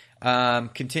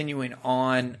 Continuing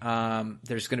on,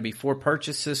 there's going to be 4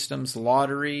 purchase systems: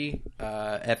 lottery,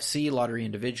 FC, lottery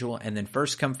individual, and then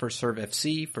first come first serve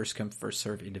FC, first come first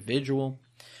serve individual.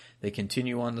 They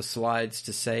continue on the slides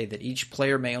to say that each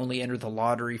player may only enter the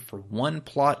lottery for 1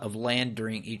 plot of land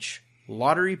during each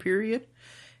lottery period.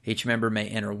 Each member may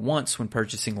enter once when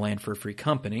purchasing land for a free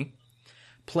company.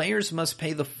 Players must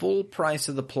pay the full price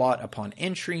of the plot upon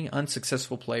entry.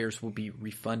 Unsuccessful players will be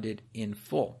refunded in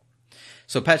full.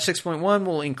 So patch 6.1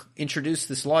 will introduce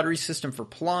this lottery system for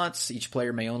plots. Each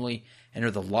player may only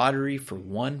enter the lottery for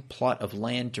 1 plot of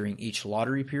land during each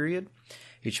lottery period.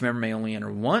 Each member may only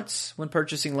enter once when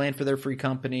purchasing land for their free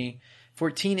company.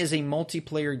 14 is a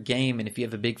multiplayer game, and if you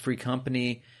have a big free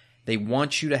company, they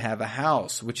want you to have a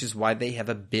house, which is why they have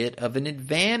a bit of an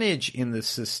advantage in the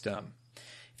system.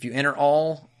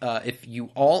 If you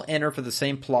all enter for the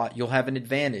same plot, you'll have an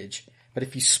advantage. But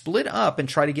if you split up and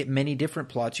try to get many different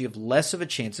plots, you have less of a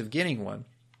chance of getting one.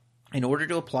 In order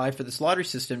to apply for this lottery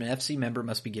system, an FC member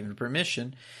must be given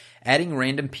permission. Adding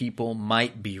random people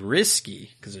might be risky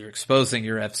because you're exposing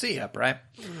your FC up, right?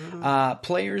 Mm-hmm.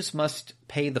 Players must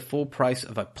pay the full price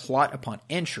of a plot upon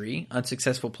entry.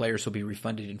 Unsuccessful players will be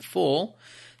refunded in full.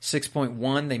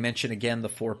 6.1, they mention again the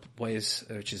 4 ways,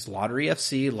 which is lottery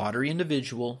FC, lottery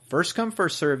individual, first come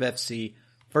first serve FC,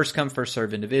 first come first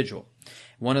serve individual.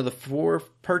 1 of the 4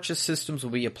 purchase systems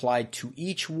will be applied to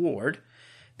each ward.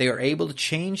 They are able to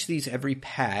change these every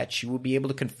patch. You will be able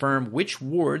to confirm which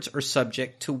wards are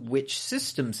subject to which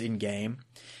systems in-game.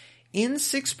 In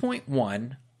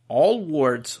 6.1, all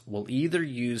wards will either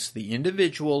use the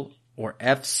individual or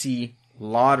FC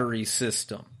lottery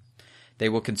system. They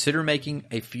will consider making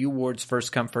a few wards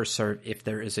first come, first serve if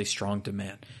there is a strong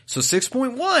demand. So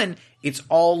 6.1, it's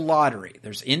all lottery.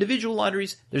 There's individual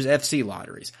lotteries, there's FC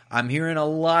lotteries. I'm hearing a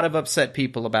lot of upset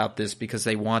people about this because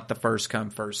they want the first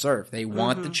come, first serve. They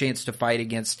want the chance to fight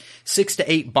against 6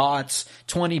 to 8 bots,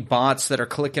 20 bots that are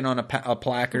clicking on a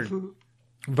placard.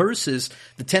 Versus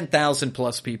the 10,000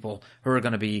 plus people who are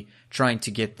going to be trying to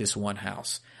get this one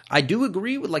house. I do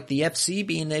agree with like the FC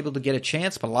being able to get a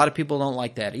chance, but a lot of people don't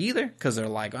like that either because they're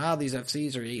like, oh, these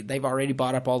FCs they've already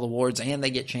bought up all the wards and they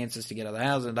get chances to get other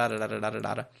housing,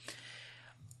 da-da-da-da-da-da.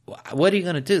 What are you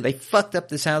going to do? They fucked up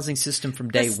this housing system from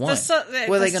day one. What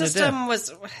are they going to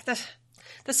do?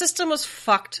 The system was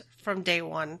fucked from day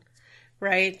one,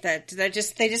 right? They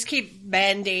just keep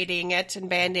band-aiding it,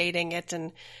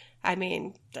 and I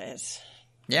mean, I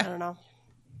don't know.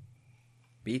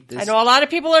 Beat this. I know a lot of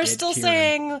people are still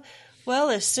saying, well,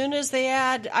 as soon as they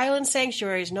add island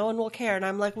sanctuaries, no one will care. And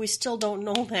I'm like, we still don't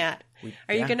know that.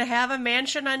 Are you going to have a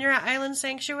mansion on your island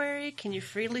sanctuary? Can you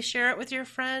freely share it with your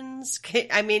friends?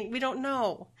 I mean, we don't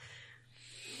know.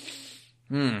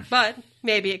 But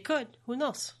maybe it could. Who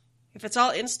knows? If it's all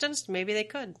instanced, maybe they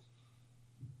could.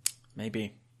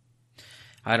 Maybe.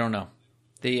 I don't know.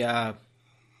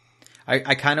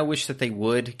 I kind of wish that they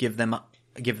would give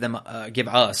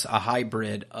us a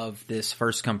hybrid of this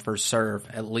first come first serve,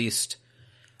 at least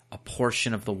a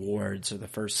portion of the wards or the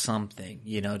first something,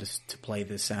 to play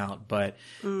this out. But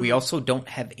we also don't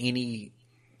have any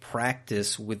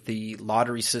practice with the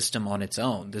lottery system on its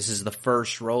own. This is the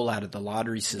first rollout of the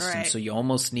lottery system, right. So you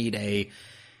almost need a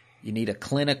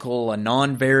clinical, a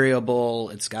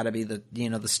non-variable. It's got to be the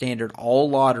standard all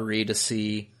lottery to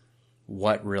see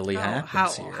what really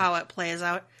happens here. How it plays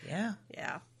out. Yeah.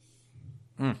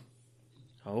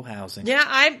 Oh, housing. Yeah,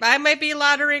 I might be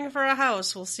lottering for a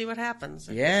house. We'll see what happens.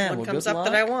 Yeah, what comes up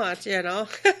that I want,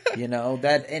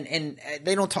 that, and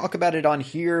they don't talk about it on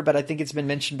here, but I think it's been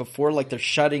mentioned before, like they're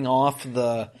shutting off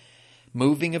the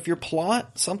moving of your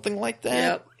plot, something like that.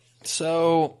 Yep.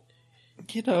 So,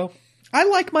 I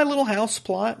like my little house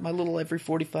plot, my little every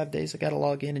 45 days I gotta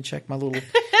log in and check my little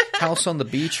house on the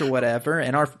beach or whatever.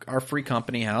 And our free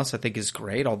company house I think is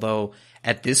great. Although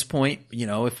at this point,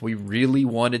 if we really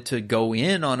wanted to go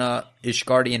in on a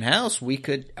Ishgardian house,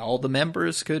 all the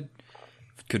members could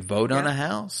vote on a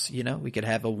house. We could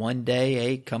have a one day,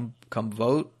 hey, come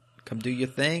vote, come do your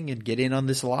thing and get in on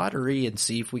this lottery and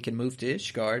see if we can move to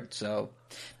Ishgard. So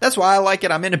that's why I like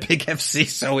it. I'm in a big FC,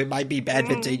 so it might be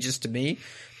advantageous to me.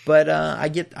 But I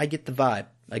get the vibe.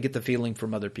 I get the feeling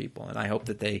from other people, and I hope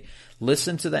that they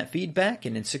listen to that feedback,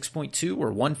 and in 6.2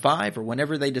 or 1.5 or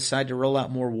whenever they decide to roll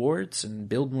out more wards and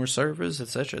build more servers,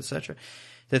 etc.,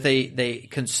 that they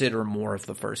consider more of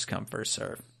the first come, first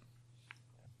serve.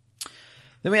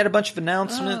 Then we had a bunch of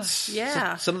announcements.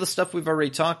 Yeah. Some of the stuff we've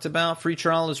already talked about. Free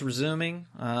trial is resuming.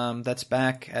 That's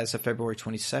back as of February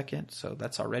 22nd, so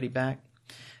that's already back.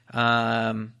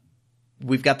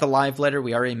 We've got the live letter.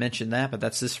 We already mentioned that, but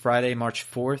that's this Friday, March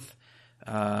 4th.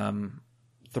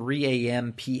 3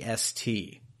 a.m. PST.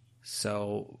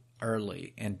 So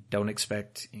early, and don't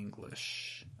expect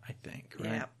English, I think,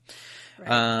 right? Yeah.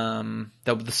 Right.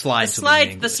 The slides will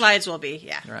be in the slides will be,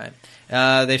 yeah. Right.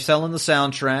 They're selling the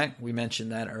soundtrack. We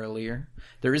mentioned that earlier.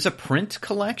 There is a print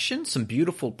collection, some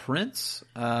beautiful prints.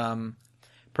 They're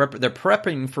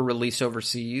prepping for release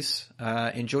overseas.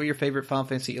 Enjoy your favorite Final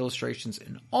Fantasy illustrations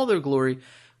in all their glory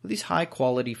with these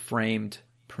high-quality framed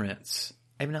prints.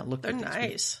 I have not looked at these. They're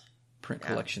nice. Print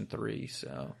Collection 3,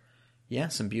 so yeah,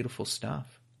 some beautiful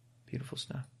stuff. Beautiful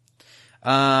stuff.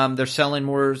 They're selling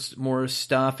more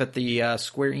stuff at the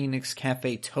Square Enix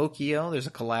Cafe Tokyo. There's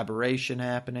a collaboration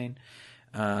happening.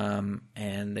 And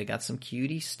they got some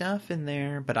cutie stuff in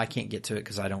there, but I can't get to it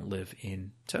because I don't live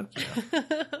in Tokyo.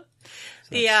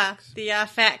 The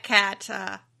fat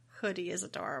cat hoodie is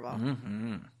adorable.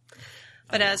 Mm-hmm.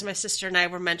 But as my sister and I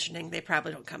were mentioning, they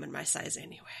probably don't come in my size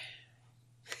anyway.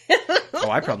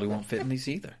 I probably won't fit in these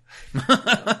either.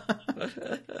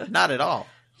 Not at all.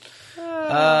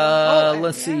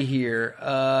 Let's see here.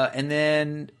 And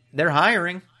then they're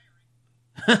hiring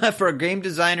for a game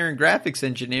designer and graphics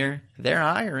engineer. They're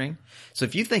hiring. So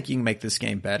if you think you can make this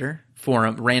game better,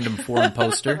 random forum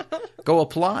poster, go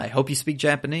apply. Hope you speak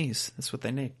Japanese. That's what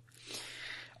they need.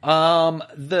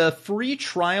 The free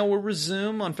trial will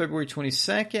resume on February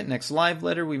 22nd. Next live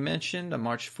letter we mentioned on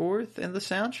March 4th, and the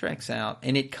soundtrack's out.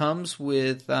 And it comes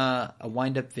with a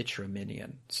wind-up Vitra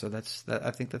minion. So I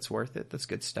think that's worth it. That's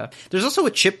good stuff. There's also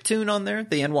a chiptune on there.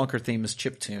 The Endwalker theme is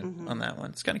chiptune on that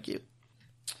one. It's kind of cute.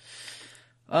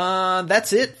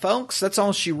 That's it, folks. That's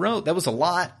all she wrote. That was a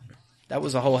lot. That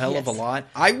was a whole hell of a lot.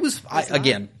 I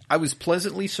was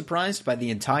pleasantly surprised by the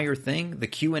entire thing. The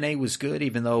Q&A was good,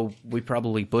 even though we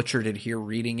probably butchered it here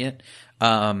reading it.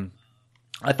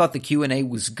 I thought the Q&A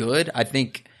was good. I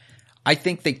think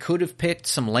they could have picked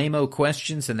some lame-o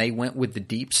questions and they went with the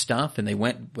deep stuff and they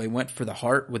went for the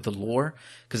heart with the lore.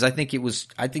 Cause I think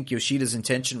Yoshida's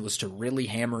intention was to really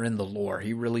hammer in the lore.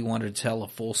 He really wanted to tell a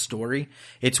full story.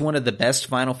 It's one of the best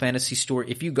Final Fantasy story.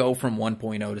 If you go from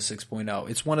 1.0 to 6.0,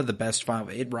 it's one of the best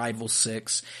it rivals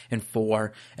 6 and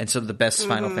 4 and some of the best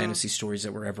Final Fantasy stories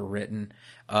that were ever written.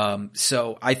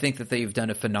 So I think that they've done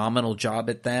a phenomenal job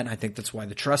at that. I think that's why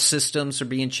the trust systems are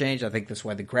being changed. I think that's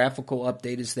why the graphical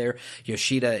update is there.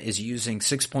 Yoshida is using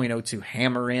 6.0 to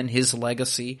hammer in his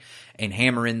legacy and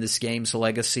hammer in this game's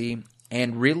legacy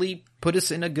and really put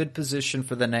us in a good position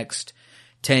for the next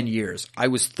 10 years. I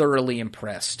was thoroughly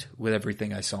impressed with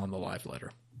everything I saw in the live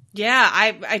letter. Yeah,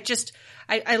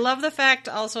 I love the fact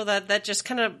also that just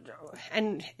kind of,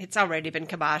 and it's already been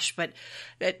kibosh, but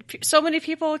so many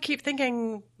people keep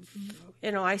thinking,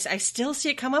 I still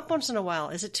see it come up once in a while.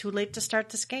 Is it too late to start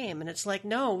this game? And it's like,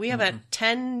 no, we have a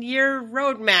 10-year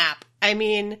roadmap. I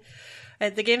mean,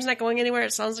 the game's not going anywhere.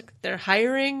 It sounds like they're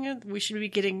hiring. We should be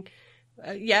getting,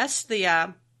 yes,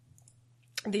 the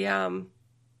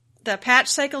patch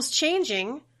cycle's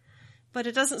changing, but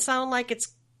it doesn't sound like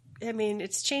it's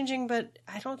changing, but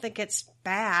I don't think it's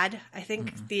bad. I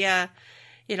think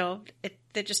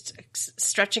they're just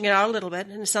stretching it out a little bit,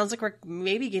 and it sounds like we're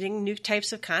maybe getting new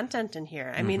types of content in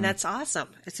here. I mean, that's awesome.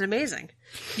 It's amazing.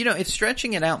 If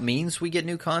stretching it out means we get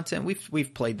new content,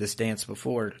 we've played this dance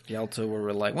before, Yelta, where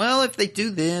we're like, well, if they do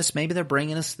this, maybe they're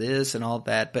bringing us this and all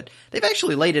that. But they've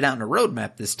actually laid it out in a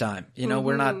roadmap this time.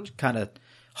 We're not kind of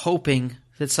hoping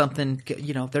that something,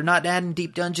 they're not adding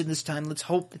Deep Dungeon this time. Let's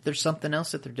hope that there's something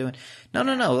else that they're doing.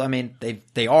 No. I mean,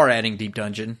 they are adding Deep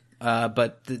Dungeon,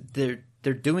 but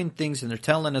they're doing things and they're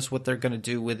telling us what they're going to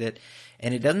do with it.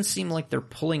 And it doesn't seem like they're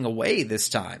pulling away this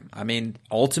time. I mean,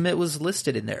 Ultimate was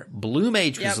listed in there. Blue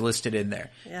Mage was listed in there.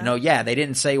 Yeah. They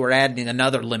didn't say we're adding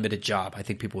another limited job. I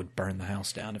think people would burn the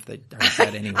house down if they heard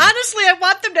that anyway. Honestly, I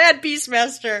want them to add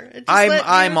Beastmaster.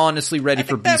 I'm honestly ready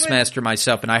for Beastmaster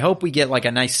myself, and I hope we get like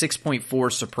a nice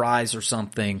 6.4 surprise or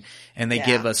something, and they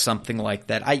give us something like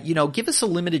that. Give us a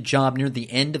limited job near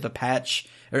the end of a patch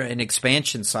or an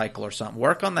expansion cycle or something.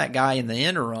 Work on that guy in the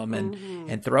interim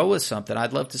and throw us something.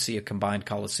 I'd love to see a combined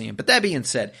Coliseum. But that being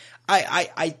said,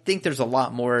 I think there's a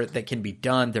lot more that can be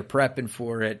done. They're prepping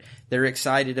for it. They're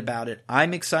excited about it.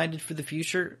 I'm excited for the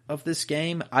future of this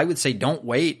game. I would say don't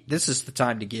wait. This is the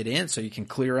time to get in so you can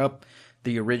clear up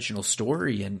the original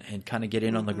story and kind of get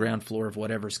in on the ground floor of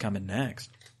whatever's coming next.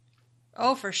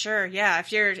 Oh, for sure. Yeah.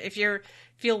 If you're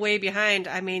feel way behind,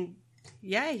 I mean,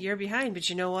 yeah, you're behind, but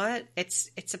you know what? It's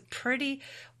a pretty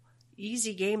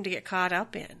easy game to get caught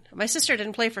up in. My sister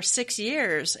didn't play for 6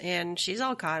 years, and she's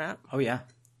all caught up. Oh, yeah.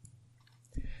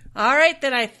 All right,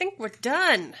 then I think we're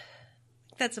done.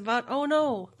 That's about... Oh,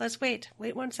 no. Let's wait.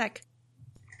 Wait 1 sec.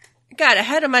 Got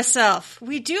ahead of myself.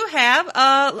 We do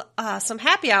have some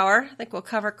happy hour. I think we'll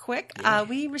cover quick. Yeah.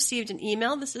 We received an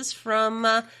email. This is from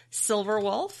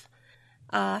Silverwolf.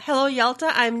 Hello, Yelta.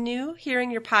 I'm new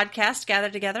hearing your podcast, Gather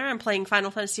Together. I'm playing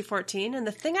Final Fantasy XIV, and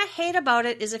the thing I hate about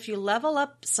it is if you level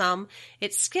up some,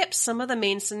 it skips some of the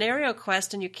main scenario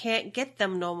quests and you can't get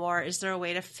them no more. Is there a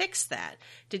way to fix that?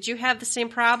 Did you have the same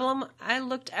problem? I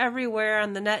looked everywhere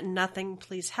on the net and nothing.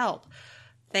 Please help.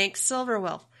 Thanks,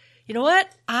 Silverwolf. You know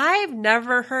what? I've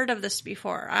never heard of this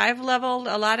before. I've leveled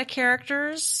a lot of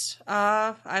characters.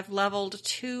 I've leveled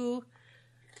 2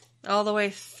 all the way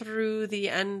through the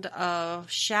end of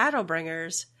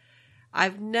Shadowbringers.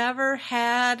 I've never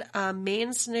had a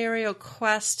main scenario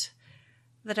quest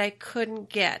that I couldn't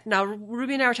get. Now,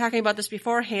 Ruby and I were talking about this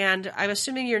beforehand. I'm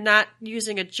assuming you're not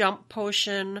using a jump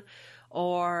potion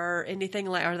or anything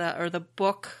like, or the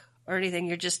book or anything.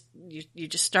 You just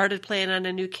started playing on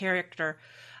a new character.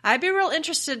 I'd be real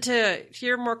interested to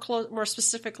hear more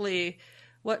specifically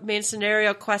what main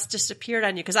scenario quest disappeared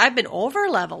on you, because I've been over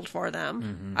leveled for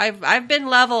them. I've been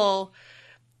level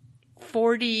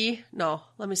 40. No,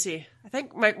 let me see. I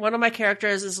think one of my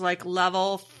characters is like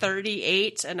level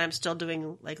 38, and I'm still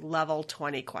doing like level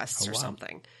 20 quests or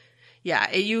something.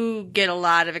 Yeah, you get a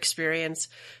lot of experience.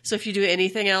 So if you do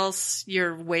anything else,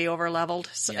 you're way over leveled.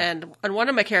 And on one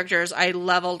of my characters, I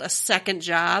leveled a second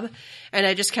job, and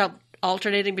I just kept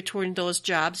alternating between those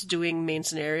jobs doing main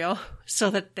scenario so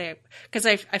that because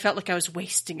I felt like I was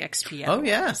wasting XP. Oh,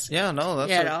 yes. Yeah, no,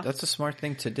 that's a smart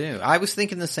thing to do. I was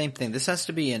thinking the same thing. This has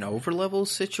to be an overlevel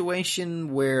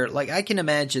situation where, like, I can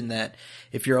imagine that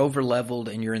if you're overleveled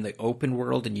and you're in the open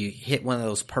world and you hit one of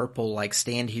those purple, like,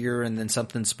 stand here and then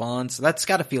something spawns, that's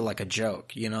got to feel like a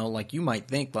joke, you know? Like, you might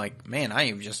think, like, man, I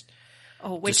am just...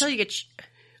 Oh, wait till you get...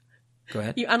 Go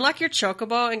ahead. You unlock your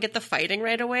chocobo and get the fighting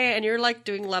right away, and you're like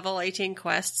doing level 18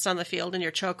 quests on the field, and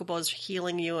your chocobo is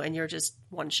healing you, and you're just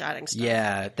one-shotting stuff.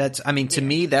 Yeah, to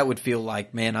me, that would feel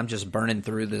like, man, I'm just burning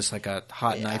through this like a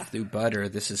hot knife through butter.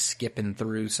 This is skipping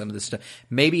through some of this stuff.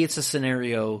 Maybe it's a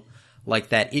scenario like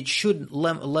that. It should,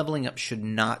 leveling up should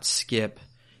not skip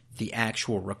the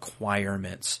actual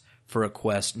requirements for a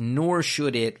quest, nor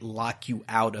should it lock you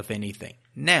out of anything.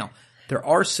 Now, there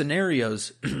are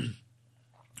scenarios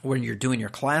when you're doing your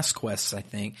class quests, I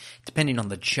think, depending on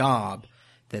the job,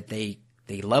 that they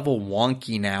level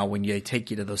wonky now when they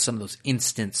take you to some of those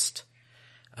instanced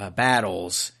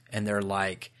battles, and they're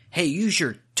like, hey, use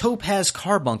your Topaz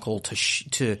Carbuncle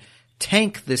to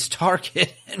tank this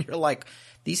target. And you're like,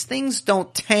 these things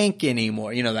don't tank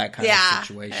anymore, you know, that kind of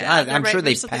situation. I'm sure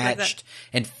they've patched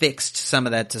and fixed some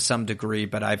of that to some degree,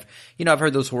 but I've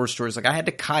heard those horror stories, like I had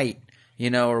to kite, you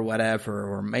know, or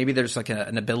whatever, or maybe there's like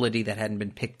an ability that hadn't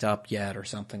been picked up yet or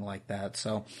something like that.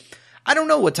 So I don't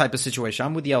know what type of situation.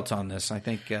 I'm with Yelta on this. I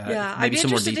think maybe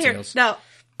some more details. Now,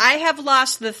 I have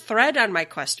lost the thread on my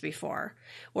quest before,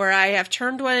 where I have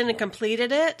turned one in and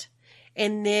completed it,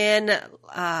 and then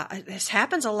this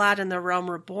happens a lot in the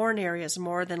Realm Reborn areas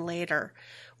more than later,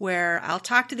 where I'll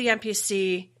talk to the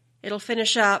NPC, it'll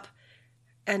finish up,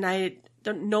 and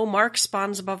no mark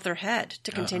spawns above their head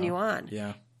to continue on.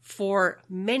 Yeah. For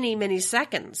many, many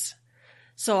seconds.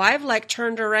 So I've like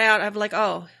turned around. I'm like,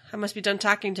 oh, I must be done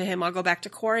talking to him. I'll go back to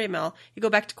Quarry Mill. You go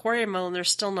back to Quarry Mill and there's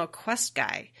still no quest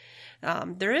guy.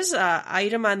 There is a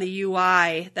item on the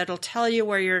UI that'll tell you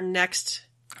where your next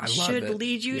should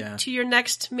lead you to your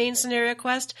next main scenario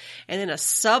quest. And then a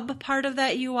sub part of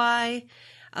that UI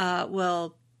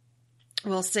will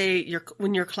say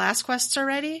when your class quests are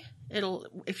ready.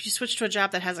 If you switch to a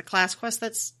job that has a class quest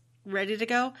that's ready to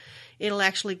go, it'll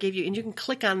actually give you, and you can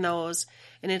click on those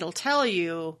and it'll tell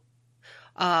you,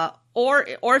 or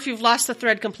if you've lost the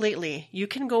thread completely, you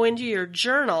can go into your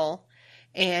journal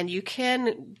and you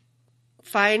can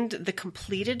find the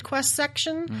completed quest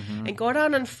section and go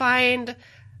down and find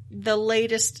the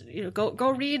latest,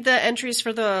 go read the entries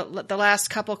for the last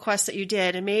couple quests that you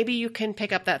did, and maybe you can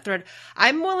pick up that thread.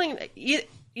 I'm willing,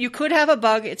 you could have a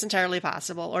bug, it's entirely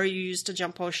possible, or you used a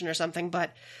jump potion or something,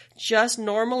 but just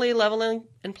normally leveling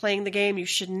and playing the game, you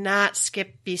should not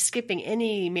be skipping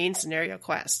any main scenario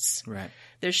quests. Right.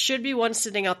 There should be one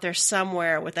sitting out there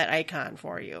somewhere with that icon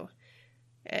for you.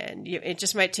 And it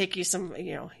just might take you some,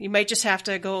 you might just have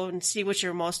to go and see what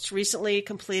your most recently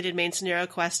completed main scenario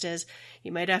quest is.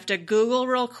 You might have to Google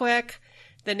real quick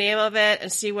the name of it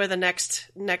and see where the next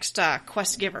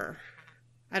quest giver.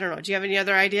 I don't know. Do you have any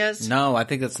other ideas? No, I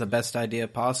think that's the best idea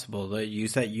possible.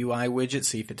 Use that UI widget,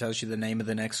 see if it tells you the name of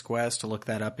the next quest, to look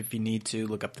that up if you need to.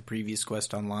 Look up the previous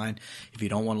quest online. If you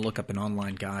don't want to look up an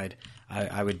online guide,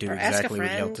 I would do exactly what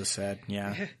Yelta said.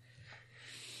 Yeah.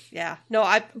 Yeah. No,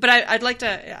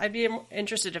 I'd be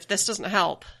interested if this doesn't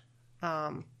help.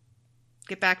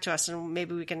 Get back to us and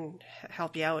maybe we can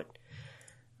help you out.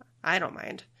 I don't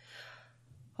mind.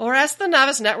 Or ask the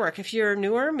Novice Network. If you're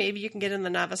newer, maybe you can get in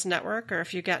the Novice Network, or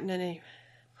if you've gotten any...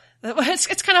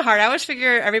 It's kind of hard. I always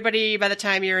figure everybody, by the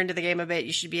time you're into the game a bit,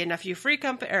 you should be in a few free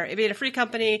be in a free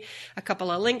company, a couple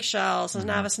of link shells, a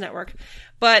Novice Network.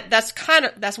 But that's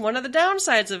one of the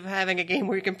downsides of having a game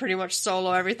where you can pretty much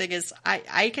solo everything is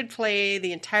I could play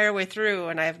the entire way through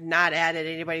and I have not added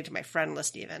anybody to my friend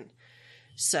list even.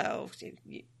 So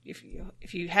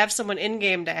if you have someone in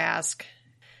game to ask...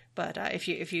 But if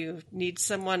you need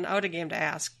someone out of game to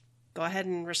ask, go ahead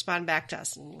and respond back to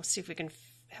us, and we'll see if we can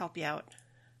help you out.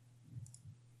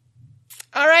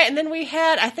 All right, and then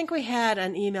I think we had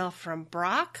an email from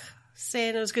Brock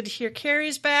saying it was good to hear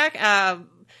Carrie's back.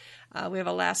 We have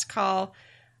a last call.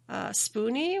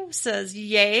 Spoonie says,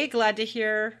 "Yay, glad to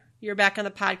hear you're back on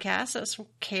the podcast." That was from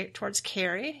towards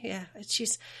Carrie. Yeah, she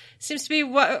seems to be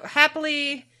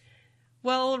happily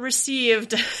well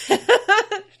received.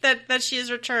 that she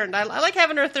has returned. I like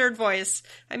having her third voice.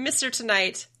 I miss her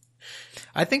tonight.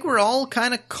 I think we're all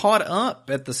kind of caught up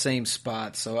at the same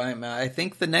spot. So I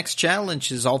think the next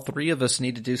challenge is all three of us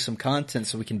need to do some content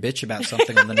so we can bitch about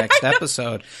something on the next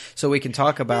episode. So we can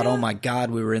talk about, oh my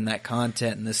God, we were in that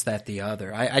content and this, that, the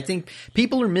other. I think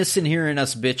people are missing hearing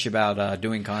us bitch about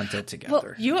doing content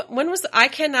together. Well, I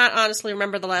cannot honestly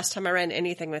remember the last time I ran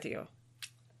anything with you.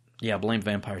 Yeah, blame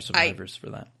Vampire Survivors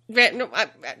for that. No,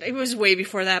 it was way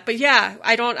before that. But yeah,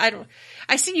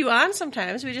 I see you on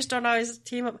sometimes. We just don't always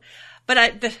team up. But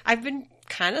I've been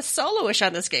kind of soloish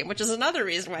on this game, which is another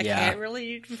reason why I can't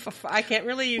really.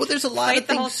 Well, there's a lot of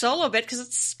the whole solo bit because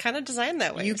it's kind of designed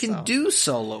that way. You can do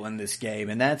solo in this game,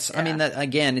 and that's. I mean, that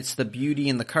again, it's the beauty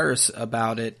and the curse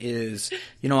about it is,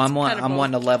 I'm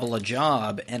wanting to level a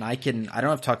job, and I don't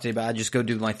have to talk to anybody. I just go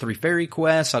do my 3 fairy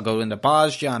quests. I'll go into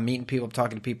Bozja. I'm meeting people. I'm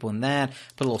talking to people in that.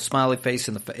 Put a little smiley face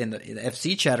in the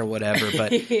FC chat or whatever.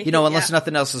 But unless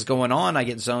nothing else is going on, I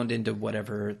get zoned into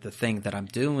whatever the thing that I'm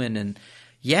doing and.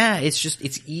 Yeah,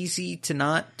 it's easy to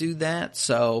not do that.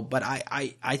 So, but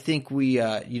I think we,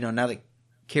 now that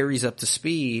Carrie's up to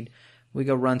speed, we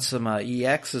go run some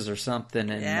EXs or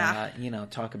something and,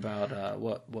 talk about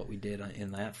what we did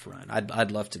in that front.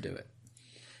 I'd love to do it.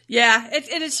 Yeah,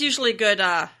 it is usually good,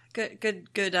 no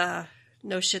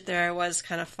shit there I was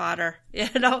kind of fodder,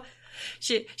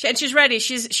 she's ready.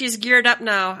 She's geared up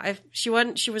now. She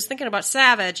was thinking about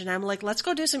Savage, and I'm like, let's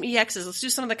go do some EXs. Let's do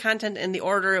some of the content in the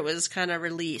order it was kind of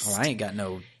released. Oh, I ain't got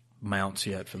no mounts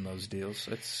yet from those deals.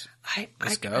 Let's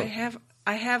go.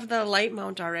 I have the light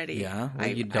mount already. Yeah, well,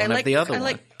 you don't have the other one.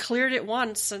 I cleared it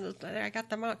once, and I got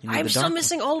them out. I'm still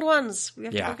missing old ones. We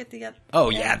have to go get the other. Oh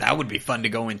yeah, that would be fun to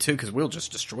go in too, because we'll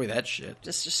just destroy that shit.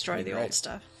 Just destroy the old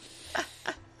stuff.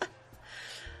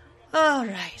 All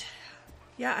right.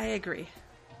 Yeah, I agree.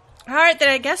 All right, then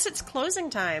I guess it's closing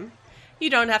time.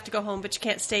 You don't have to go home, but you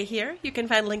can't stay here. You can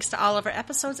find links to all of our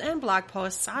episodes and blog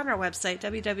posts on our website,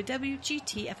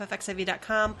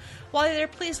 www.gtffxiv.com. While you're there,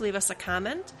 please leave us a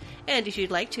comment. And if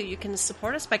you'd like to, you can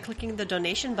support us by clicking the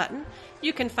donation button.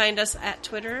 You can find us on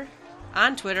Twitter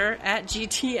at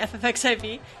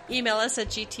GTFFXIV. Email us at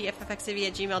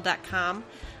gtffxiv@gmail.com.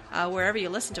 Wherever you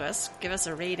listen to us, give us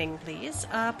a rating, please.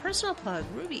 Personal plug,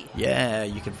 Ruby. Yeah,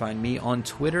 you can find me on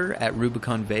Twitter at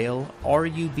RubiconVale,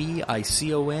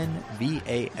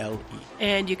 RubiconVale.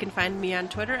 And you can find me on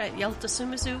Twitter at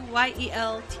Yeltasumasu,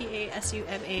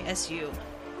 YELTASUMASU.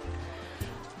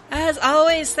 As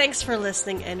always, thanks for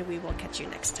listening, and we will catch you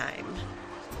next time.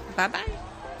 Bye-bye.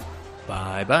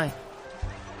 Bye-bye.